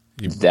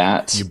you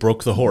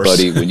broke the horse,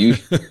 buddy.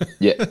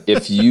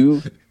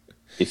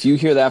 If you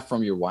hear that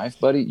from your wife,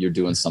 buddy, you're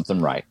doing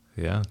something right.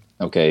 Yeah.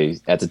 Okay.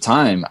 At the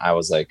time I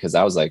was like, 2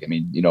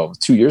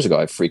 years ago,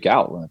 I'd freak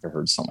out when I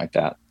heard something like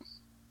that.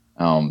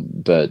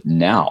 But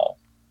now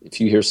if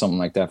you hear something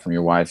like that from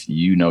your wife,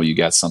 you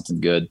got something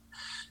good,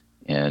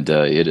 and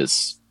it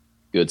is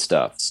good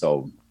stuff.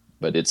 So,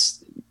 but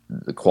it's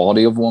the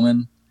quality of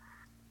woman,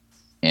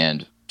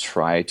 and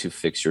try to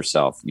fix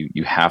yourself.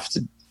 You have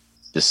to,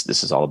 this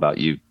is all about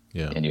you.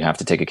 Yeah. And you have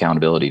to take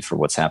accountability for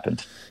what's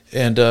happened.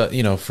 And,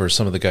 for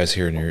some of the guys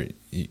here in here,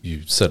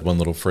 you said one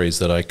little phrase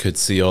that I could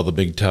see all the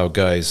big Tau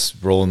guys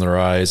rolling their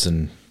eyes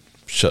and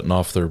shutting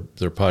off their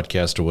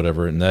podcast or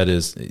whatever. And that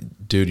is,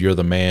 dude, you're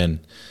the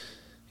man.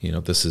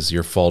 This is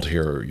your fault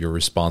here. You're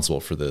responsible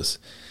for this.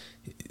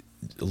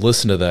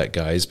 Listen to that,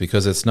 guys,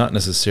 because it's not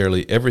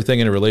necessarily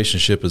everything in a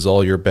relationship is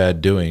all your bad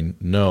doing.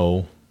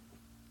 No,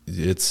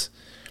 it's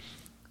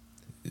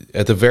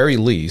at the very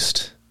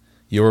least,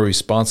 you're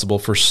responsible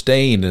for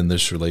staying in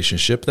this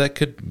relationship that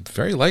could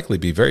very likely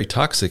be very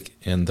toxic,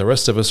 and the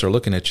rest of us are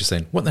looking at you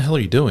saying, what the hell are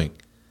you doing?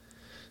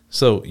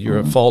 So you're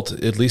at fault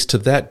at least to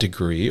that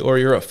degree, or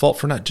you're at fault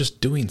for not just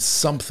doing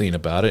something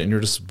about it, and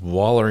you're just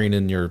wallowing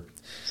in your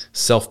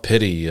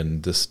self-pity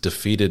and this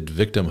defeated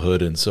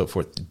victimhood and so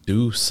forth.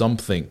 Do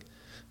something.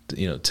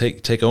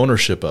 Take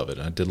ownership of it.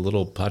 I did a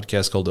little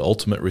podcast called The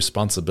Ultimate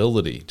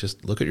Responsibility.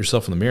 Just look at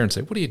yourself in the mirror and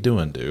say, what are you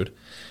doing, dude?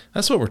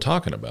 That's what we're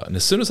talking about. And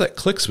as soon as that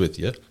clicks with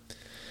you,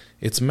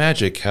 it's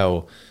magic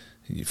how,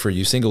 for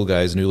you single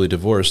guys, newly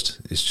divorced,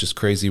 it's just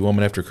crazy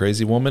woman after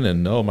crazy woman.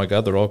 And oh my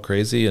God, they're all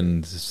crazy.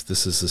 And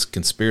this is this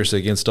conspiracy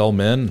against all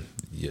men.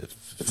 Yeah,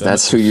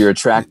 that's who you're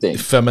attracting.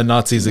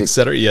 Feminazis,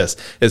 etc. Yes.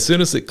 As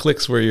soon as it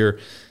clicks where you're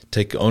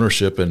take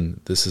ownership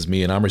and this is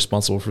me and I'm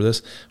responsible for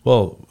this.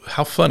 Well,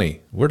 how funny.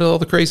 Where do all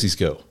the crazies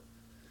go?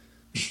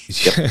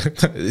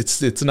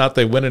 It's not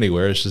they went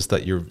anywhere. It's just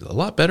that you're a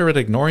lot better at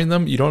ignoring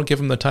them. You don't give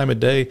them the time of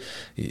day.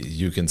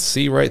 You can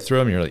see right through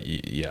them. You're like,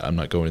 yeah, I'm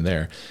not going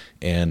there.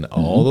 And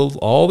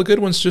all the good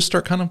ones just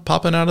start kind of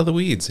popping out of the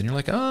weeds. And you're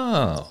like,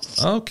 oh,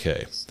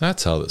 okay,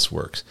 that's how this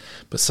works.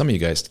 But some of you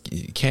guys,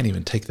 you can't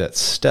even take that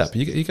step.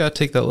 You got to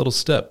take that little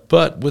step.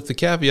 But with the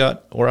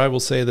caveat, or I will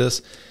say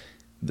this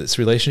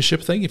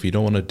relationship thing, if you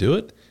don't want to do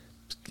it,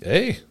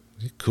 hey,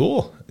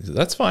 cool.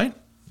 That's fine.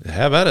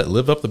 Have at it.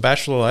 Live up the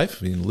bachelor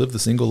life. Live the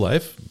single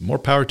life. More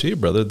power to you,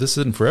 brother. This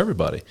isn't for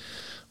everybody,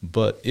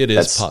 but it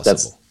is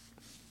possible.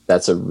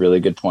 That's a really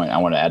good point. I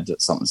want to add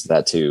something to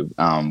that too.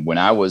 When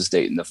I was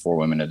dating the 4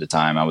 women at a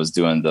time, I was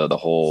doing the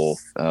whole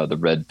the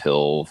red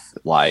pill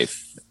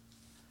life.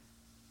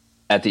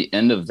 At the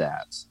end of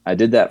that, I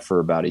did that for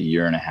about 1.5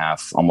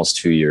 years, almost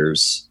 2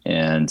 years.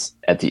 And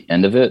at the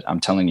end of it, I'm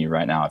telling you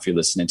right now, if you're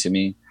listening to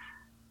me,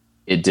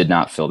 it did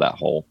not fill that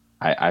hole.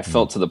 I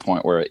felt to the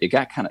point where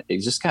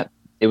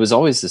it was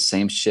always the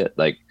same shit.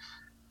 Like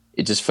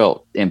it just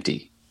felt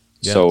empty.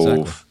 Yeah,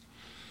 so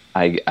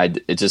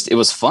exactly. It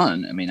was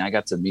fun. I mean, I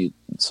got to meet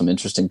some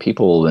interesting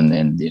people and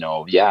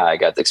I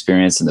got the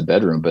experience in the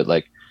bedroom, but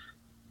like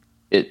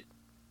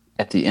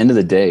at the end of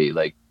the day,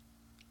 like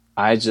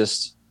I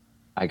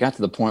got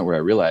to the point where I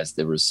realized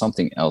there was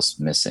something else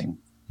missing,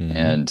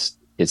 and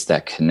it's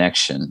that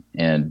connection.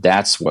 And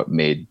that's what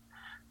made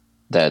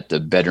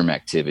the bedroom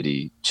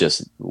activity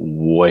just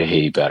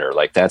way better.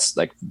 Like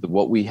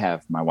what we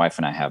have, my wife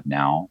and I have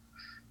now.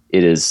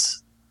 It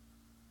is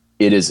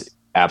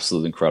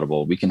absolutely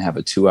incredible. We can have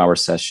a 2-hour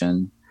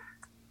session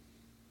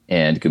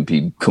and could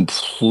be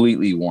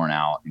completely worn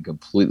out and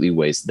completely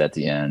wasted at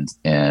the end.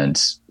 And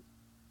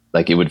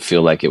like, it would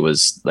feel like it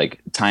was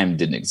like time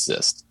didn't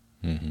exist.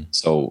 Mm-hmm.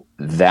 So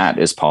that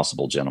is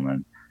possible,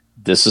 gentlemen.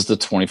 This is the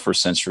 21st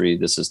century.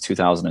 This is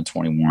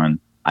 2021.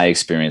 I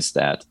experienced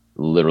that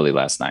literally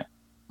last night.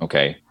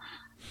 Okay.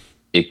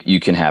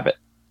 You can have it.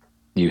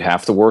 You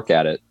have to work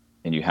at it,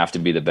 and you have to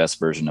be the best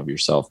version of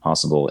yourself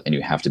possible. And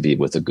you have to be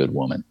with a good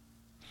woman.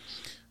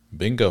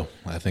 Bingo.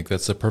 I think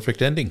that's a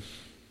perfect ending.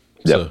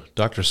 Yep. So,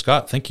 Dr.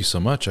 Scott, thank you so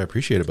much. I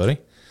appreciate it, buddy.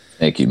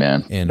 Thank you,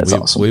 man. And that's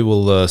awesome. We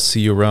will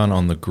see you around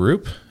on the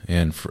group.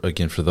 And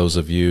for those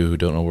of you who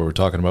don't know what we're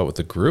talking about with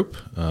the group,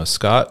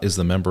 Scott is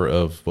the member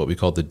of what we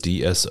call the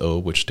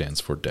DSO, which stands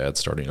for Dad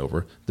Starting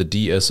Over. The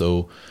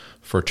DSO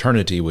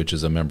Fraternity, which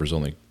is a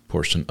members-only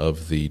portion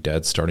of the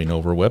Dad Starting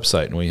Over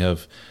website. And we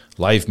have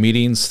live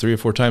meetings 3 or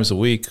 4 times a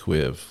week. We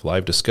have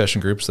live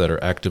discussion groups that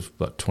are active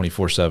about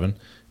 24/7,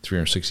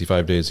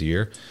 365 days a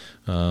year.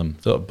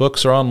 The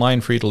books are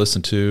online for you to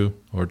listen to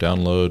or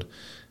download.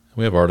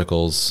 We have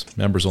articles,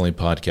 members-only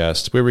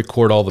podcasts. We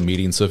record all the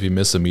meetings, so if you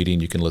miss a meeting,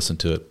 you can listen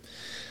to it.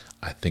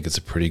 I think it's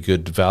a pretty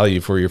good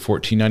value for your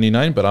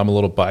 $14.99, but I'm a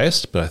little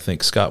biased, but I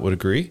think Scott would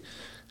agree.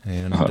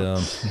 And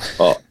well,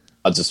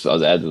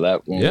 I'll add to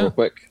that one real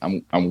quick.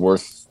 I'm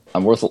worth a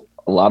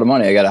lot of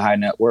money. I got a high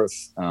net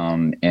worth,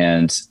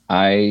 and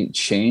I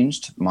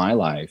changed my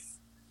life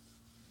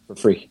for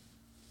free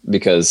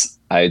because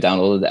I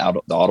downloaded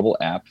the Audible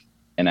app.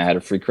 And I had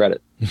a free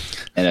credit,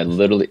 and it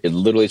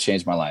literally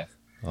changed my life.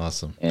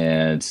 Awesome.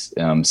 And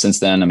since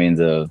then, I mean,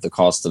 the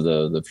cost of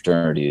the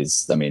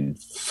fraternities, I mean,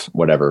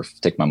 whatever,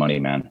 take my money,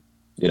 man.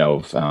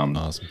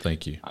 Awesome.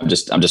 Thank you. I'm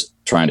just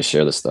trying to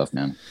share this stuff,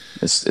 man.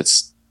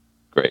 It's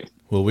great.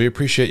 Well, we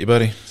appreciate you,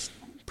 buddy.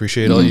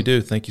 Appreciate all you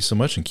do. Thank you so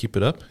much, and keep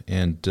it up.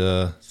 And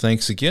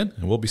thanks again,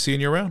 and we'll be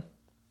seeing you around.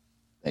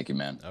 Thank you,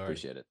 man.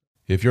 Appreciate it.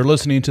 If you're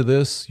listening to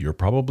this, you're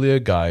probably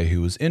a guy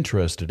who is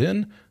interested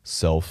in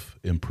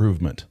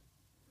self-improvement.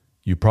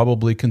 You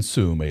probably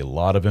consume a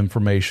lot of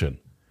information,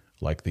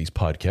 like these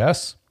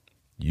podcasts,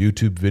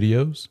 YouTube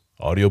videos,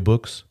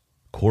 audiobooks,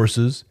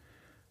 courses,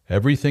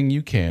 everything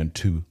you can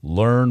to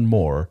learn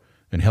more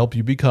and help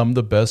you become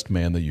the best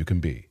man that you can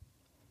be.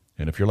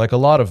 And if you're like a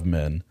lot of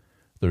men,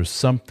 there's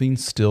something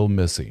still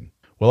missing.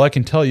 Well, I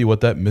can tell you what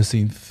that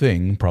missing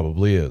thing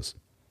probably is.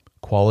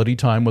 Quality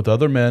time with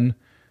other men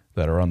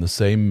that are on the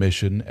same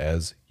mission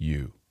as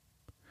you.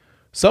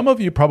 Some of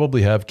you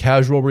probably have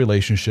casual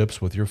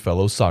relationships with your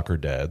fellow soccer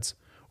dads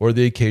or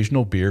the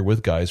occasional beer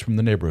with guys from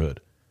the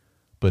neighborhood,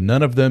 but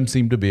none of them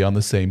seem to be on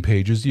the same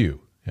page as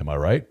you. Am I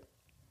right?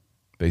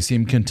 They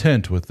seem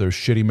content with their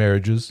shitty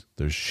marriages,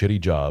 their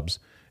shitty jobs,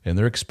 and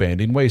their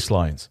expanding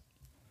waistlines.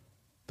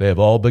 They have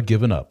all but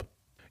given up.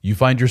 You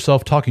find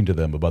yourself talking to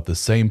them about the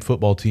same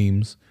football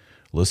teams,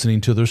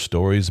 listening to their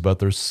stories about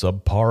their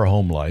subpar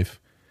home life,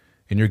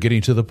 and you're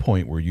getting to the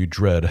point where you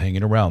dread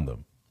hanging around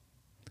them.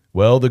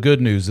 Well, the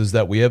good news is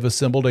that we have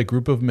assembled a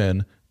group of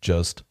men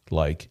just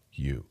like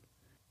you.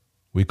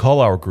 We call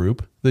our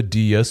group the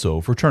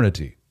DSO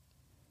Fraternity.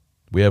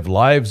 We have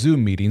live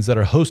Zoom meetings that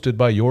are hosted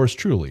by yours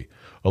truly,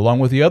 along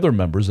with the other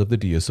members of the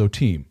DSO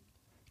team.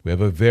 We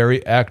have a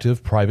very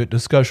active private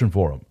discussion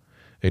forum,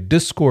 a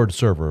Discord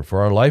server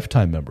for our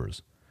lifetime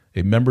members,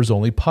 a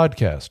members-only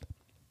podcast,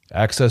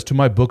 access to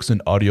my books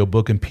in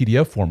audiobook and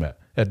PDF format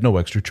at no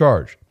extra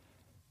charge,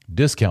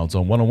 discounts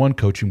on one-on-one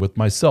coaching with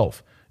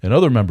myself and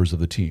other members of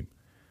the team,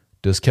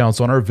 discounts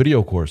on our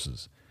video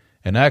courses,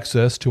 and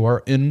access to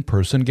our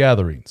in-person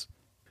gatherings.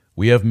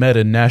 We have met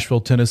in Nashville,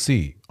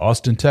 Tennessee,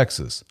 Austin,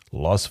 Texas,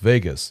 Las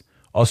Vegas,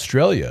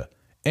 Australia,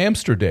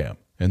 Amsterdam,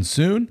 and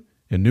soon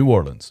in New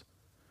Orleans.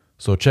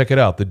 So check it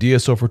out, the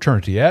DSO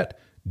Fraternity at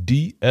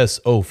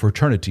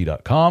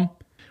dsofraternity.com.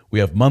 We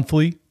have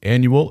monthly,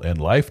 annual, and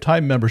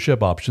lifetime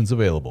membership options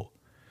available.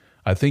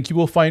 I think you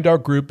will find our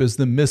group is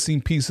the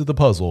missing piece of the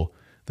puzzle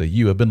that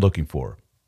you have been looking for.